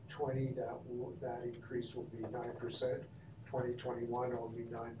 2020 that increase will be 9%. 2021 will be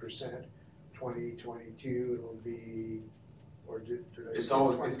 9%. 2022 it'll be, or did I say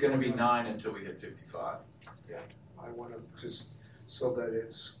It's going to be 9 until we hit 55. Yeah, I want to just so that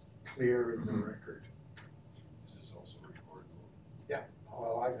it's clear in the record. Is this also recorded? Yeah,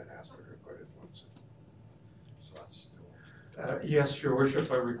 well, I've been asked to record it once. So that's still. Yes, Your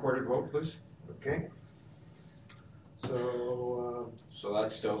Worship, a recorded vote, please. Okay. So. So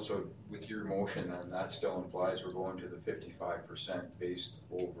that's still, so with your motion then, that still implies we're going to the 55% based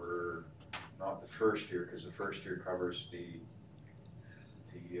over, not the first year, because the first year covers the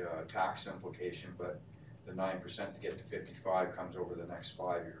tax implication, but the 9% to get to 55 comes over the next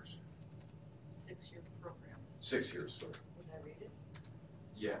 5 years. 6-year program. 6 years, sorry. Was I read it?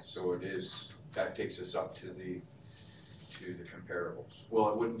 Yes. So it is, that takes us up to the comparables. Well,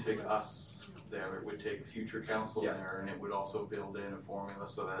 it wouldn't take us there, it would take future council there, and it would also build in a formula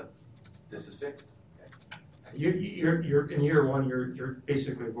so that this is fixed. You're in year one, you're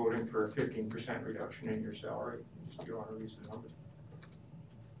basically voting for a 15% reduction in your salary. Just you want to use the numbers.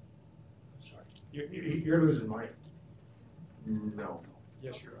 Sorry. You're losing money. No.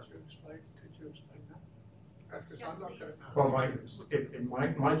 Yes, you are. Could you explain that? Because I'm not gonna. Well, in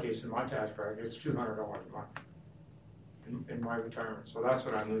my case, in my tax bracket, it's $200 a month in my retirement. So that's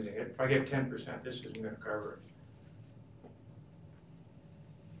what I'm losing. If I get 10%, this isn't going to cover it.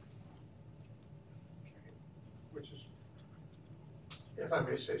 Which is, if I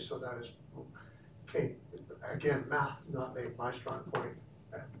may say so, that is, okay, again, math not being my strong point,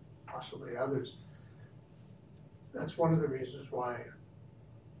 and possibly others. That's one of the reasons why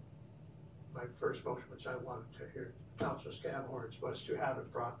my first motion, which I wanted to hear Councillor Scamhorn's, was to have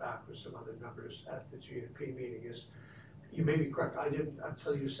it brought back with some other numbers at the GNP meeting. Is, you may be correct, I didn't,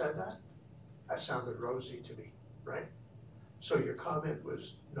 until you said that, that sounded rosy to me, right? So your comment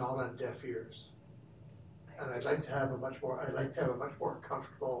was not on deaf ears. And I'd like to have a much more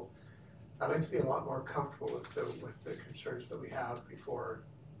comfortable, I'd like to be a lot more comfortable with the concerns that we have before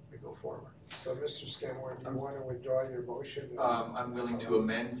we go forward. So, Mr. Scanlon, do you want to withdraw your motion? I'm willing to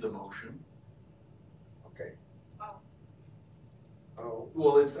amend the motion. Okay. Oh.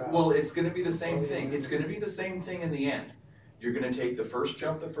 Well, it's gonna be the same thing. It's gonna be the same thing in the end. You're gonna take the first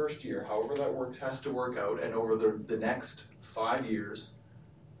jump the first year, however that has to work out, and over the next 5 years,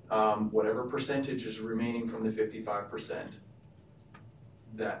 whatever percentage is remaining from the 55%,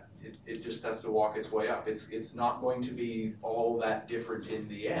 that it just has to walk its way up. It's not going to be all that different in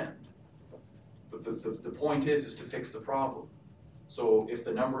the end. But the point is to fix the problem. So if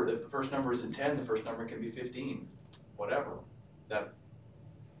the first number isn't 10, the first number can be 15, whatever. That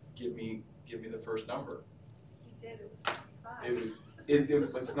give me the first number. He did, it was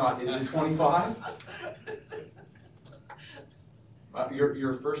 25. It's not, is it 25?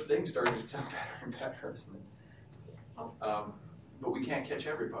 Your first thing started to sound better and better, isn't it? But we can't catch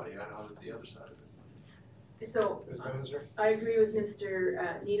everybody. I know that's the other side of it. So, I agree with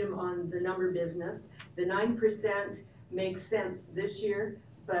Mr. Needham on the number business. The 9% makes sense this year,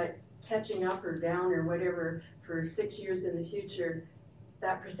 but catching up or down or whatever for 6 years in the future,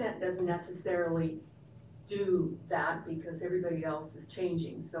 that percent doesn't necessarily do that because everybody else is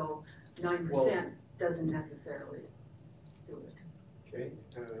changing. So 9% doesn't necessarily do it. Okay.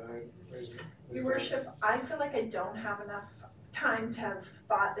 Your Worship, I feel like I don't have enough time to have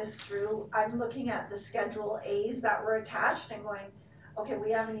thought this through. I'm looking at the Schedule A's that were attached and going, okay,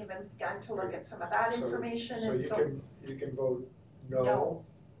 we haven't even begun to look at some of that information. So you can vote no,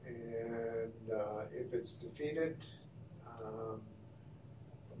 and if it's defeated,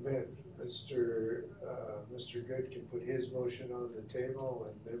 Mr. Good can put his motion on the table,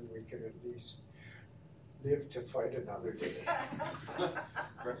 and then we can at least live to fight another day.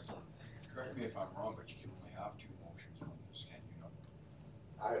 Correct me if I'm wrong, but you can only have 2 motions on this, can you not?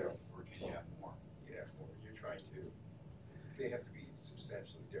 I don't. Or can you have more? You have more, you're trying to, they have to be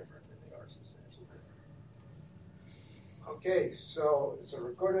substantially different, and they are substantially different. Okay, so it's a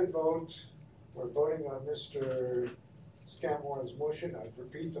recorded vote. We're voting on Mr. Scammore's motion. I'd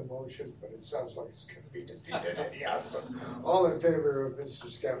repeat the motion, but it sounds like it's going to be defeated anyhow. So all in favor of Mr.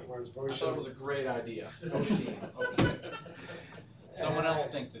 Scammore's motion? I thought it was a great idea. Okay. Someone else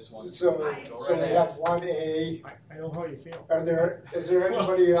think this one. So we have 1A. I know how you feel. Is there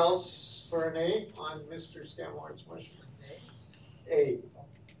anybody else for an A on Mr. Scammore's motion? A.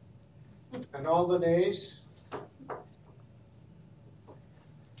 And all the nays?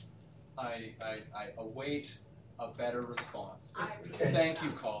 I await a better response. Okay. Thank you,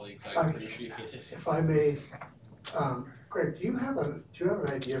 colleagues. I appreciate it. If I may, Greg, do you have an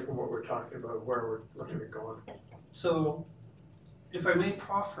idea from what we're talking about where we're looking at going? So, if I may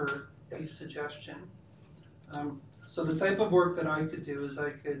proffer a suggestion, so the type of work that I could do is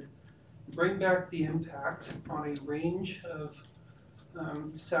I could bring back the impact on a range of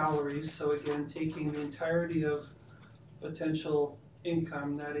salaries. So again, taking the entirety of potential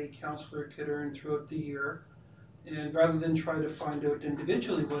income that a counselor could earn throughout the year, and rather than try to find out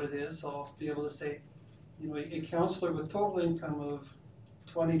individually what it is, I'll be able to say, you know, a counselor with total income of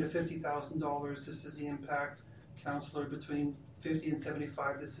 $20,000 to $50,000, this is the impact. Counselor between 50 and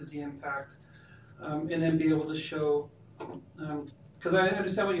 75, this is the impact, and then be able to show, because I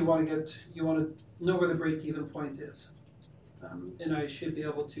understand what you want to get. You want to know where the break-even point is, and I should be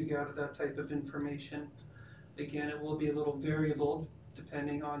able to gather that type of information. Again, it will be a little variable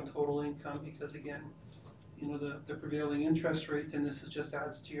depending on total income, because again, you know, the prevailing interest rate, and this is just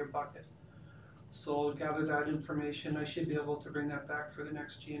adds to your bucket. So I'll gather that information. I should be able to bring that back for the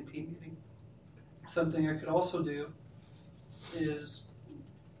next GNP meeting. Something I could also do is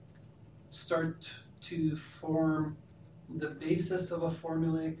start to form the basis of a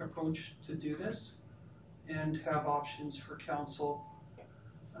formulaic approach to do this, and have options for council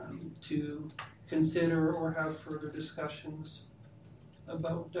to consider or have further discussions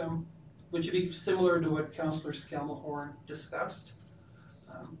about, which would be similar to what Councillor Scalmahorn discussed.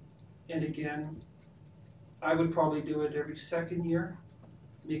 And again, I would probably do it every second year,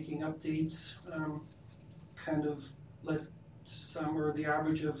 making updates, kind of let some, or the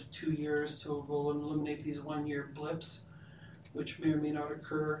average of 2 years, so we'll eliminate these 1-year blips, which may or may not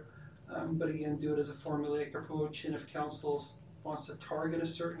occur. But again, do it as a formulaic approach, and if council wants to target a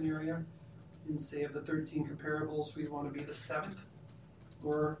certain area, and say of the 13 comparables, we want to be the 7th,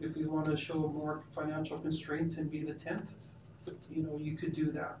 Or if we want to show more financial constraint and be the 10th, you know, you could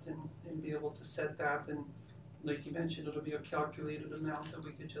do that and be able to set that. And like you mentioned, it'll be a calculated amount that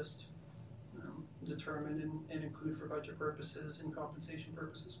we could just determine and include for budget purposes and compensation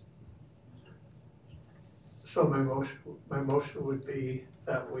purposes. So my motion would be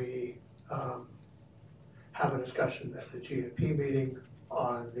that we have a discussion at the GMP meeting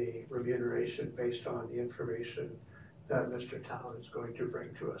on the remuneration based on the information that Mr. Town is going to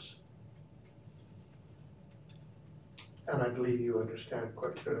bring to us. And I believe you understand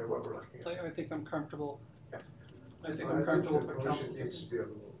quite clearly what we're looking at. I think I'm comfortable. Yeah. I think Well, I'm comfortable the for motion council. needs to be a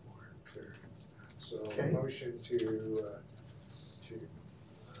little more clear. So Okay. motion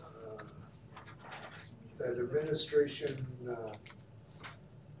that administration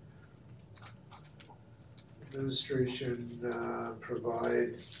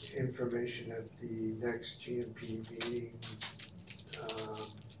provide information at the next GMP meeting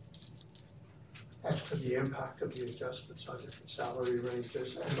As to the impact of the adjustments on different salary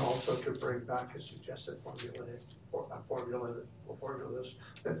ranges, and also to bring back a suggested formulas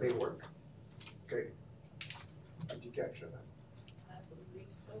that may work. Okay. Did you capture that? I believe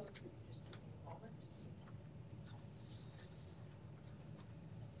so, if you could just give me a moment.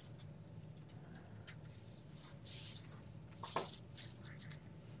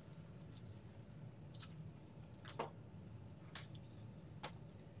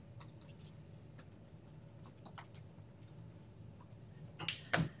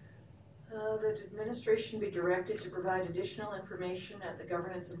 That administration be directed to provide additional information at the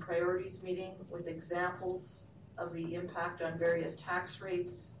governance and priorities meeting with examples of the impact on various tax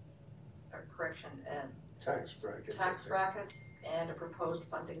rates, or correction, and Tax brackets. tax brackets, and a proposed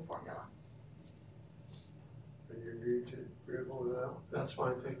funding formula. And you agree to agreeable to that one? That's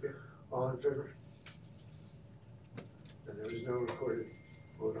fine, thank you. All in favor? And there is no recorded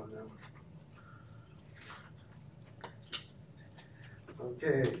vote on that one.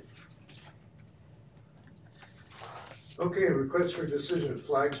 Okay. Okay, request for decision,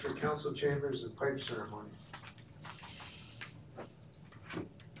 flags for council chambers and pipe ceremony.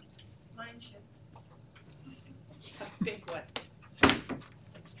 Mine should. Big one. I'm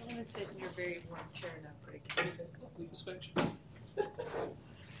gonna sit in your very warm chair now, Greg. Legal section.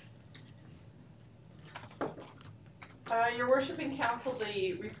 Your worship in council,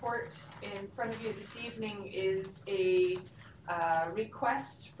 the report in front of you this evening is a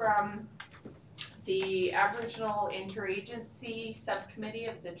request from the Aboriginal Interagency Subcommittee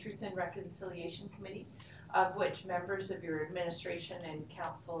of the Truth and Reconciliation Committee, of which members of your administration and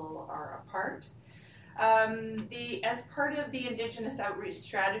council are a part. As part of the Indigenous outreach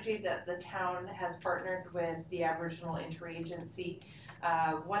strategy that the town has partnered with the Aboriginal Interagency,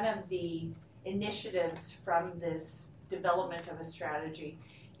 one of the initiatives from this development of a strategy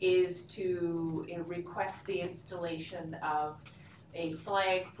is to request the installation of a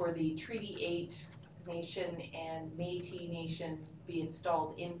flag for the Treaty 8 Nation and Métis Nation be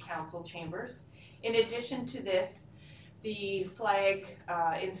installed in council chambers. In addition to this, the flag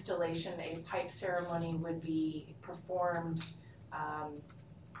installation, a pipe ceremony would be performed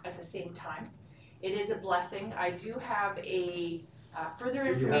at the same time. It is a blessing. I do have a further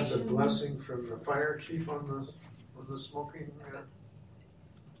information. Do you have the blessing from the fire chief on the smoking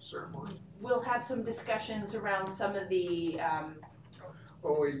ceremony? We'll have some discussions around some of the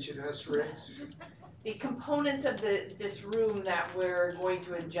OH&S rigs? The components of this room that we're going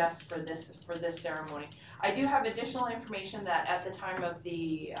to adjust for this ceremony. I do have additional information that at the time of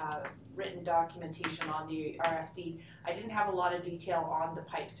the written documentation on the RFD, I didn't have a lot of detail on the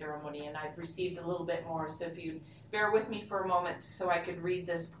pipe ceremony, and I've received a little bit more. So if you bear with me for a moment so I could read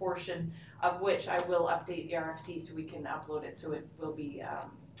this portion, of which I will update the RFD so we can upload it so it will be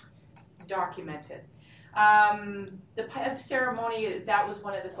documented. The pipe ceremony, that was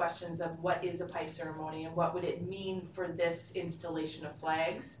one of the questions of what is a pipe ceremony and what would it mean for this installation of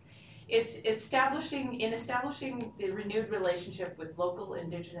flags. It's establishing the renewed relationship with local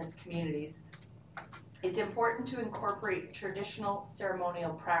Indigenous communities. It's important to incorporate traditional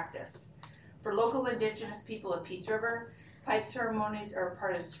ceremonial practice. For local Indigenous people of Peace River, pipe ceremonies are a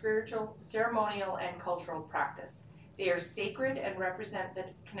part of spiritual, ceremonial, and cultural practice. They are sacred and represent the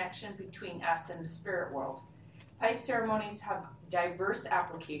connection between us and the spirit world. Pipe ceremonies have diverse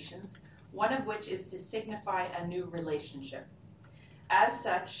applications, one of which is to signify a new relationship. As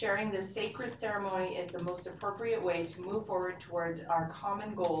such, sharing this sacred ceremony is the most appropriate way to move forward toward our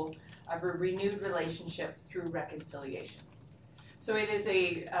common goal of a renewed relationship through reconciliation. So it is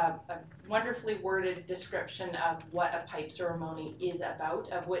a wonderfully worded description of what a pipe ceremony is about,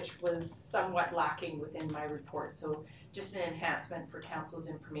 of which was somewhat lacking within my report. So just an enhancement for council's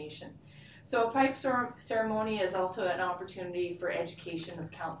information. So a pipe ceremony is also an opportunity for education of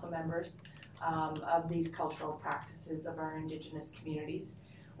council members of these cultural practices of our Indigenous communities.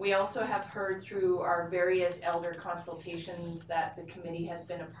 We also have heard through our various elder consultations that the committee has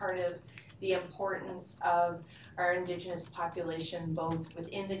been a part of the importance of our Indigenous population, both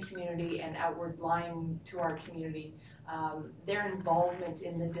within the community and outward lying to our community, their involvement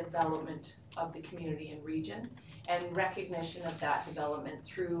in the development of the community and region, and recognition of that development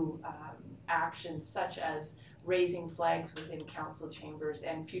through actions such as raising flags within council chambers,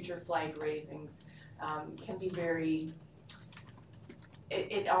 and future flag raisings can be very,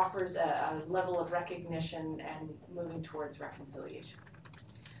 it offers a level of recognition and moving towards reconciliation.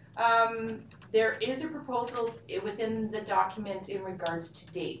 There is a proposal within the document in regards to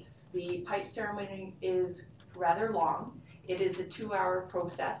dates. The pipe ceremony is rather long. It is a 2-hour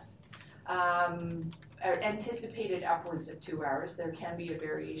process, anticipated upwards of 2 hours. There can be a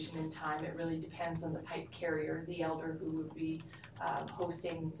variation in time. It really depends on the pipe carrier, the elder who would be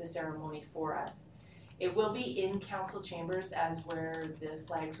hosting the ceremony for us. It will be in council chambers as where the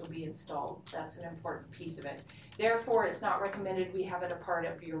flags will be installed. That's an important piece of it. Therefore, it's not recommended we have it a part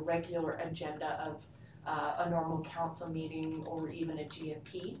of your regular agenda of a normal council meeting or even a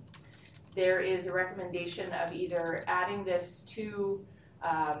GMP. There is a recommendation of either adding this to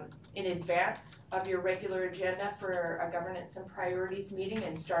in advance of your regular agenda for a governance and priorities meeting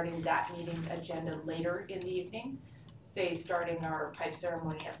and starting that meeting agenda later in the evening, say starting our pipe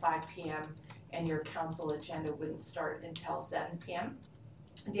ceremony at 5 p.m. and your council agenda wouldn't start until 7 p.m.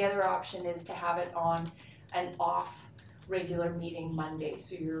 The other option is to have it on an off regular meeting Monday,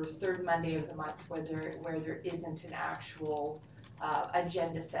 so your third Monday of the month where there isn't an actual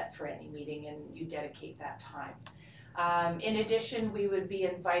agenda set for any meeting, and you dedicate that time. In addition, we would be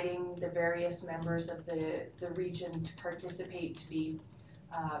inviting the various members of the region to participate, to be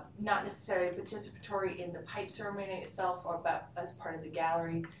not necessarily participatory in the pipe ceremony itself, but as part of the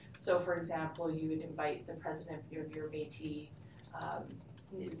gallery. So for example, you would invite the president of your Métis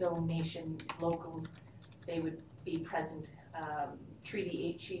zone nation local, they would be present. Treaty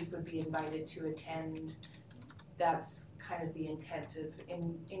 8 chief would be invited to attend. That's kind of the intent of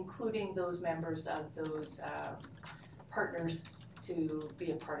including those members of those partners to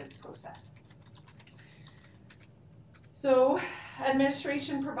be a part of the process. So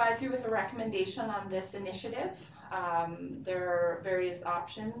administration provides you with a recommendation on this initiative. There are various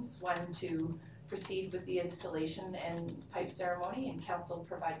options. One, to proceed with the installation and pipe ceremony, and council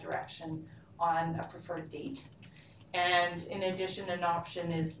provide direction on a preferred date. And in addition, an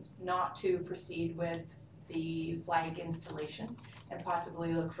option is not to proceed with the flag installation and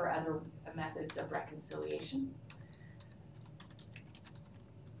possibly look for other methods of reconciliation.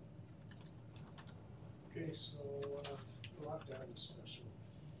 Okay, so we'll have to have a discussion.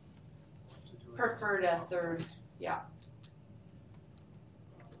 Preferred a third, yeah.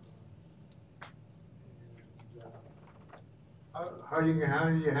 How are you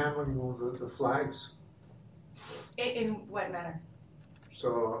handling the flags? In what manner?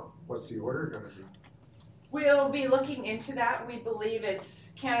 So what's the order gonna be? We'll be looking into that. We believe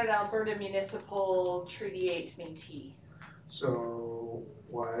it's Canada, Alberta Municipal, Treaty 8 Métis. So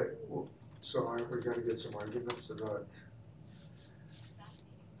why, so aren't we gonna get some arguments about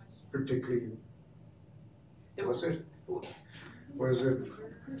particularly, was it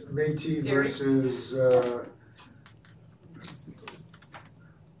Métis versus,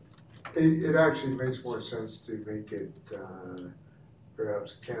 it actually makes more sense to make it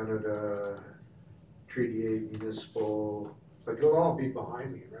perhaps Canada, Treaty 8 Municipal, but they'll all be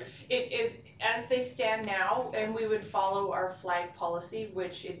behind me, right? It as they stand now, and we would follow our flag policy,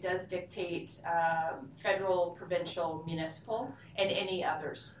 which it does dictate federal, provincial, municipal, and any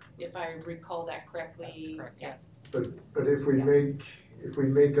others, if I recall that correctly. That's correct, yes. But if we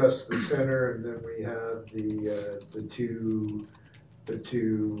make us the center, and then we have the two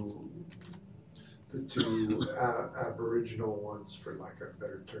Aboriginal ones, for lack of a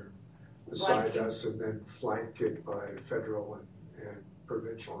better term, beside us, and then flank it by federal and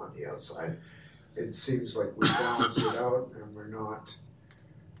provincial on the outside. It seems like we balance it out, and we're not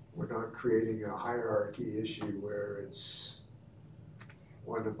creating a hierarchy issue where it's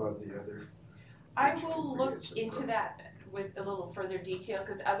one above the other. I will look into that with a little further detail,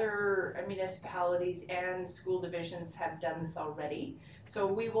 because other municipalities and school divisions have done this already. So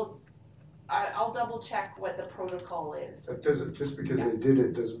we will, I'll double check what the protocol is. That doesn't, just because they did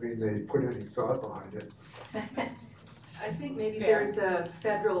it doesn't mean they put any thought behind it. I think maybe Fair. there's a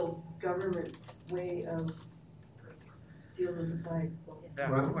federal government way of dealing with the flags, so.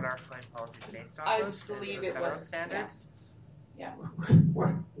 That's Well- what our flag policy is based off I of. believe the it federal was, standards. Yeah.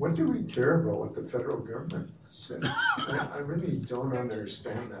 What do we care about what the federal government says? I really don't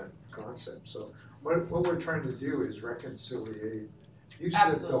understand that concept, so what we're trying to do is reconciliate. You said the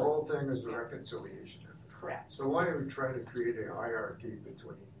Absolutely. whole thing is a reconciliation effort. Correct. So why are we trying to create a hierarchy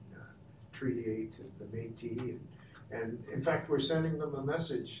between Treaty 8 and the Métis? And in fact, we're sending them a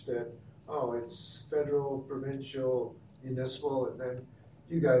message that, oh, it's federal, provincial, municipal, and then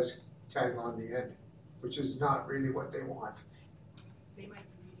you guys tag on the end, which is not really what they want. They might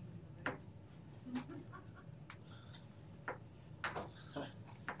be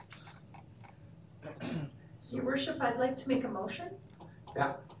reading Your worship, I'd like to make a motion.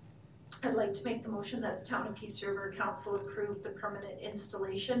 Yeah. I'd like to make the motion that the Town of Peace River Council approve the permanent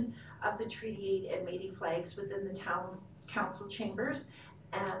installation of the Treaty 8 and Métis flags within the town council chambers,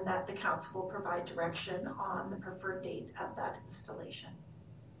 and that the council will provide direction on the preferred date of that installation.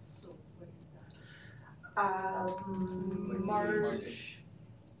 So what is that?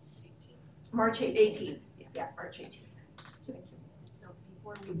 March 18th. Yeah, March 18th. So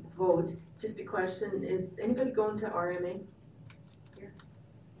before we vote, just a question, is anybody going to RMA? Is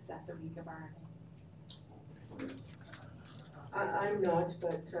that the week of our? I'm not,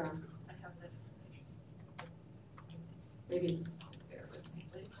 but, I have the maybe it's, bear with me,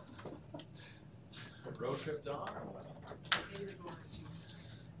 please. Road trip to Ottawa. You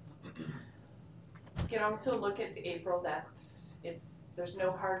can also look at April, there's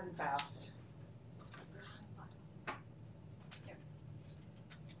no hard and fast.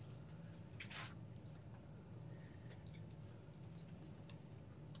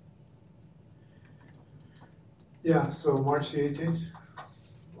 Yeah, so March the 18th.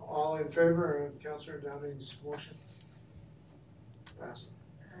 All in favor of Councillor Downing's motion? Passed.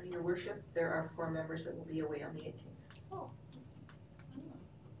 Your worship, there are 4 members that will be away on the 18th. Oh.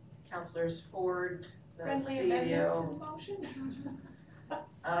 Councillors Ford, the Friendly amendment to CAO, the motion?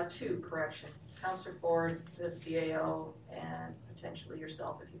 2, correction. Councillor Ford, the CAO, and potentially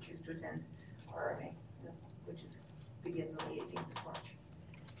yourself if you choose to attend RMA, which begins on the 18th of March.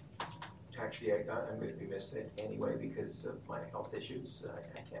 Actually, I'm gonna be missing it anyway because of my health issues. I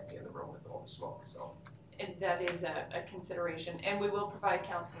can't be in the room with all the smoke, so. And that is a consideration, and we will provide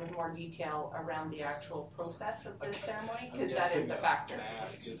council with more detail around the actual process of the ceremony, because that is a factor.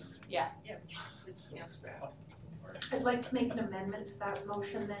 Yeah. I'd like to make an amendment to that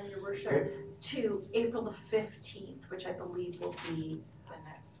motion then, your worship, to April the 15th, which I believe will be the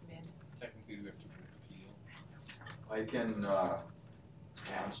next mid. Technically, we have to appeal. I can,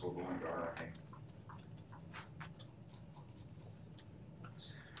 cancel going to RMA.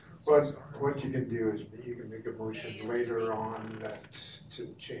 But what you can do is you can make a motion later on that to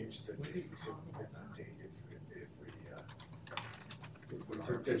change the date and update if we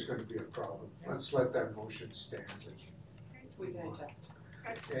think there's gonna be a problem. Let's let that motion stand. We can adjust.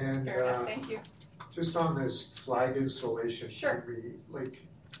 And, Fair enough, thank you. just on this flag installation. Sure. Like,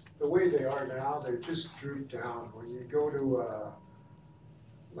 the way they are now, they're just drooped down. When you go to,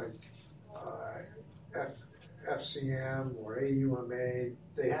 FCM or AUMA,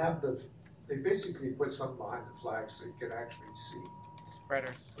 they basically put something behind the flag so you can actually see.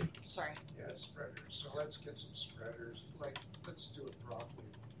 Spreaders. Sorry. Yeah, spreaders, so let's get some spreaders, let's do it properly.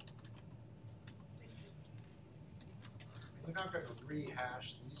 We're not gonna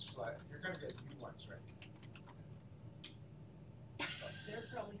rehash these flags, you're gonna get new ones, right? They're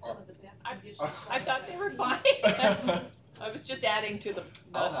probably some of the best conditions. I thought they were fine. I was just adding to them,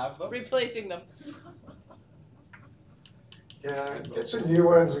 I'll have them. replacing them. Yeah, get some new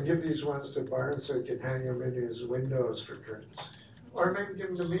ones and give these ones to Barnes so he can hang them in his windows for curtains. Or maybe give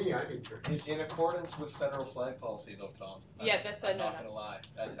them to me, I need curtains. In accordance with federal flag policy though, Tom. Yeah, that's I'm not gonna lie,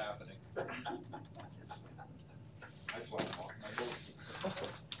 that's happening. I plan on my vote.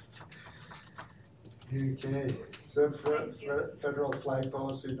 Okay, is that federal flag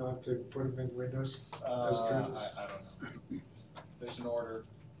policy not to put them in windows as curtains? I don't know. There's an order.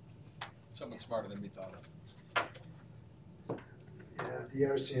 Someone smarter than me thought of. Yeah, the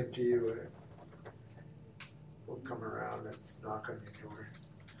RCMP will come around and knock on your door.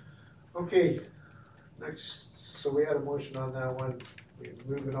 Okay, next, so we had a motion on that one. We're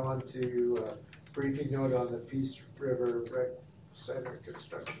moving on to briefing note on the Peace River Rec Center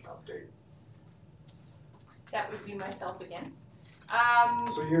construction update. That would be myself again.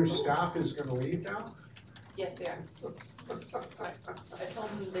 So your staff is gonna leave now? Yes, they are. I told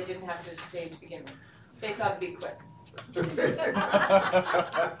them they didn't have to stay to begin with. They thought it'd be quick.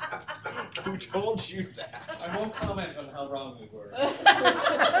 Who told you that? I won't comment on how wrong we were.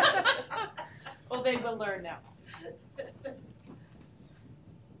 Well, they will learn now.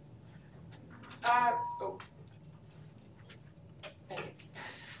 Oh. Thank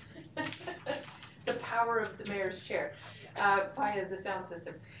you. The power of the mayor's chair via the sound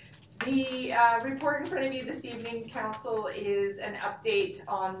system. The report in front of you this evening, Council, is an update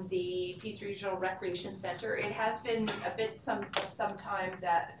on the Peace Regional Recreation Center. It has been a bit some time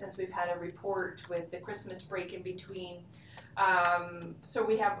that since we've had a report with the Christmas break in between. So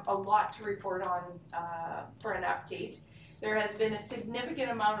we have a lot to report on for an update. There has been a significant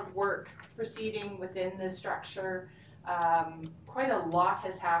amount of work proceeding within the structure. Quite a lot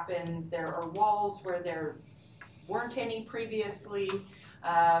has happened. There are walls where there weren't any previously.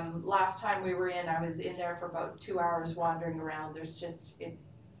 Last time we were in, I was in there for about 2 hours wandering around. It's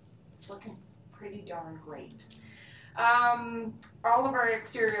looking pretty darn great. All of our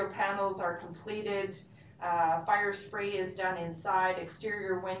exterior panels are completed. Fire spray is done inside.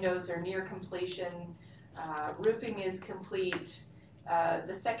 Exterior windows are near completion. Roofing is complete.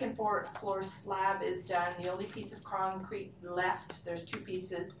 The second floor slab is done. The only piece of concrete left, there's 2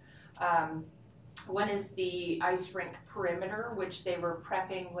 pieces. One is the ice rink perimeter, which they were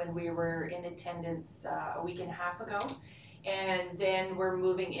prepping when we were in attendance a week and a half ago. And then we're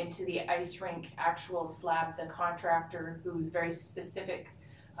moving into the ice rink actual slab. The contractor, who's very specific,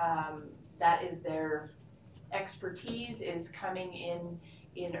 that is their expertise, is coming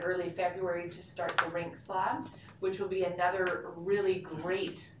in early February to start the rink slab, which will be another really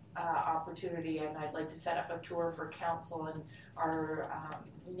great opportunity. And I'd like to set up a tour for council and our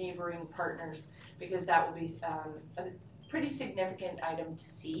neighboring partners, because that will be a pretty significant item to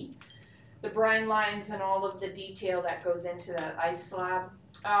see. The brine lines and all of the detail that goes into that ice slab.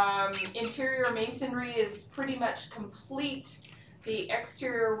 Interior masonry is pretty much complete. The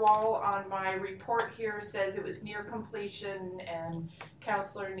exterior wall on my report here says it was near completion, and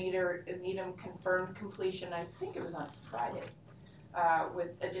Councillor Needham confirmed completion, I think it was on Friday, with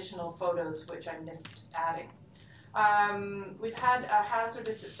additional photos which I missed adding. We've had a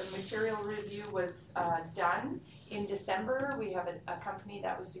hazardous material review was done in December. We have a company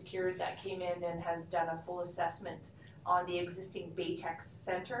that was secured that came in and has done a full assessment on the existing Baytex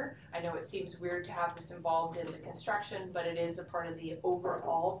Center. I know it seems weird to have this involved in the construction, but it is a part of the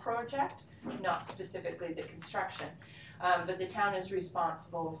overall project, not specifically the construction. But the town is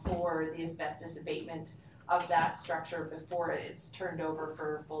responsible for the asbestos abatement of that structure before it's turned over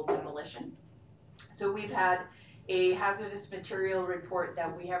for full demolition. So we've had a hazardous material report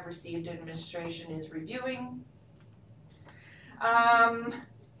that we have received, administration is reviewing.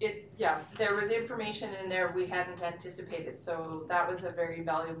 There was information in there we hadn't anticipated, so that was a very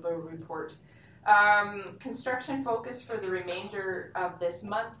valuable report. Construction focus for the remainder of this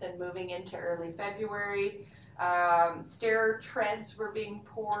month and moving into early February. Stair treads were being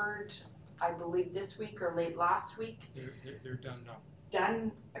poured, I believe this week or late last week. They're done now.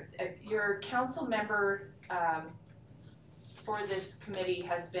 Done. Your council member for this committee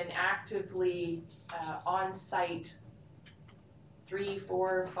has been actively on site 3,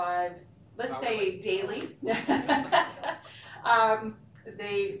 4, 5, let's say daily.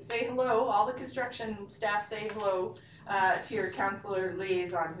 They say hello, all the construction staff say hello to your councillor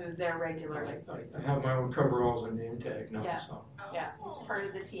liaison who's there regularly. I have my own coveralls and name tag now, so. Yeah, he's part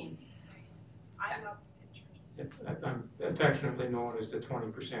of the team. I love pictures. I'm affectionately known as the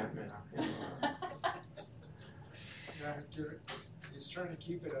 20% man. Yeah, he's trying to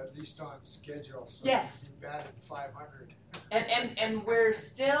keep it at least on schedule, so yes. he batted 500. And we're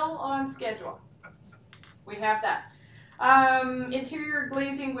still on schedule. We have that. Interior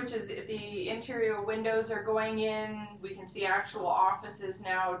glazing, which is the interior windows are going in. We can see actual offices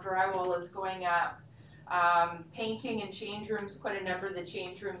now. Drywall is going up. Painting and change rooms, quite a number of the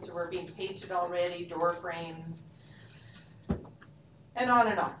change rooms were being painted already, door frames, and on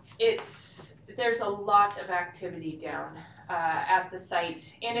and on. There's a lot of activity down at the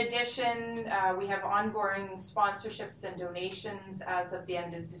site. In addition, we have ongoing sponsorships and donations. As of the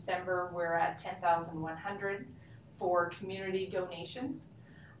end of December, we're at 10,100 for community donations.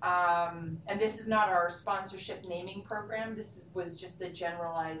 And this is not our sponsorship naming program. This was just the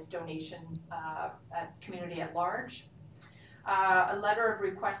generalized donation at community at large. A letter of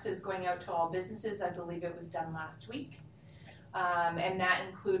request is going out to all businesses. I believe it was done last week. And that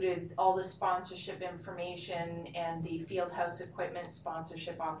included all the sponsorship information and the Fieldhouse equipment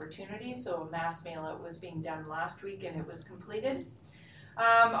sponsorship opportunities. So a mass mail out was being done last week and it was completed.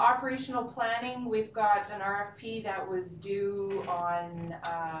 Operational planning, we've got an RFP that was due on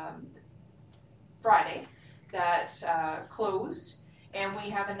Friday, that closed. And we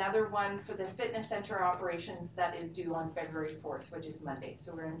have another one for the fitness center operations that is due on February 4th, which is Monday.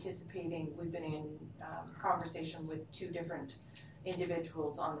 So we're anticipating, we've been in conversation with 2 different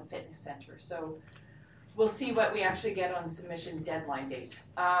individuals on the fitness center. So we'll see what we actually get on the submission deadline date.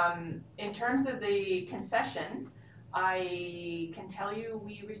 In terms of the concession, I can tell you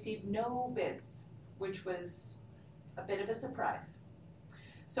we received no bids, which was a bit of a surprise.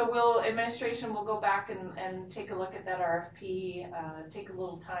 So administration will go back and take a look at that RFP, take a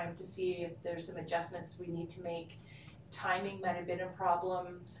little time to see if there's some adjustments we need to make. Timing might have been a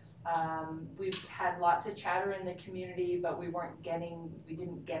problem. We've had lots of chatter in the community, but we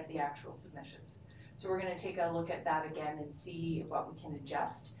didn't get the actual submissions. So we're going to take a look at that again and see what we can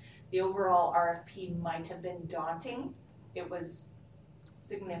adjust. The overall RFP might have been daunting. It was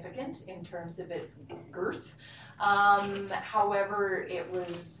significant in terms of its girth. However, it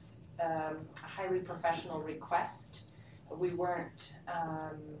was a highly professional request. We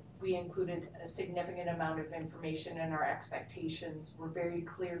included a significant amount of information, and our expectations were very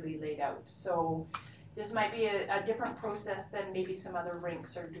clearly laid out. So this might be a different process than maybe some other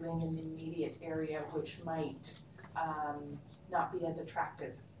rinks are doing in the immediate area, which might not be as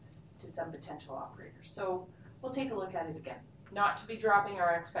attractive to some potential operators. So we'll take a look at it again. Not to be dropping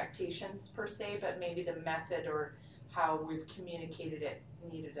our expectations per se, but maybe the method or how we've communicated it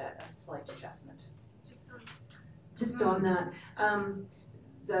needed a slight adjustment. Just on that,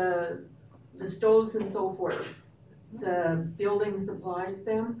 the stoves and so forth, the building supplies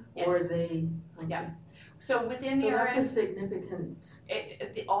them, or Yes. they? Okay. Yeah. So within the So that's RF, a significant.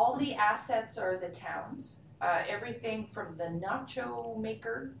 all the assets are the towns. Everything from the nacho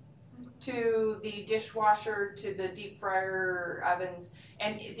maker to the dishwasher to the deep fryer ovens.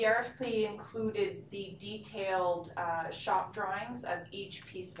 And the RFP included the detailed shop drawings of each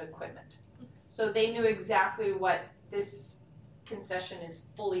piece of equipment. So they knew exactly what this concession is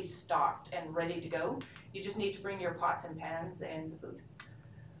fully stocked and ready to go. You just need to bring your pots and pans and the food.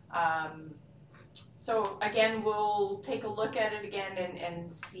 So again, we'll take a look at it again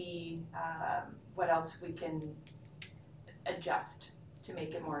and see what else we can adjust to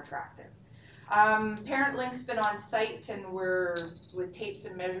make it more attractive. Parent Link's been on site, and we're with tapes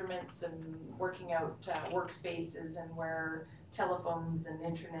and measurements and working out workspaces and where telephones and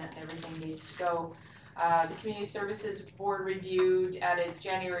internet and everything needs to go. The Community Services Board reviewed at its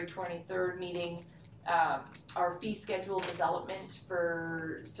January 23rd meeting our fee schedule development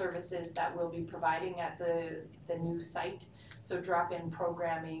for services that we'll be providing at the new site. So drop-in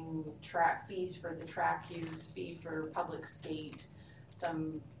programming, track fees for the track use, fee for public skate,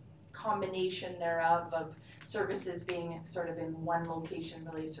 some combination thereof of services being sort of in one location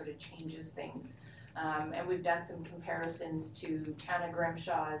really sort of changes things. And we've done some comparisons to Town of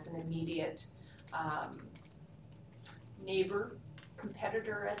Grimshaw as an immediate neighbor,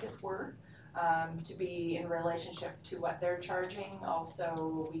 competitor as it were, to be in relationship to what they're charging.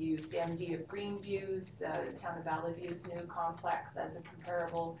 Also, we used MD of Greenview's, the Town of Valley View's new complex as a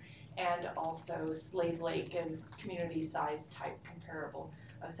comparable, and also Slave Lake as community size type comparable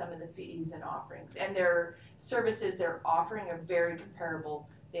of some of the fees and offerings. And their services they're offering are very comparable.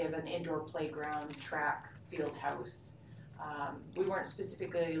 They have an indoor playground, track, field house. We weren't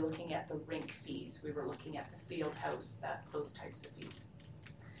specifically looking at the rink fees. We were looking at the field house, those types of fees.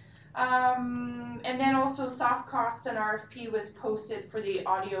 And then also soft costs and RFP was posted for the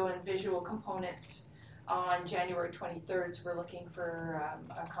audio and visual components on January 23rd. So we're looking for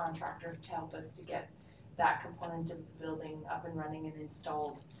a contractor to help us to get that component of the building up and running and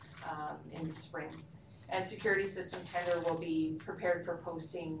installed in the spring. And security system tender will be prepared for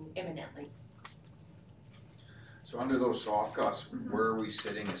posting imminently. So under those soft costs, where are we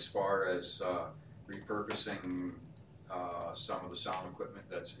sitting as far as repurposing some of the sound equipment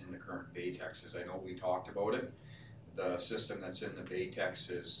that's in the current Baytex? I know we talked about it. The system that's in the Baytex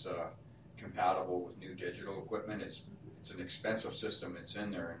is compatible with new digital equipment. It's an expensive system. It's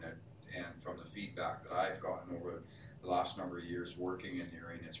in there, and from the feedback that I've gotten over the last number of years working in the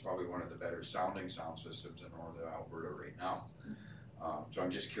arena, it's probably one of the better sounding sound systems in northern Alberta right now. So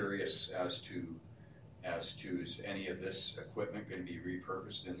I'm just curious as to is any of this equipment going to be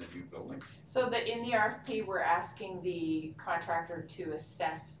repurposed in the new building? So in the RFP, we're asking the contractor to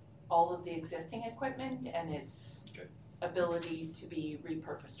assess all of the existing equipment and its ability to be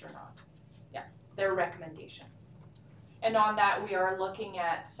repurposed or not. Yeah, their recommendation. And on that, we are looking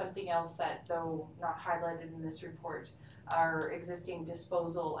at something else that, though not highlighted in this report, our existing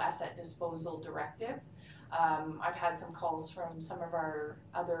asset disposal directive. I've had some calls from some of our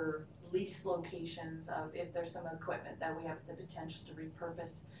other lease locations of if there's some equipment that we have the potential to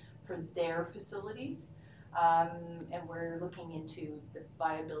repurpose for their facilities. And we're looking into the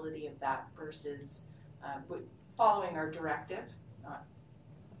viability of that versus following our directive, not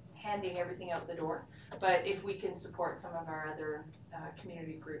handing everything out the door. But if we can support some of our other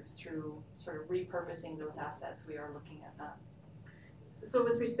community groups through sort of repurposing those assets, we are looking at that. So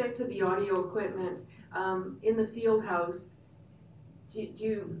with respect to the audio equipment, in the field house,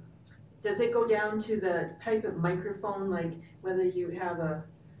 does it go down to the type of microphone, like whether you have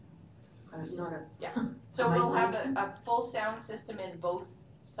So we'll have a full sound system in both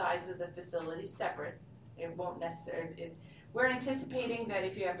sides of the facility separate. It won't necessarily, we're anticipating that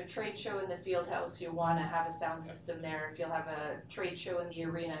if you have a trade show in the field house, you'll want to have a sound system there. If you'll have a trade show in the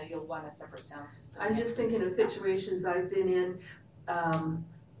arena, you'll want a separate sound system. I'm just thinking of situations I've been in,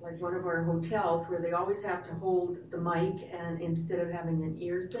 like one of our hotels where they always have to hold the mic and instead of having an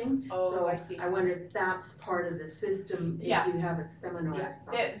ear thing. Oh, so I see. I wonder if that's part of the system if you have a seminar or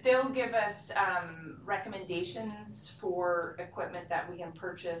something. They'll give us recommendations for equipment that we can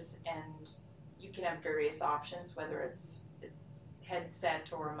purchase, and you can have various options, whether it's a headset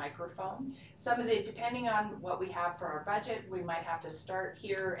or a microphone. Some of the, depending on what we have for our budget, we might have to start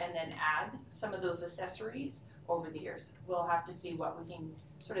here and then add some of those accessories over the years. We'll have to see what we can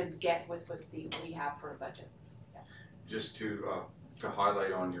sort of get with what we have for a budget. Yeah. Just to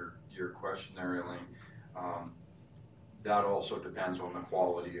highlight on your question there, Elaine, that also depends on the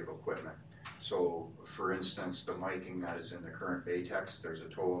quality of equipment. So for instance, the miking that is in the current Baytex, there's a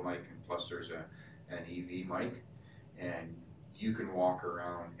Toa mic and plus there's an EV mic, and you can walk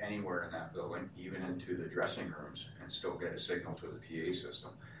around anywhere in that building, even into the dressing rooms, and still get a signal to the PA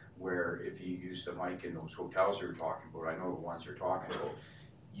system. Where if you used a mic in those hotels you're talking about, I know the ones you're talking about,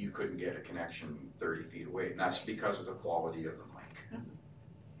 you couldn't get a connection 30 feet away, and that's because of the quality of the mic.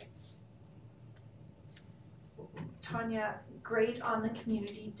 Tanya, great on the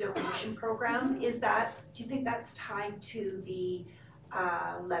community donation program. Do you think that's tied to the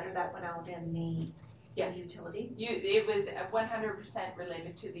letter that went out in the utility? It was 100%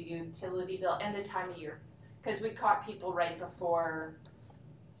 related to the utility bill and the time of year, because we caught people right before,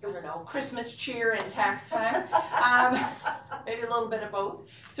 I don't know, Christmas cheer and tax time. Maybe a little bit of both.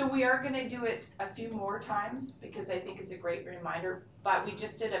 So we are going to do it a few more times because I think it's a great reminder. But we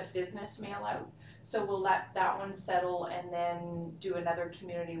just did a business mail out, so we'll let that one settle and then do another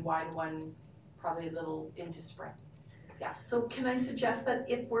community-wide one, probably a little into spring. Yeah. So can I suggest that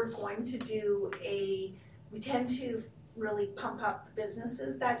if we're going to do we tend to really pump up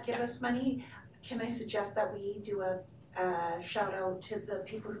businesses that give us money. Can I suggest that we do a shout out to the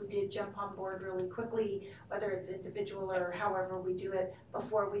people who did jump on board really quickly, whether it's individual or however we do it,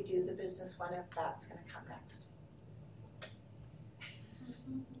 before we do the business one, if that's going to come next.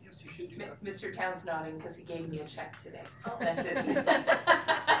 Yes, you should do that. Mr. Town's nodding because he gave me a check today. That's it.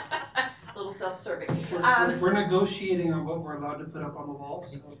 A little self-serving. We're negotiating on what we're allowed to put up on the wall.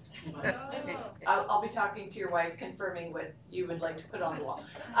 So. I'll be talking to your wife, confirming what you would like to put on the wall.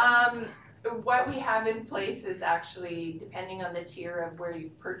 What we have in place is actually, depending on the tier of where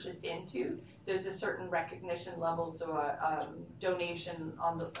you've purchased into, there's a certain recognition level, so a donation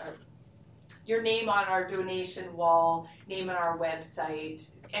on the, your name on our donation wall, name on our website,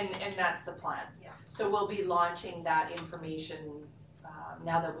 and that's the plan. Yeah. So we'll be launching that information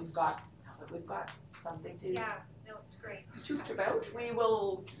now that we've got something to no, it's great. toot about. We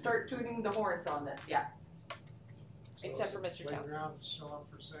will start tooting the horns on this, yeah. So Except for is the Mr. Towns. playground still up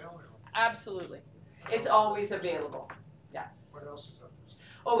for sale, or Absolutely. It's always available, yeah. what else is up for sale?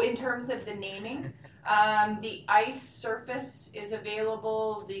 Oh, in terms of the naming, the ice surface is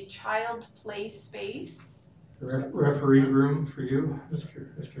available, the child play space. Referee room for you,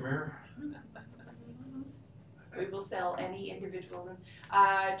 Mr. Mayor. We will sell any individual room.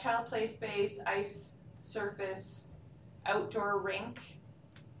 Child play space, ice surface, outdoor rink.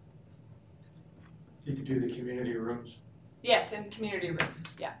 You could do the community rooms. Yes, and community rooms,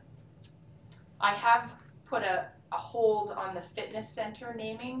 yeah. I have put a hold on the fitness center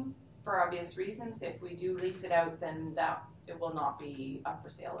naming for obvious reasons. If we do lease it out, then it will not be up for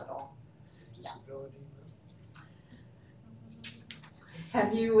sale at all. Disability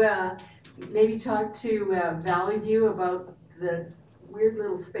Have you maybe talked to Valley View about the weird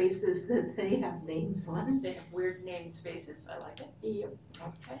little spaces that they have names on? They have weird named spaces, I like it. Yep.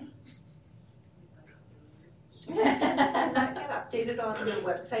 Okay. Can that get updated on the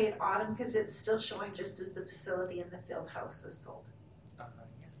website Autumn, because it's still showing just as the facility and the field house is sold?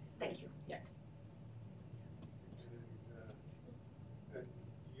 Thank you. Yeah. And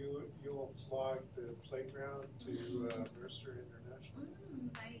you will flog the playground to Mercer International?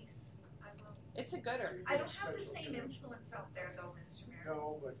 Nice. I will. It's a gooder. I don't have the same influence out there though, Mr. Mayor.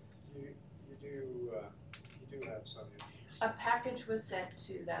 No, but you do do have some issues. A package was sent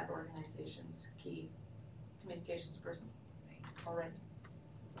to that organization's key communications person already.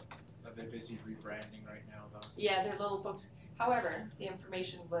 Are they busy rebranding right now, though? Yeah, they're little folks. However, the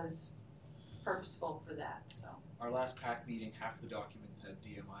information was purposeful for that, so. Our last PAC meeting, half the documents had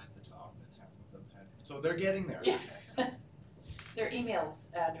DMI at the top and half of them had, so they're getting there. Yeah. Their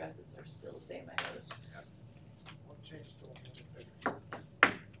emails addresses are still the same, I noticed. What changed to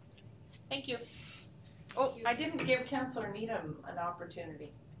Thank you. Oh, I didn't give Councillor Needham an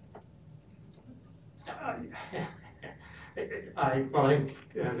opportunity. I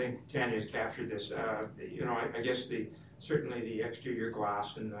think Tanya's captured this. I guess certainly the exterior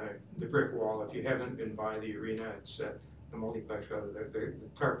glass and the brick wall, if you haven't been by the arena, it's the multiplex, the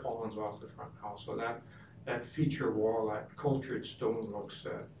tarpaulins off the front now. So that feature wall, that cultured stone looks,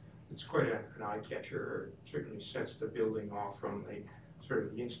 it's quite an eye catcher. It certainly sets the building off from the sort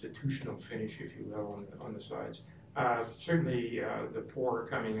of the institutional finish, if you will, on the sides. Certainly the pour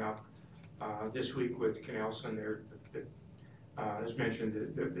coming up this week with Canelson there, as mentioned,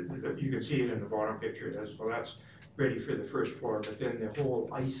 you can see it in the bottom picture. That's ready for the first floor, but then the whole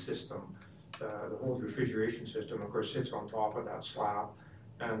ice system, the whole refrigeration system, of course, sits on top of that slab,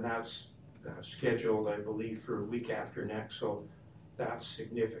 and that's scheduled, I believe, for a week after next, so that's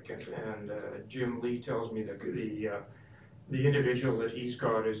significant. And Jim Lee tells me that the individual that he's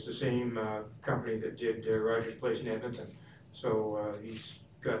got is the same company that did Rogers Place in Edmonton, so he's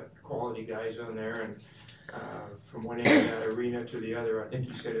got quality guys on there, and from one end of that arena to the other, I think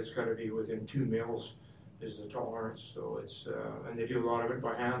he said it's got to be within 2 mils is the tolerance. So it's and they do a lot of it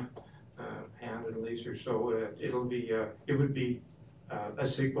by hand and laser. So it would be a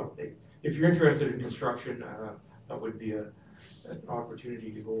Sigma. If you're interested in construction, that would be an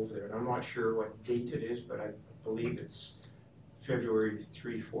opportunity to go over there. And I'm not sure what date it is, but I believe it's February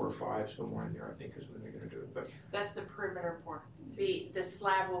 3, 4, 5, somewhere in there, I think is when they're going to do it. But that's the perimeter pour. The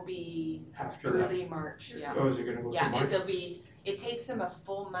slab will be after early that. March. Yeah. Oh, is it going to go to March? It takes them a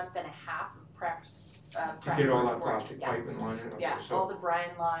full month and a half of preps. To get all that plastic pipe and line in. Okay, Yeah, so, all the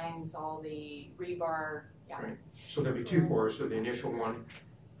brine lines, all the rebar. Yeah. Right. So there'll be 2 pours. So the initial one,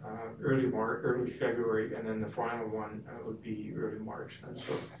 early February, and then the final one would be early March. And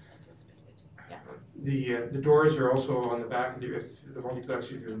so. The doors are also on the back of the multiplex.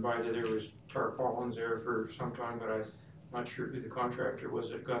 If you've been by there was tarpaulins there for some time, but I'm not sure who the contractor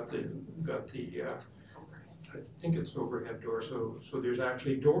was that got the I think it's overhead door. So there's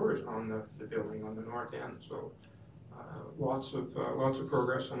actually doors on the building on the north end. So lots of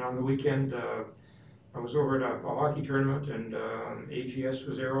progress. And on the weekend, I was over at a hockey tournament, and AGS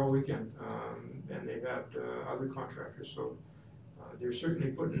was there all weekend, and they've had other contractors. So they're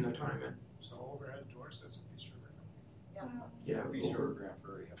certainly putting the time in. So overhead doors, that's a Peace River company. Yeah. Peace River Grand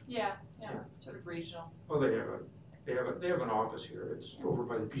Prairie. Yeah, sort of regional. Well, they have an office here. It's over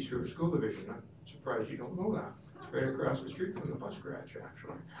by the Peace River School Division. I'm surprised you don't know that. It's right across the street from the bus garage,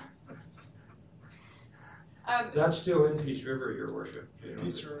 actually. That's still in Peace River, Your Worship. You know,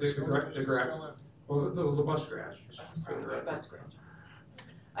 Peace River the School garage. Division is still in. Well, the bus garage. Bus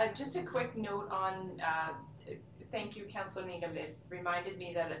garage. Just a quick note on. Thank you, Councillor Needham. It reminded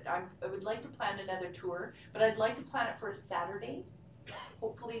me that I would like to plan another tour, but I'd like to plan it for a Saturday.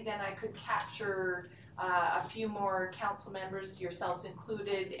 Hopefully then I could capture a few more council members, yourselves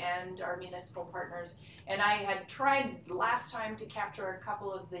included, and our municipal partners. And I had tried last time to capture a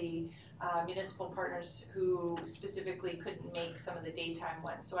couple of the municipal partners who specifically couldn't make some of the daytime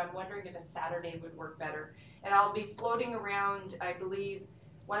ones. So I'm wondering if a Saturday would work better. And I'll be floating around, I believe,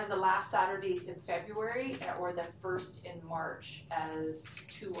 one of the last Saturdays in February or the first in March as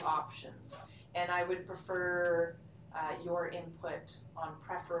 2 options. And I would prefer your input on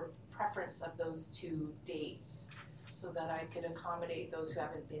preference of those 2 dates so that I could accommodate those who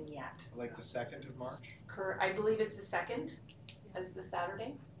haven't been yet. Like the 2nd of March? I believe it's the 2nd as the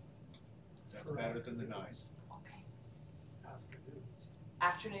Saturday. That's better than the 9th. Okay.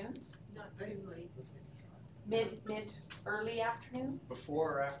 Afternoons? Not too late. Early afternoon?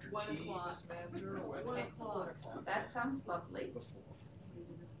 Before or after 1 tea, o'clock. Miss Manzer? Or what? 1 o'clock. That sounds lovely. Before.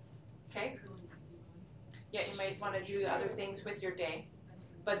 Okay. Yeah, you might want to do other things with your day,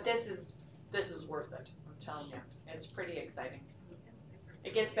 but this is worth it. I'm telling you, it's pretty exciting.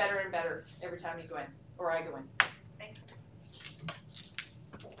 It gets better and better every time you go in, or I go in.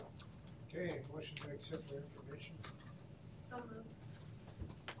 Okay, motion to accept for information. So moved.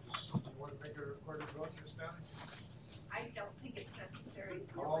 Do you want to make a recorded vote, Ms. Downing? I don't think it's necessary.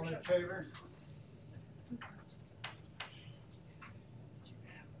 Your All in Worship. favor?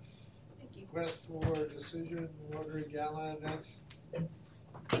 Thank you. Request for decision, Rotary Gala event.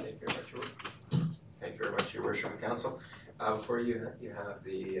 Thank you very much. Thank you you very much, Your Worship and Council. Before you have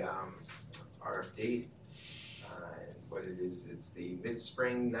the RFD. And what it is, it's the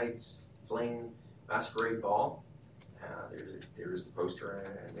Mid-Spring Nights Fling Masquerade Ball. There is the poster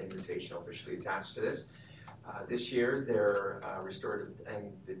and invitation officially attached to this. This year, they're restorative,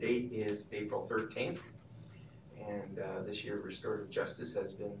 and the date is April 13th. And this year, Restorative Justice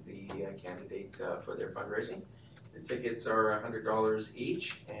has been the candidate for their fundraising. The tickets are $100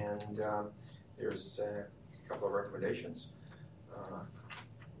 each, and there's a couple of recommendations.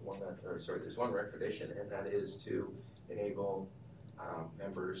 There's one recommendation, and that is to enable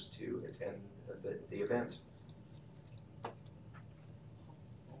members to attend the event.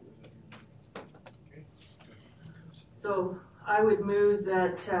 So I would move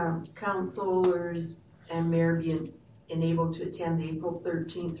that councilors and mayor be enabled to attend the April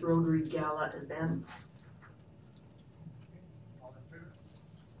 13th Rotary Gala event.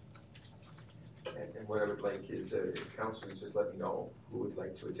 And what I would like is if councilors just let me know who would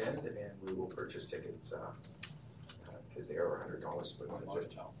like to attend, and we will purchase tickets because they are $100, but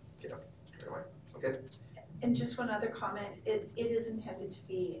just get up right away. Okay. And just one other comment, it is intended to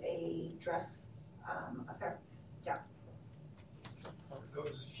be a dress affair. Yeah.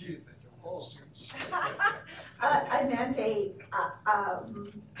 Those few that don't all suits. I meant a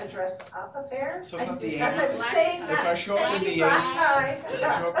dress up affair. So it's not the As 80s? I'm saying If that. I show up in the 80s, if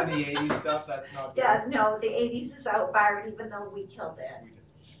I show up in the 80s stuff, that's not good. Yeah, no, the 80s is out, Byron, even though we killed it.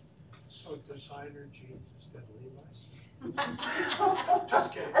 So designer jeans instead of Levi's?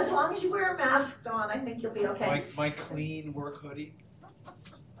 Just kidding. As long as you wear a mask on, I think you'll be okay. My clean work hoodie.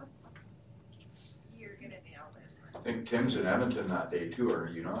 You're gonna nail this. I think Tim's in Edmonton that day too, are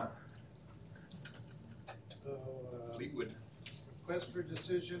you not? So, Fleetwood. request for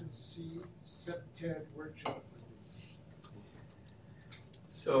decision, CEPTED workshop.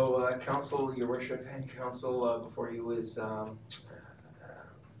 So, Council, Your Worship, and Council, before you is an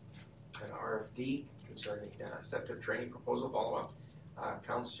RFD concerning CEPTED training proposal follow-up.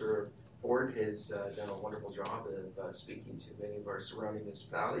 Councillor Ford has done a wonderful job of speaking to many of our surrounding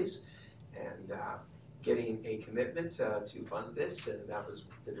municipalities and getting a commitment to fund this, and that was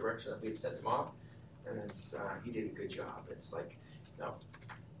the direction that we had sent him off. And he did a good job. It's like, no,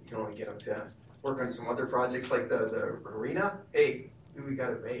 you can only get him to work on some other projects like the arena. Hey, we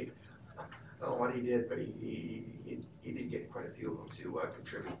got it made. I don't know what he did, but he did get quite a few of them to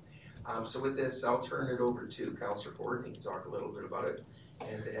contribute. So with this, I'll turn it over to Councillor Ford, and he can talk a little bit about it.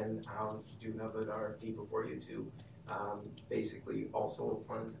 And you do have an RFD before you to basically also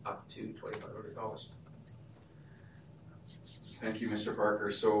fund up to $2,500. Thank you, Mr.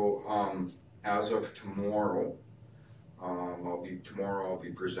 Parker. So as of tomorrow, I'll be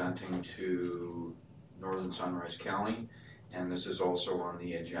presenting to Northern Sunrise County, and this is also on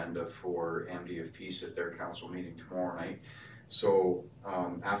the agenda for MD of Peace at their council meeting tomorrow night. So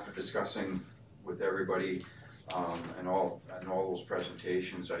after discussing with everybody and all those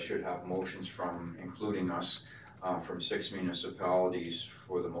presentations, I should have motions from, including us, from 6 municipalities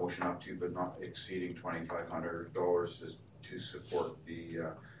for the motion up to but not exceeding $2,500 to support the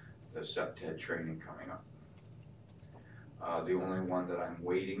CEPTED training coming up. The only one that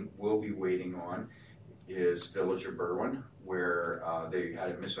will be waiting on is Village of Berwyn, where they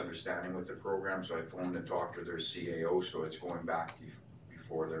had a misunderstanding with the program, so I phoned and talked to their CAO, so it's going back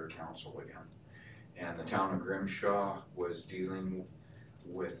before their council again. And the town of Grimshaw was dealing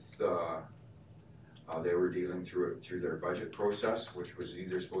with, they were dealing through their budget process, which was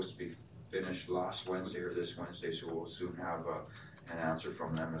either supposed to be finished last Wednesday or this Wednesday, so we'll soon have an answer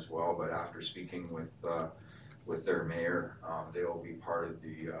from them as well. But after speaking with their mayor, they'll be part of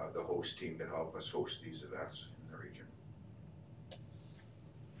the host team to help us host these events in the region.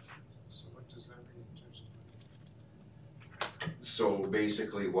 So what does that mean in terms of? So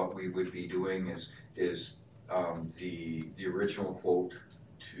basically what we would be doing is the original quote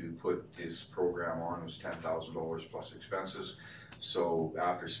to put this program on was $10,000 plus expenses. So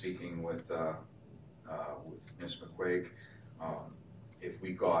after speaking with Ms. McQuaig, if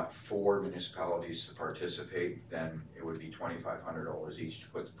we got 4 municipalities to participate, then it would be $2,500 each to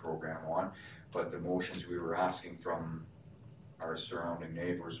put the program on. But the motions we were asking from our surrounding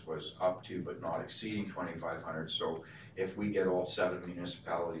neighbors was up to but not exceeding $2,500. So if we get all 7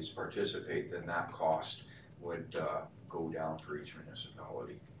 municipalities to participate, then that cost would go down for each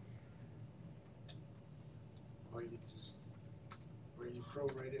municipality. Or you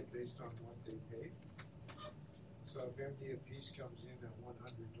prorate it based on what they paid? So if MD of Peace comes in at $100 and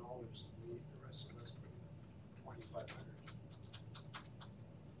the rest of us put in $2,500,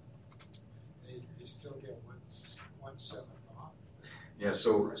 they still get 1/7 off? Yeah,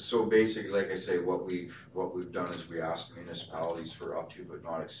 so basically, like I say, what we've done is we asked the municipalities for up to but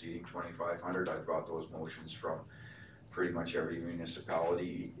not exceeding 2,500. I've got those motions from pretty much every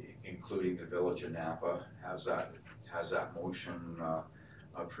municipality, including the village of Napa, has that motion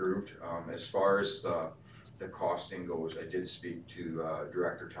approved. As far as the costing goes, I did speak to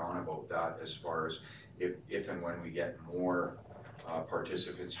Director Town about that, as far as if and when we get more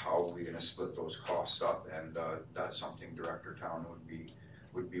participants, how are we gonna split those costs up? And that's something Director Town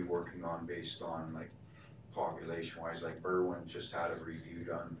would be working on based on, like, population wise. Like Berwyn just had a review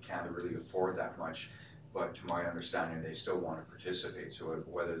done, can't really afford that much, but to my understanding, they still want to participate. So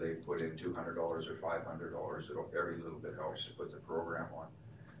whether they put in $200 or $500, every little bit helps to put the program on.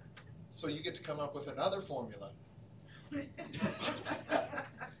 So you get to come up with another formula.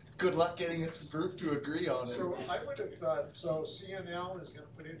 Good luck getting this group to agree on it. So I would have thought, so CNL is gonna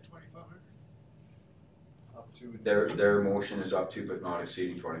put in 2,500? Up to. Their motion is up to but not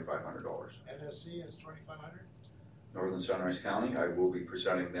exceeding $2,500. NSC is 2,500? Northern Sunrise County, I will be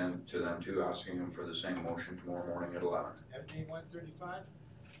presenting them to them too, asking them for the same motion tomorrow morning at 11. MD 135?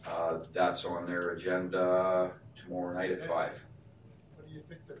 That's on their agenda tomorrow night at 5. What do you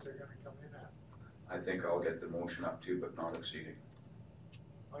think that they're gonna come in at? I think I'll get the motion up to but not exceeding.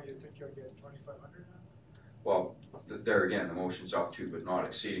 Oh, you think you'll get 2,500 now? Well, there again, the motion's up to but not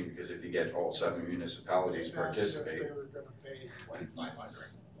exceeding, because if you get all 7 municipalities participate. If they were gonna pay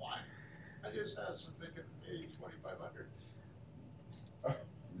 2,500, why? I just asked if they could pay 2,500.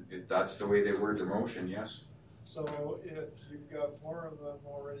 If that's the way they word the motion, yes. So if you've got more of them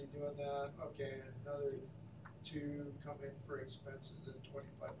already doing that, okay, another 2 come in for expenses at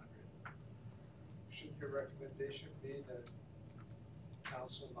 2,500. Should your recommendation be that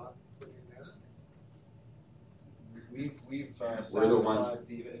council not put in anything? We've We're the ones- satisfied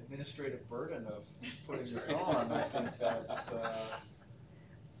the administrative burden of putting this on. I think that's.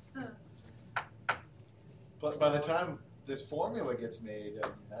 But by the time this formula gets made, I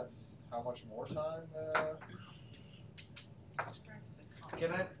mean, that's how much more time.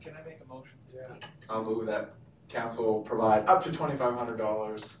 Can I make a motion? Yeah. I'll move that council provide up to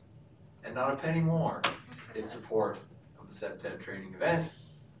 $2,500 and not a penny more in support of the SEPTED training event.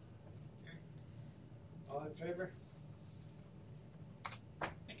 All in favor?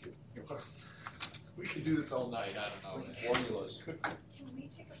 Thank you. We could do this all night. I don't know. Formulas. Can we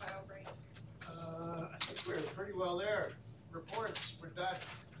take a bio break? I think we're pretty well there. Reports, we're done.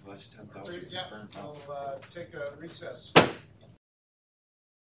 Less 10,000. Yeah, I'll take a recess.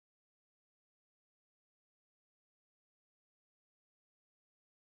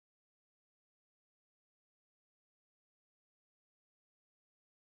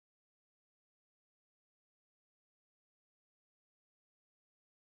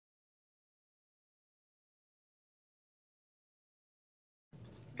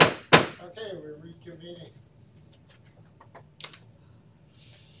 Okay, we're reconvening.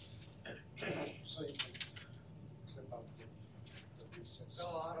 So you can clip up the recess. Go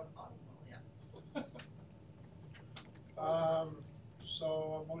autumn, yeah. So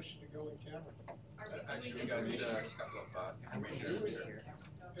a motion to go in camera. Actually, we got a couple of commissioners here.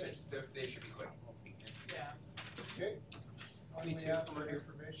 They should be quick. Yeah. Okay. What do we have for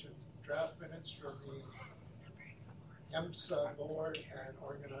information? Draft minutes from the EMSA board and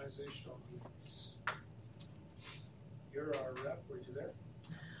organizational meetings. You're our rep, were you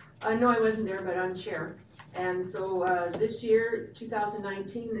there? No, I wasn't there, but I'm chair. And so this year,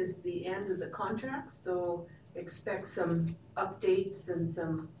 2019, is the end of the contract, so expect some updates and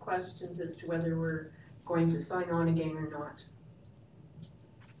some questions as to whether we're going to sign on again or not.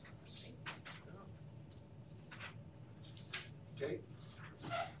 Okay.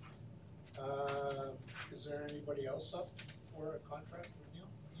 Is there anybody else up for a contract renewal?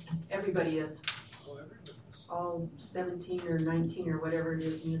 Everybody is. Oh, everybody is. All 17 or 19 or whatever it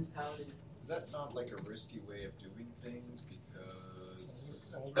is municipalities. Is that not like a risky way of doing things?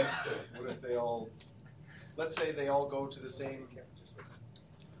 Because what if they all, let's say they all go to the same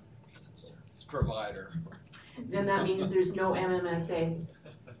provider? Then that means there's no MMSA.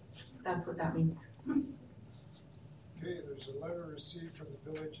 That's what that means. Okay, there's a letter received from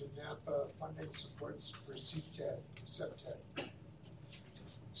the village of Napa funding supports for SEPTED.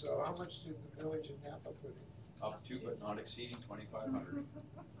 So how much did the village of Napa put in? Up to but not exceeding 2,500.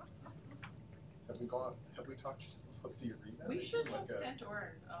 Have we talked about the arena? We should have Like sent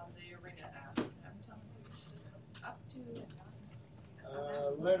Orin the arena ask. I'm telling you, up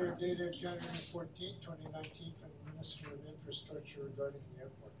to. Letter dated January 14, 2019 from the Minister of Infrastructure regarding the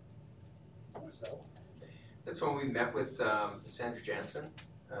airport. What was that one? That's when we met with Sandra Jansen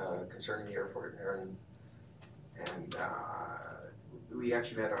concerning the airport, and And we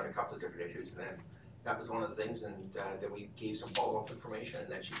actually met on a couple of different issues, and then that was one of the things, and then we gave some follow-up information, and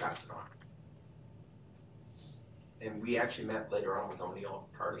then she passed it on. And we actually met later on with O'Neill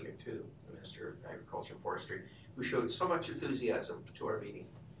Carlier too, the Minister of Agriculture and Forestry, who showed so much enthusiasm to our meeting.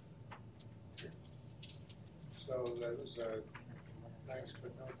 So that was thanks,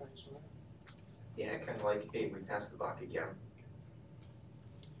 but no thanks for that? Yeah, kind of like, hey, we passed the buck again.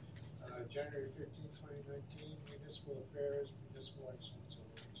 January 15th, 2019, Municipal Affairs, Municipal Excellence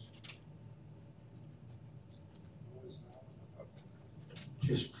Awards. What was that one about?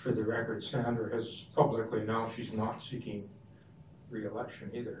 Just for the record, Sandra has publicly announced she's not seeking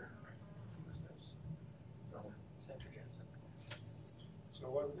re-election either. Sandra Jensen. So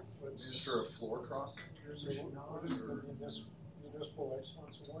what's... Minister of Floor Crossing? What is the Municipal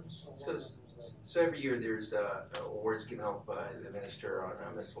Excellence Awards? So every year there's awards given out by the Minister on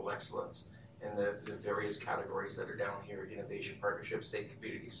municipal excellence in the various categories that are down here: innovation, partnership, state,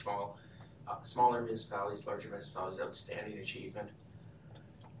 community, smaller municipalities, larger municipalities, outstanding achievement.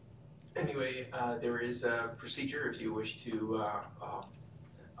 Anyway, there is a procedure if you wish to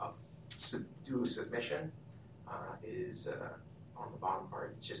do a submission. Is on the bottom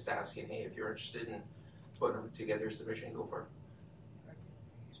part. It's just asking, hey, if you're interested in putting together a submission, go for it.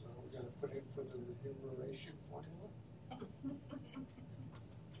 So we're going to put in for the remuneration formula?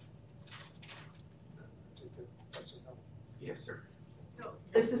 That's a no. Yes, sir. So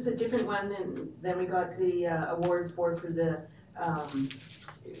this is a different one than we got the award for the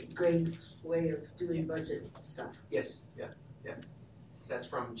Greg's way of doing budget stuff. Yes, yeah. That's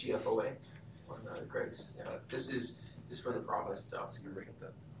from GFOA on Greg's. This is for the province itself.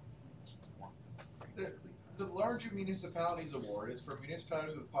 The larger municipalities award is for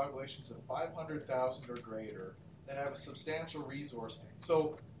municipalities with populations of 500,000 or greater that have a substantial resource.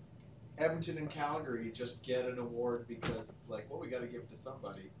 So Edmonton and Calgary just get an award because it's like, well, we got to give it to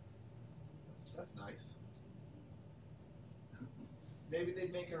somebody. That's nice. Maybe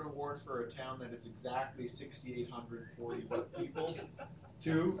they'd make an award for a town that is exactly 6,840 people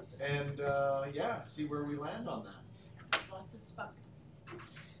too, and yeah, see where we land on that. Lots of spunk.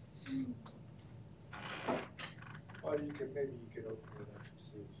 Well, maybe you could open it up to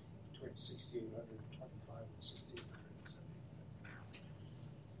between 6,825 and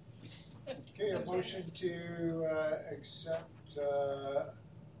 6,870. Okay, a motion to accept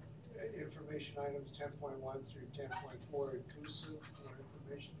information items 10.1 through 10.4 inclusive for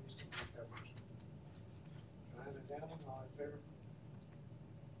information. Who's going to make that motion? Joanne and Downing, all in favor?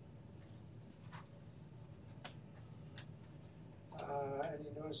 Any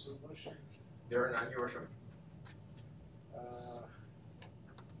notice of motion? There are none, Your Worship.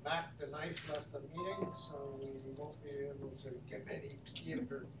 Mac the Knife left the meeting, so we won't be able to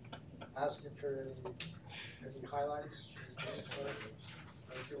give or ask him for any highlights.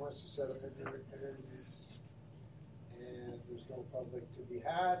 If he wants to set up interviews, and there's no public to be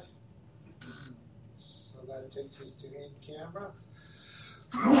had, so that takes us to in camera.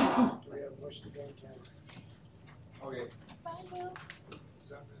 Do we have a motion to go in camera? Okay. Bye, Bill. Is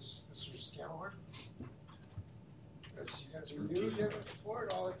that Mr. Scalhorn? That's you. Give it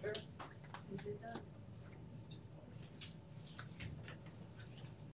forward, all in favor? We did that.